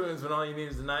 10,000 spoons when all you need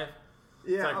is a knife.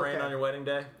 Yeah, it's like rain on your wedding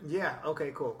day. Yeah,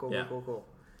 okay, cool.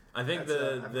 I think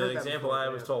the example I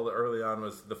was told early on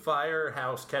was the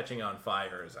firehouse catching on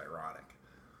fire is ironic.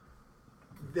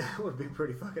 would be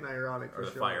pretty fucking ironic for or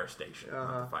the fire station,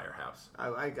 not the firehouse.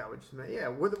 I got what you meant. Yeah,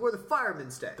 where the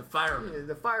firemen stay. The firemen. Yeah,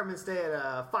 the firemen stay at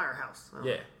a firehouse.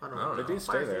 I don't know. They do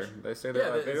stay there. They stay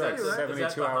there. They do like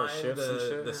 72-hour shifts and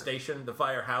shit. The station, the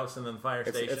firehouse, and then the fire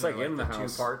station. It's like in the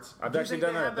house. 2 parts. I've actually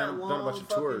done a bunch of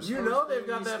tours. You know they've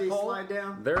got that pole.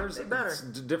 There's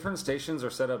different stations are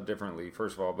set up differently.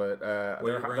 First of all, but there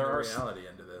are reality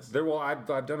into this.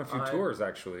 I've done a few tours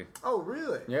actually. Oh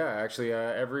really? Yeah, actually,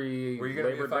 every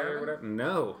Labor Day or whatever.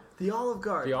 No, the Olive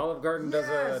Garden. The Olive Garden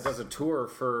does a tour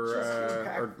for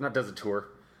or not does a tour.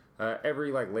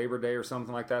 Every like Labor Day or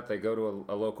something like that, they go to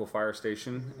a local fire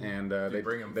station and they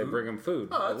bring them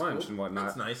food at lunch and whatnot.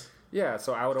 That's nice. Yeah,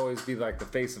 so I would always be like the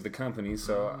face of the company.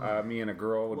 So me and a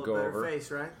girl would go over.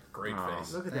 Face, right? Great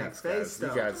face. Look at that face, though.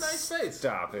 You guys, nice face.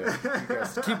 Stop it. You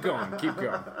guys, keep going.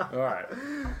 All right.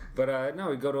 But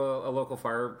no, we'd go to a local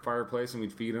fireplace and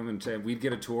we'd feed them and we'd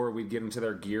get a tour. We'd get into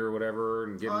their gear or whatever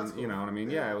and get cool. You know what I mean?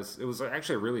 Yeah, it was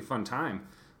actually a really fun time.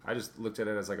 I just looked at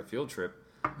it as like a field trip.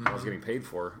 I was getting paid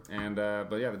for, and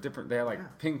but yeah, they had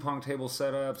like ping pong tables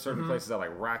set up. Certain places had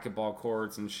like racquetball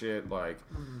courts and shit. Like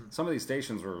some of these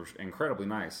stations were incredibly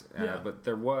nice, but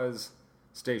there was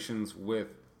stations with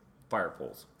fire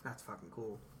poles. That's fucking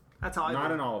cool. That's how not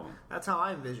in all of them. That's how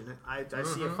I envision it. I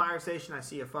see a fire station. I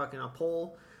see a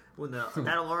pole. When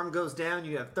that alarm goes down,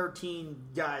 you have 13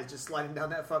 guys just sliding down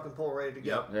that fucking pole ready to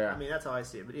go. Yep. Yeah. I mean, that's how I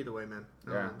see it. But either way, man,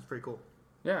 it's pretty cool.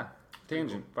 Yeah.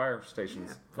 Tangent, fire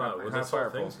stations. Wow, this whole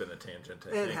thing's been a tangent.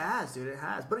 It has, dude. It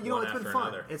has. But you know, it's been fun.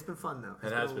 Another. It's been fun, though.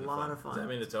 It has been a lot of fun. Does that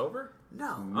mean it's over?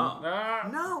 No. Oh.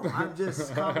 No, I'm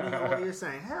just commenting on what you're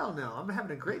saying. Hell no. I'm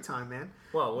having a great time, man.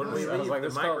 Well, when we leave the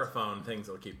microphone, things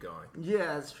will keep going.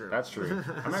 Yeah, that's true. That's true.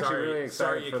 I'm actually really excited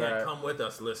sorry you for can't that. come with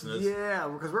us, listeners. Yeah,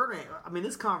 because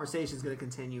this conversation is going to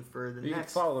continue for the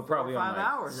next follow probably 4 or 5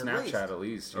 hours Snapchat at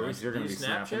least. You're going to be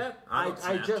snapping. I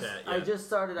just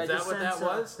started. Is that what that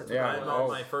was? Yeah. I'm on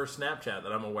my first Snapchat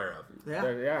that I'm aware of.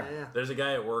 Yeah. There's a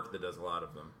guy at work that does a lot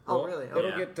of them. Oh, really?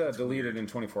 It'll get deleted in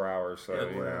 24 hours.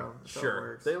 So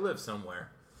sure. They live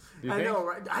somewhere. I know,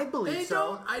 right? I believe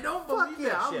so. I don't believe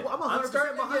that shit. I'm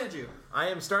 100% behind you. I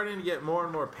am starting to get more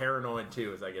and more paranoid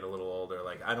too as I get a little older.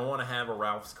 Like, I don't want to have a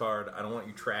Ralph's card. I don't want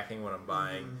you tracking what I'm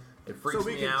buying. It freaks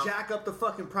me out. So we can jack up the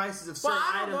fucking prices of certain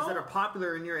items that are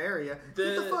popular in your area.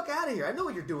 Get the fuck out of here. I know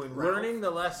what you're doing, Ralph. Learning the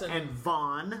lesson. And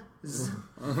Vaughn.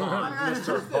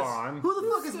 Mr. Vaughn. Who the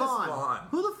fuck is Vaughn?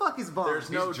 Who the fuck is Vaughn? There's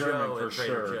no Joe in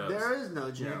Trader Joe's. There is no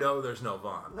Joe. You know there's no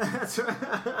Vaughn. That's right.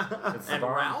 And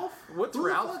Ralph? What's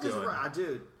Ralph doing?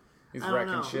 Dude. He's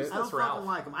wrecking shit. I don't fucking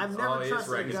like him. I've never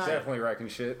trusted a guy. He's definitely wrecking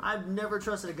shit. I've never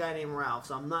trusted a guy named Ralph,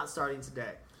 so I'm not starting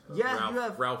today. Yeah, you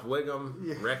have Ralph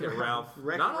Wiggum, Wreck-It Ralph.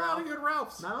 Not a lot of good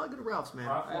Ralphs. Not a lot of good Ralphs, man.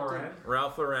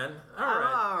 Ralph Lauren.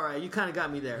 All right. You kind of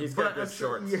got me there. He's got good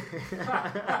shorts.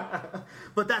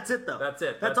 But that's it, though. That's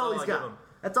it. That's all he's got.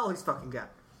 That's all he's fucking got.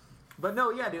 But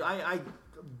no, yeah, dude. I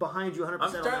behind you 100%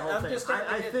 on the whole thing.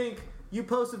 I think you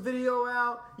post a video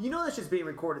out. You know that shit's being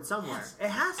recorded somewhere. Yes. It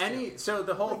has to. So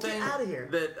the whole thing. Get out of here.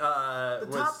 That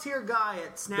the top tier guy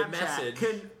at Snapchat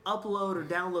can upload or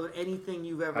download anything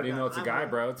you've ever done. How do you know it's a guy,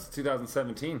 bro? It's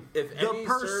 2017. If the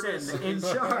person in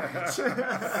charge.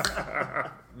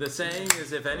 The saying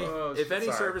is, if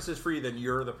any service is free, then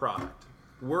you're the product.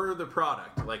 We're the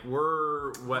product. Like,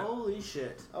 we're what? Holy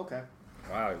shit. Okay.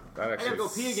 Wow, that actually. I gotta go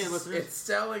pee again, listeners. It's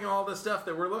selling all the stuff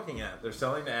that we're looking at. They're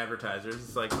selling to advertisers.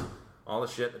 It's like all the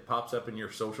shit that pops up in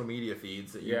your social media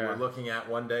feeds that you were looking at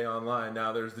one day online.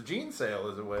 Now there's the jean sale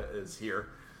is here.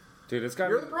 Dude,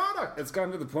 you're the product. It's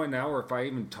gotten to the point now where if I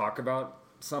even talk about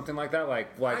something like that,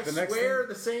 like the next thing,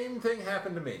 the same thing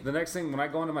happened to me. The next thing, when I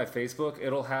go into my Facebook,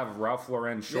 it'll have Ralph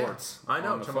Lauren shorts. Yeah, I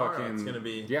know. Tomorrow it's going to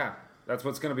be. Yeah, that's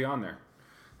what's going to be on there.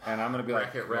 And I'm going to be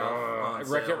Wreck-It Ralph.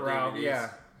 Wreck-It Ralph,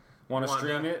 yeah. Want to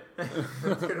stream it?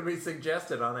 It's going to be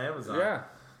suggested on Amazon. Yeah.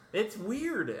 It's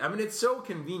weird. I mean, it's so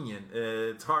convenient.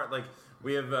 It's hard. Like,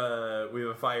 we have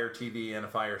a Fire TV and a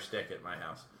Fire Stick at my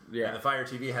house. Yeah. And the Fire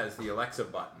TV has the Alexa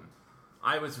button.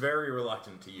 I was very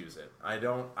reluctant to use it. I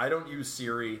don't use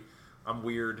Siri. I'm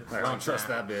weird. I don't trust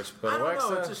that bitch. But I don't Alexa,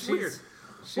 know. It's just weird.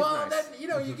 She's well, nice.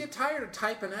 then you get tired of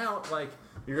typing out. Like,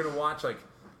 you're gonna watch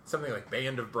something like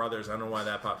Band of Brothers. I don't know why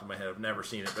that popped in my head. I've never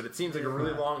seen it, but it seems like a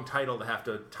really long title to have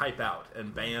to type out.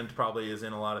 And band probably is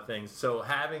in a lot of things. So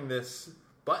having this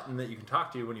button that you can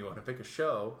talk to when you want to pick a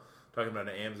show, talking about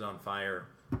an Amazon Fire.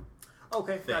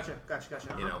 Okay, thing, gotcha.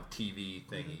 TV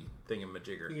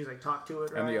thingamajigger. You can talk to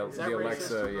it, right? And the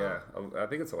Alexa, I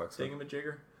think it's Alexa.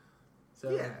 Thingamajigger?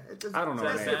 Yeah, I don't know.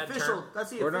 That's the official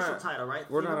title, right?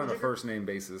 We're not on a first name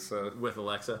basis, so with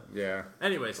Alexa. Yeah.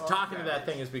 Anyways, talking to that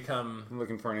thing has become. I'm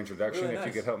looking for an introduction. Really if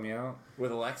you could help me out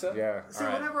with Alexa. Yeah. See,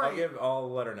 all right. whenever I'll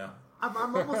let her know.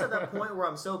 I'm almost at that point where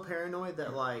I'm so paranoid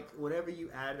that like whenever you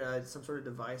add some sort of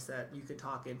device that you can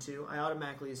talk into, I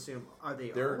automatically assume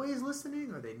they're always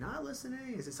listening? Are they not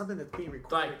listening? Is it something that's being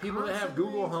recorded? Like people that have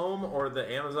Google Home or the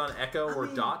Amazon Echo or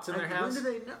Dots in their house. When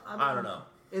do they know? I don't know.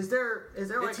 Is there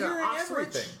like an off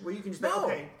switch where you can just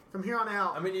okay, from here on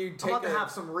out? I mean, I'm about to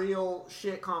have some real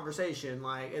shit conversation.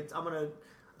 Like I'm gonna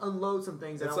unload some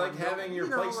things. It's like having your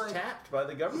place tapped by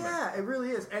the government. Yeah, it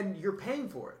really is, and you're paying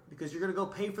for it because you're gonna go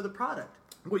pay for the product.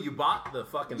 Well, you bought the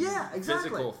fucking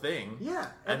physical thing. Yeah,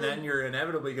 and then you're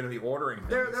inevitably going to be ordering things.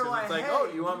 They're like, it's like,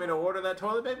 hey, you want me to order that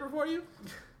toilet paper for you?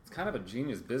 It's kind of a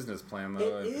genius business plan,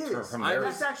 though. It is.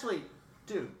 That's actually,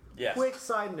 dude. Yes. Quick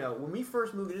side note: when we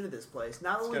first moved into this place,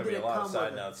 not only did it come with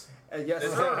side notes. Yes,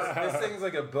 this thing's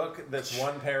like a book that's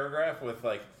one paragraph with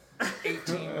like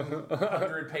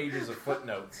 1,800 pages of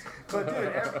footnotes. But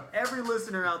dude, every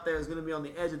listener out there is going to be on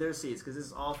the edge of their seats because this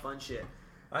is all fun shit.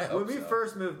 I hope when we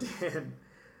first moved in,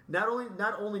 not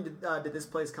only did this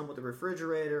place come with a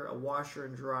refrigerator, a washer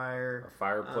and dryer, a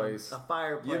fireplace. You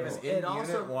have an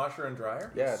in-unit washer and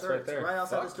dryer? Yeah, it's right there. It's right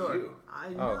outside the store. You. I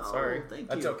know. Oh, sorry. Thank you.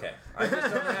 That's okay. I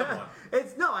just don't have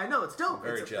one. I know it's dope.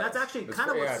 That's actually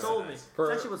kind of what sold me. It's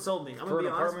actually what sold me. I'm gonna be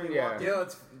honest with you.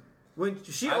 When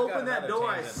she opened that door,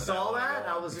 I saw that.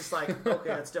 I was just like, okay,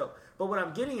 that's dope. But what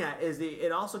I'm getting at is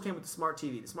it also came with the smart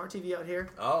TV. The smart TV out here,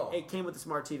 it came with the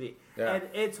smart TV. Yeah. And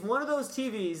it's one of those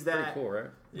TVs that pretty cool, right?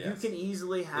 You can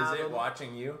easily have. Is it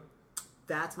watching you?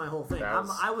 That's my whole thing.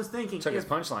 I was thinking. Took his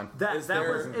punchline. I'm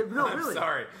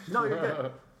sorry. No, you're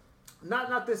good.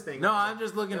 Not this thing. No, I'm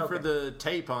just looking for the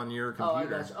tape on your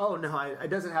computer. Oh no, it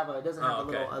doesn't have a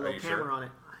little camera on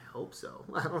it. I hope so.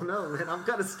 I don't know, man. I'm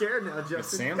kind of scared now,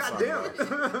 Justin. God damn it.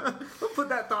 Don't put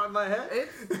that thought in my head.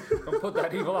 Don't put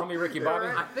that evil on me, Ricky Bobby.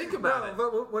 Right? I think about it.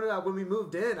 But when we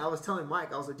moved in, I was telling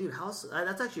Mike, I was like, dude,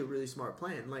 that's actually a really smart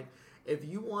plan. Like, if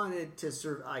you wanted to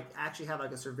actually have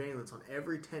like a surveillance on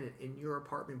every tenant in your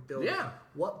apartment building,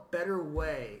 what better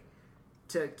way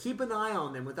to keep an eye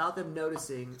on them without them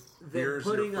noticing than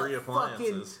putting your free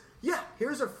appliances.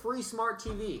 Here's a free smart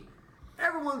TV.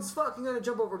 Everyone's fucking gonna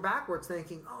jump over backwards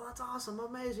thinking, oh, that's awesome,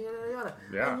 amazing, yada, yada.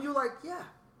 Yeah. And you're like,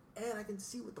 and I can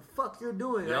see what the fuck you're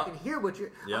doing. Yep. I can hear what you're...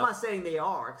 Yep. I'm not saying they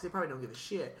are, because they probably don't give a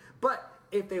shit. But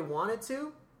if they wanted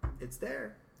to, it's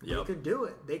there. Yep. They could do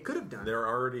it. They could have done it. They're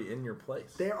already in your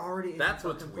place. They're already in your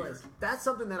place. Weird. That's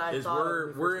something that I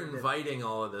thought we're inviting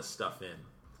all of this stuff in.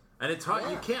 And it's hard.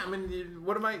 Yeah. You can't... I mean,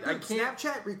 what am I... Dude, I can't...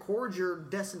 Snapchat records your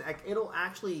destination.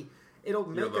 It'll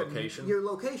make your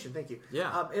location. Thank you.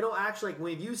 Yeah. It'll actually,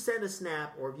 when you send a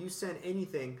snap or if you send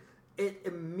anything, it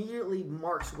immediately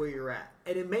marks where you're at,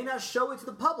 and it may not show it to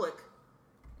the public.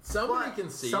 Somebody can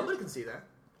see that.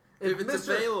 If it's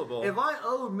available. If I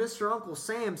owed Mr. Uncle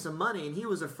Sam some money and he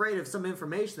was afraid of some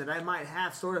information that I might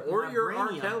have stored up in my you're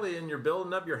R. Kelly and you're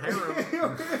building up your harem. And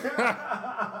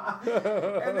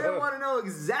they want to know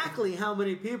exactly how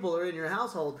many people are in your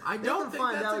household. I don't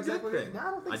think that's a good thing. No,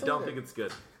 I don't think so. I don't think it's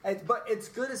good. But it's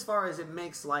good as far as it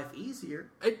makes life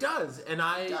easier. It does. And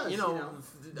I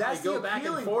go back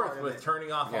and forth with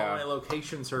turning off all my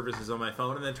location services on my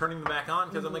phone and then turning them back on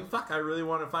because I'm like, fuck, I really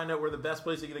want to find out where the best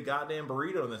place to get a goddamn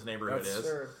burrito in this neighborhood is.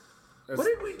 Sure. What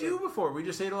did we do before? We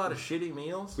just ate a lot of shitty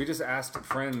meals? We just asked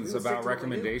friends about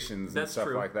recommendations and stuff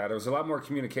like that. It was a lot more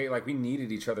communicate. Like, we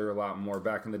needed each other a lot more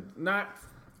back in the...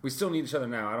 We still need each other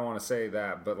now. I don't want to say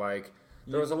that, but like...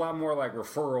 There was a lot more like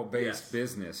referral-based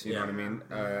business, you know what I mean?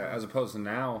 As opposed to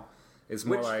now, it's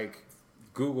more like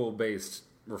Google-based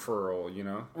referral, you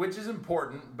know? Which is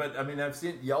important, but I mean, I've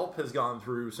seen Yelp has gone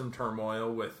through some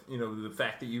turmoil with, the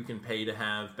fact that you can pay to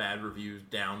have bad reviews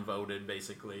downvoted,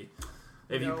 basically.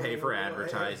 If you pay for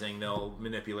advertising, they'll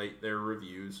manipulate their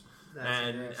reviews.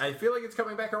 And I feel like it's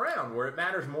coming back around, where it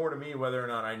matters more to me whether or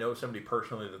not I know somebody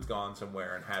personally that's gone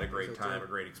somewhere and had a great time, a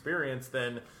great experience,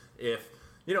 than if...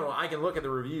 I can look at the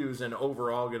reviews and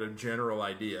overall get a general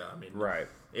idea. I mean,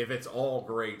 if it's all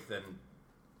great, then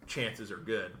chances are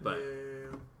good. But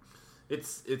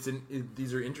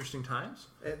these are interesting times,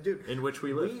 dude, in which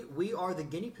we live. We are the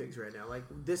guinea pigs right now. Like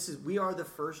we are the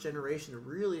first generation to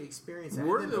really experience that.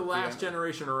 We're the last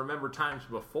generation to remember times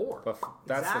before. But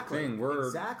that's the thing.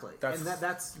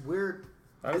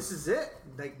 This is it.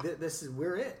 Like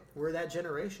we're it. We're that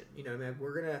generation. You know, man.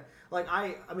 We're gonna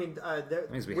means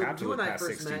you and I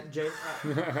first 60. met, Jay.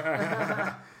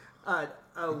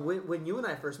 When you and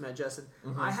I first met, Justin,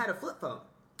 I had a flip phone,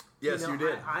 Yes, you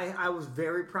did. I was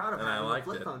very proud of and having a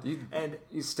flip phone.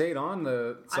 You stayed on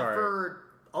the... Sorry. For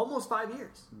almost 5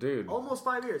 years. Dude. Almost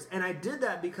 5 years. And I did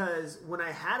that because when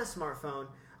I had a smartphone,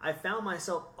 I found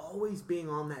myself always being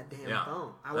on that damn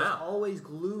phone. I was always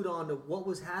glued on to what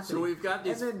was happening. So we've got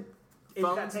these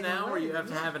phones now where you have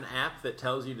to have an app that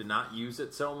tells you to not use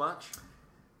it so much.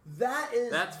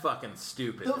 That's fucking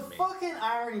stupid to me. The fucking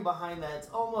irony behind that, it's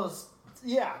almost...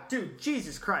 Yeah, dude,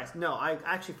 Jesus Christ. No, I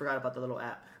actually forgot about the little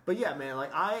app. But yeah, man,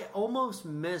 like, I almost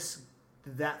miss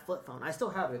that flip phone. I still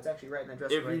have it. It's actually right in the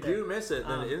dresser If right you do miss it,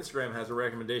 then Instagram has a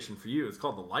recommendation for you. It's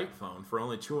called the Light Phone. For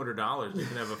only $200, you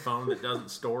can have a phone that doesn't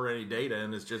store any data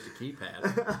and is just a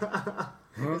keypad.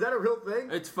 Is that a real thing?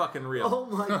 It's fucking real. Oh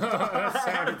my god, that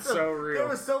sounded so real. There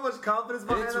was so much confidence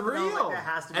behind it. It's real. Like, that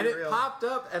has to be real. real. It popped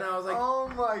up, and I was like, "Oh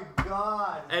my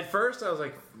god!" At first, I was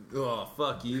like, "Oh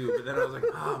fuck you," but then I was like,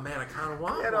 "Oh man, I kind of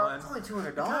want one." It's only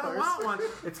 $200. I kind of want one.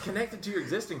 It's connected to your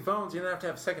existing phones. You don't have to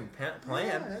have a second plan.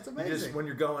 Yeah, that's amazing. You just, when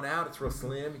you're going out, it's real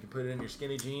slim. You can put it in your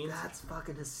skinny jeans. That's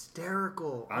fucking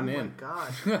hysterical. I'm in. Oh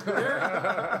my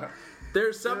gosh.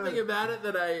 There's something about it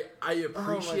that I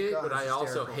appreciate, God, but I also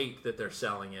hysterical. hate that they're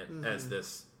selling it as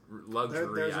this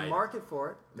luxury There's item. a market for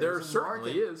it. There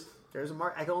certainly is. There's a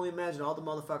market. I can only imagine all the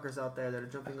motherfuckers out there that are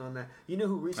jumping on that. You know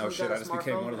who recently Oh shit! got a I just smartphone?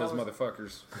 became one of those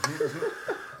motherfuckers.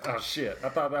 Oh shit! I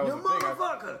thought that was You the thing.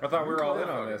 motherfucker! I thought we were all in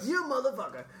on this. You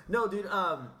motherfucker! No, dude.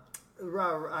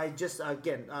 I just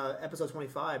again episode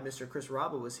 25. Mr. Chris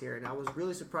Rabba was here, and I was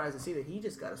really surprised to see that he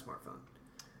just got a smartphone.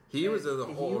 He was a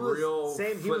real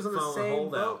He was on the same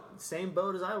holdout. boat, same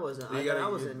boat as I was. I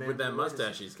was in, man. With that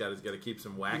mustache, he's got to keep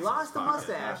some wax. He lost the in his pocket.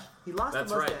 mustache. He lost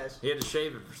That's the mustache. right. He had to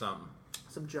shave it for something.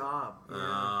 Some job. Yeah.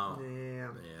 Oh. Yeah. Yeah.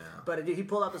 But he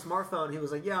pulled out the smartphone. He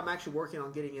was like, "Yeah, I'm actually working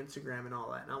on getting Instagram and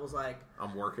all that." And I was like,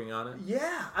 I'm working on it.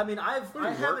 "Yeah, I mean, I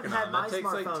haven't had my That takes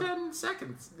smartphone. like 10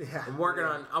 seconds. Yeah. I'm working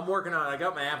on it. I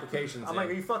got my applications I'm in. like,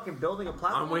 are you fucking building a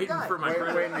platform? I'm waiting for my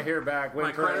Waiting to hear back.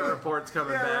 my credit report's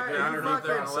coming back. right. Underneath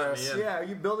there to let me in. Yeah, are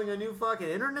you building a new fucking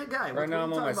internet guy? Right now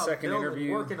I'm on my second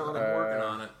interview. Working on it. Working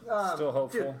on it. Still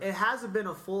hopeful. Dude, it hasn't been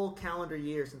a full calendar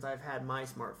year since I've had my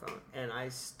smartphone, and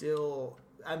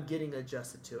I'm getting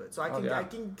adjusted to it. So I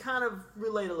can kind of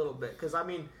relate a little bit because I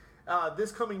mean,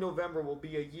 this coming November will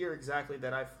be a year exactly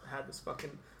that I've had this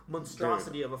fucking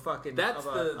monstrosity of a fucking the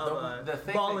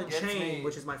thing ball that and gets chain, me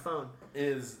which is my phone.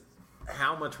 Is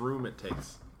how much room it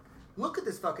takes. Look at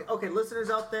this fucking. Okay, listeners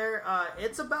out there,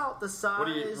 it's about the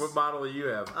size. What model do you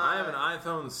have? I have an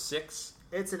iPhone 6.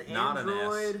 It's an not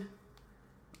Android. An S.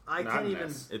 I Not can't an even.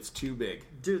 S. It's too big.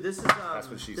 Dude, this is. That's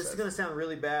what she this is said. gonna sound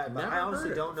really bad, but Never I honestly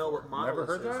heard it don't know what model Never this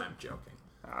heard is. that? I'm joking.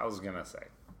 I was gonna say,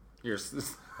 you're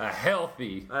a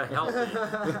healthy. A healthy.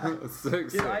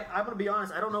 Dude, I'm gonna be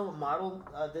honest. I don't know what model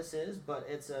this is, but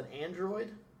it's an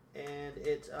Android, and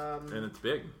it's and it's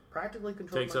big. practically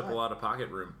controlled. Takes up a lot of pocket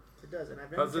room. It does, and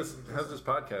I've never. How's this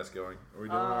podcast going? Are we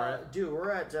doing all right? Dude,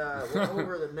 we're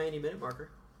over the 90-minute marker.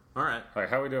 All right. All right,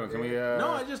 how we doing? Can we? No,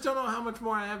 I just don't know how much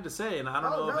more I have to say, and I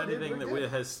don't know if anything that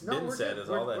has been said is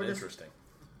all that interesting.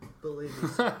 Believe me,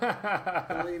 sir.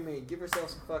 Believe me. Give yourself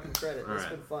some fucking credit. It's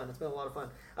been fun. It's been a lot of fun.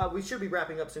 We should be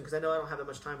wrapping up soon because I know I don't have that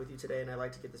much time with you today, and I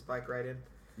like to get this bike right in.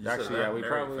 Actually, yeah, we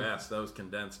probably fast. That was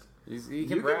condensed. He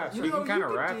can rap. He can kind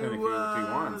of rap him if he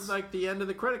wants. Like the end of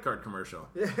the credit card commercial.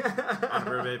 I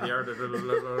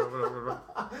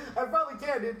probably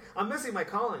can, dude. I'm missing my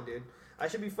calling, dude. I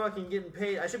should be fucking getting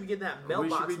paid. I should be getting that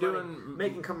mailbox be money,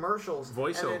 making commercials,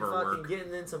 voiceover and then fucking work.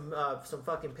 getting in some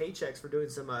fucking paychecks for doing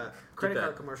some credit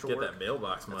card commercial work. Get that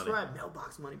mailbox money. That's right,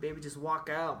 mailbox money, baby. Just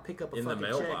walk out, pick up a in fucking the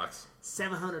mailbox.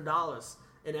 check. $700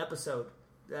 an episode.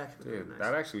 Dude, nice.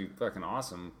 that actually fucking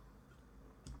awesome.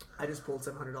 I just pulled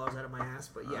 $700 out of my ass,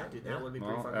 but yeah, dude, that would be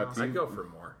pretty fucking that's awesome. I'd go for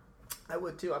more. I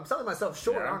would too. I'm selling myself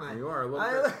short, Yeah, aren't I? You are a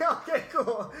little bit. Okay,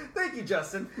 cool. Thank you,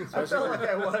 Justin. I felt like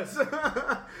I was.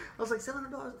 I was like,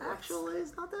 $700 actually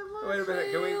is not that much. Wait a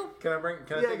minute. Can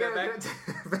I take that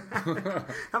back?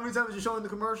 How many times did you show in the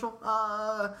commercial?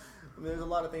 I mean, there's a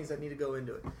lot of things that need to go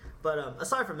into it. But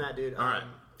aside from that, dude, right.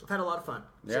 I've had a lot of fun.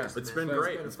 Yeah, Seriously, it's man. been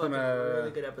great. It's been a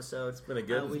really good episode. It's been a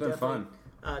good. We it's been fun.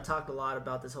 Talked a lot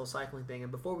about this whole cycling thing,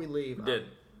 and before we leave, We did.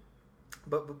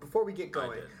 But before we get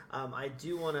going, I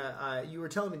do want to. You were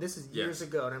telling me this is years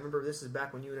ago, and I remember this is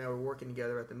back when you and I were working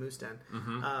together at the Moose Den.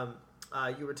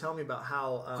 Mm-hmm. You were telling me about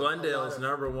how Glendale's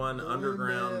 #1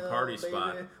 underground party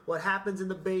spot. What happens in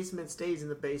the basement stays in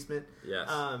the basement. Yes.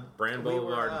 Brand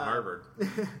Boulevard and Harvard.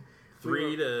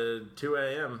 3 to 2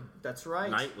 a.m. That's right.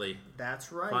 Nightly.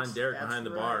 That's right. Find Derek behind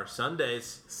the bar.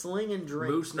 Sundays. Sling and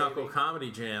drink. Moose Knuckle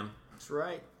Comedy Jam. That's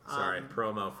right. Sorry,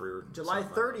 promo for July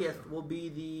 30th will be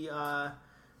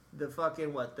the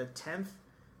fucking the 10th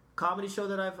comedy show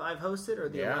that I've hosted, or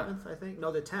the 11th, I think.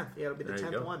 No, the 10th. Yeah, it'll be the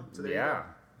 10th one. So there you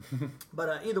go.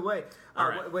 But either way,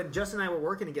 when Justin and I were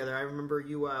working together, I remember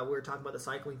we were talking about the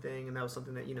cycling thing, and that was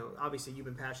something that, obviously you've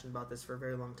been passionate about this for a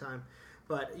very long time.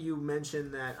 But you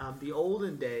mentioned that the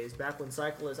olden days, back when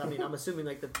cyclists, I'm assuming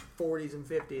like the 40s and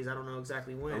 50s, I don't know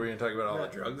exactly when. Are we going to talk about all the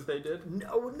drugs they did?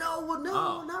 No,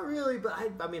 not really. But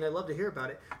I'd love to hear about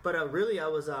it. But really, I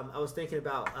was thinking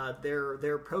about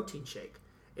their protein shake.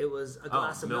 It was a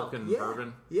glass of milk and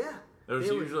bourbon. Yeah. There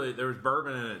was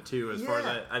bourbon in it too. As far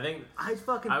as I think, I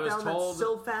was told that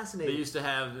so fascinating. They used to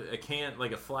have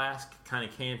a flask kind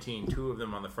of canteen, two of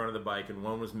them on the front of the bike, and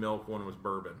one was milk, one was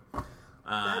bourbon.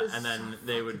 And then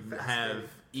they would have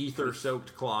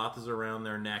ether-soaked cloths around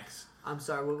their necks. I'm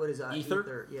sorry, what is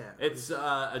ether? Yeah. It's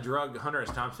a drug. Hunter S.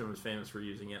 Thompson was famous for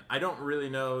using it. I don't really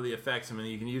know the effects.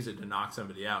 You can use it to knock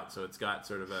somebody out, so it's got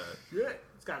sort of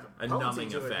it's got a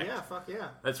numbing effect. Yeah, fuck yeah.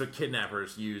 That's what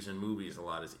kidnappers use in movies a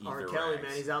lot, is ether R. Kelly,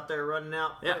 man, he's out there running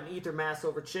out, putting ether masks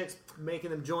over chicks,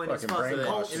 making them join his fucking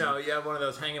cult. You have one of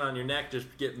those hanging on your neck, just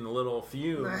getting the little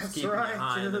fumes, keeping you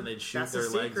high, and then they'd shoot their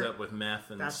legs up with meth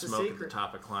and smoke at the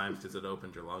top of climbs because it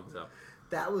opened your lungs up.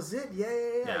 That was it.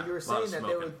 Yeah. You were saying that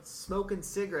they were smoking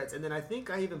cigarettes, and then I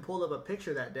think I even pulled up a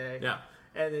picture that day. Yeah.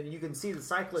 And then you can see the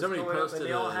cyclists going up, and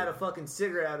they all had a fucking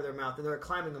cigarette out of their mouth, and they were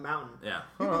climbing a mountain. Yeah.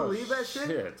 You believe that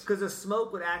shit? Because the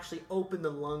smoke would actually open the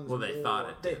lungs. Well, they thought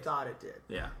it did. They thought it did.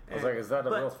 Yeah. I was like, is that a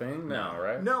real thing? No,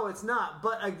 right? No, it's not.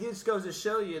 But it just goes to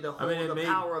show you the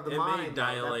power of the mind,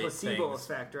 that placebo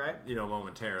effect, right?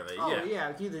 Momentarily. Oh,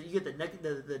 yeah. You get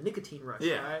the nicotine rush,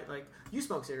 right? Like, you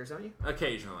smoke cigarettes, don't you?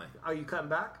 Occasionally. Are you cutting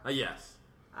back? Yes.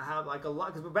 I have like a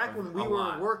lot, because back when we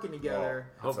were working together,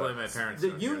 hopefully my parents.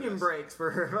 The union breaks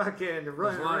for fucking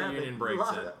running around. A lot of union breaks.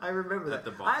 I remember that.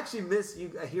 I actually miss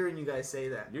hearing you guys say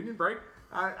that. Union break?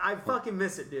 I fucking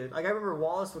miss it, dude. Like, I remember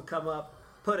Wallace would come up,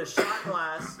 put a shot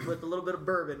glass with a little bit of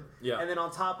bourbon, and then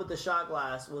on top of the shot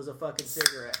glass was a fucking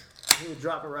cigarette. He would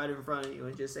drop it right in front of you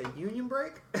and just say, "Union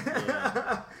break."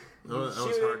 Yeah. That was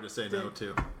hard to say no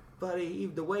to. But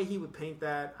the way he would paint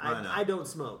that, I don't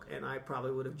smoke, and I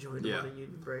probably would have joined him on a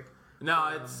union break.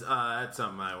 No, it's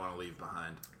something I want to leave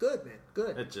behind. Good, man.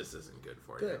 Good. It just isn't good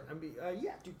for you.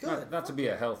 Good. Dude, good. Not to be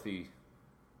a healthy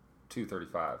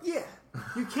 235. Yeah.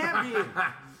 You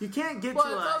can't get to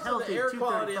a healthy 235. The air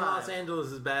quality in Los Angeles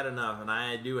is bad enough, and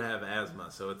I do have asthma,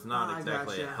 so it's not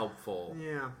exactly a healthful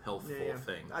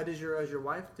thing. Does your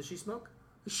wife, does she smoke?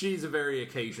 She's a very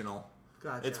occasional.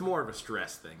 Gotcha. It's more of a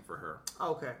stress thing for her.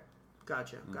 Okay.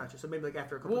 Gotcha. So maybe like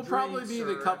after a couple of drinks. We'll probably be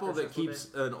the couple that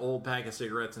keeps an old pack of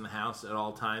cigarettes in the house at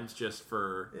all times, just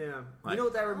for... Yeah. You know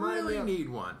what that reminds me of? I really need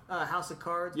one. House of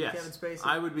Cards with Kevin Spacey.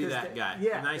 I would be that guy.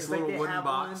 Yeah. A nice little wooden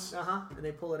box. And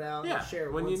they pull it out and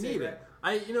share when you need it.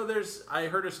 I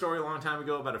heard a story a long time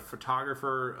ago about a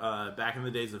photographer back in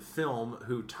the days of film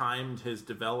who timed his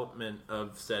development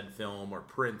of said film or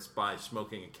prints by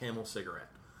smoking a Camel cigarette.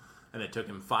 And it took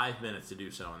him 5 minutes to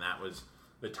do so, and that was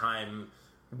the time,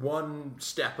 one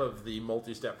step of the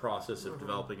multi-step process of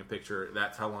developing a picture.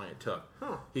 That's how long it took.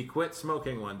 He quit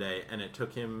smoking one day, and it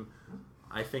took him,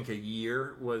 I think, a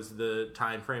year was the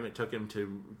time frame it took him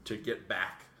to get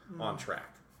back on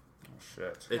track. Oh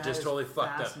shit! It just totally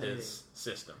fucked up his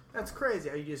system. That's crazy.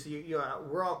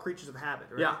 We're all creatures of habit,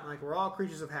 right? Yeah. Like, we're all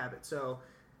creatures of habit. So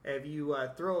if you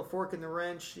throw a fork in the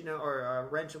wrench, or a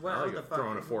wrench, what the fuck?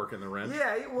 Throwing a fork in the wrench.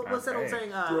 Yeah, what's that old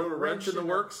saying? Throw a wrench in the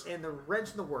works. And the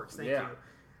wrench in the works. Thank you.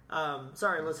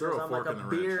 Sorry, listeners, I'm like a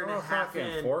beer and a half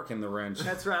in. Fork in the wrench.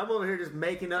 That's right. I'm over here just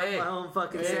making up my own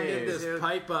fucking get this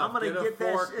pipe up. I'm gonna get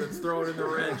a fork that's thrown in the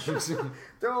wrench.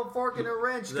 Throw a fork in the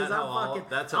wrench because I'm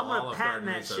gonna patent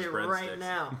that shit right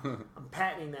now. I'm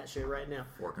patenting that shit right now.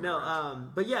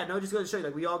 But yeah, just goes to show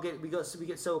you, like, we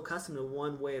get so accustomed to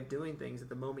one way of doing things that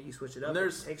the moment you switch it up,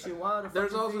 it takes you a while to.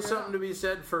 There's also something to be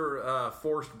said for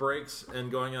forced breaks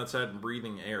and going outside and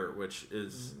breathing air, which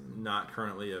is not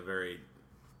currently a very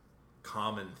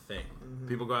common thing.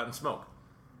 People go out and smoke,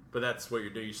 but that's what you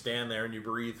do. You stand there and you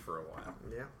breathe for a while.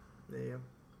 Yeah.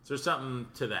 So there's something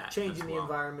to that. Changing the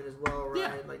environment as well, right?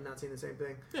 Yeah. Like, not seeing the same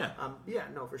thing. Yeah.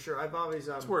 No, for sure. I've always.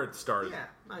 That's where it started. Yeah,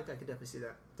 I could definitely see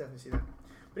that.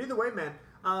 But either way, man,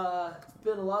 it's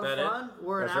been a lot of fun.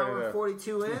 We're an hour and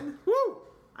 42 in. Woo!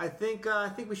 I think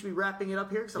we should be wrapping it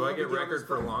up here. Do I get record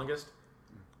for longest?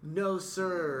 No,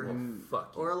 sir.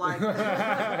 Fuck you. Or like.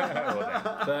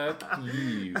 Fuck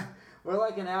you. We're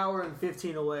like an hour and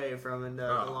 15 away from the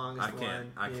longest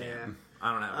one. I can't.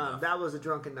 I don't have enough. That was a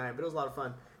drunken night, but it was a lot of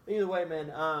fun. But either way,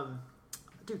 man,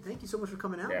 dude, thank you so much for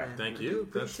coming out, man. Thank you. I do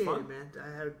appreciate it, man.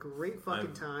 I had a great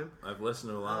fucking time. I've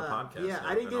listened to a lot of podcasts. Yeah,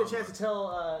 I didn't get a chance to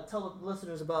tell the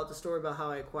listeners about the story about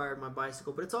how I acquired my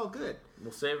bicycle, but it's all good.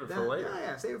 We'll save it for later.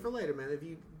 Yeah, save it for later, man. If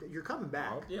you're coming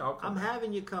back, I'll come back.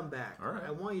 having you come back. All right.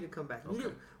 I want you to come back. Okay.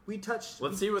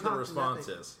 Let's see what the response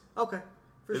is. Okay.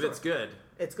 If it's good,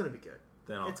 it's gonna be good.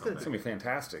 Then I'll come back. It's gonna be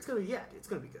fantastic. It's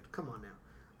gonna be good. Come on now.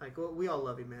 Like, we all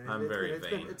love you, man. I'm very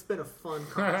vain. It's been a fun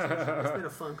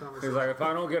conversation. He's like, if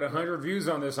I don't get 100 views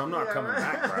on this, I'm not coming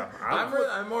back, bro.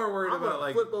 I'm more worried about,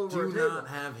 like, do not table.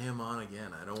 have him on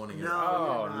again. I don't want to get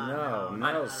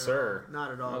No, sir.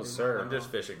 Not at all. No, sir. I'm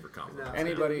just fishing for compliments. No,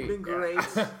 Anybody? You've been great.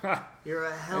 You're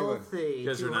a healthy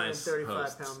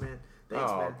 235-pound man.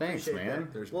 Thanks, man. Thanks, man.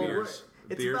 There's beers.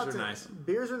 Beers are nice.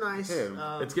 Beers are nice.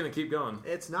 It's going to keep going.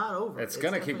 It's not over. It's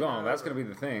going to keep going. That's going to be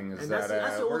the thing. Is that's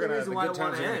the we're only going to reason why I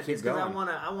want to end. Is because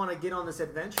I want to get on this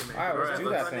adventure, man. All right, let's do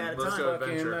that thing. Let's go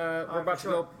adventure. We're about to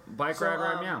go bike ride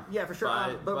right now. Yeah, for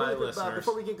sure. But really quick,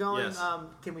 before we get going,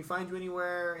 can we find you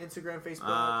anywhere? Instagram,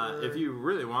 Facebook? If you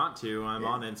really want to, I'm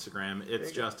on Instagram.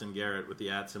 It's Justin Garrett with the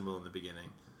 @ symbol in the beginning.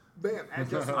 Bam.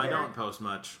 I don't post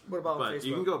much. What about but Facebook?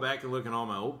 You can go back and look at all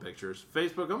my old pictures.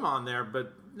 Facebook, I'm on there,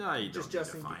 but no, you just don't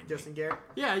need to find Justin me. Garrett?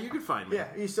 Yeah, you can find me.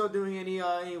 Yeah. Are you still doing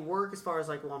any work as far as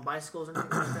like on bicycles or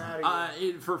anything like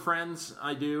that? For friends,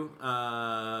 I do,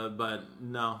 but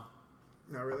no.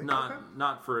 Not really?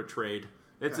 Not for a trade.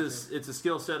 It's a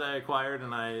skill set I acquired,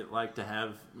 and I like to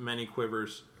have many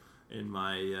quivers in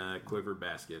my quiver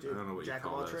basket. Dude, I don't know what you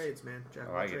call those. Jack of all trades, man. Jack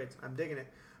of all trades. I'm digging it.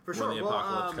 For sure. When the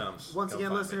apocalypse comes. Once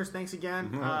again, listeners, thanks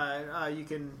again. You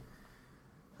can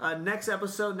next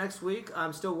episode next week.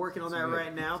 I'm still working on that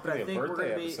right now, but I think we're going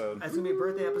to be. It's going to be a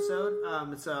birthday episode.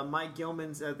 It's Mike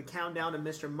Gilman's the countdown to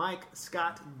Mr. Mike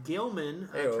Scott Gilman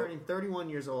turning 31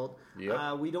 years old.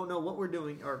 Yep. We don't know what we're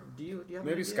doing, or do you have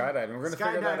maybe skydiving? We're going to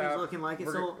figure that out. Looking like it.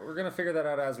 We're going to figure that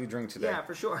out as we drink today. Yeah,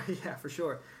 for sure. Yeah, for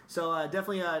sure. So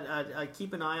definitely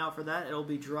keep an eye out for that. It'll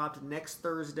be dropped next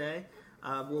Thursday.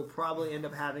 We'll probably end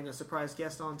up having a surprise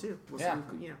guest on too. We'll see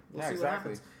what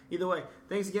happens. Either way,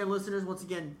 thanks again, listeners. Once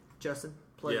again, Justin,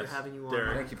 pleasure having you on.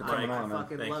 Darren, thank you for coming on. I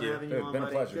fucking love having you on, been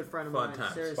buddy. A pleasure. Good friend of Fun mine.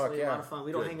 times. Seriously, a lot of fun.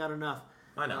 We don't hang out enough.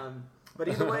 I know. But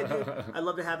either way, dude, I'd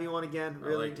love to have you on again.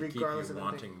 Really, I like to regardless keep you of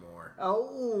wanting more.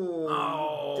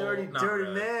 dirty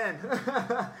really. man.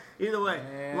 Either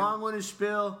way, long-winded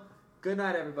spiel. Good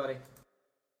night, everybody.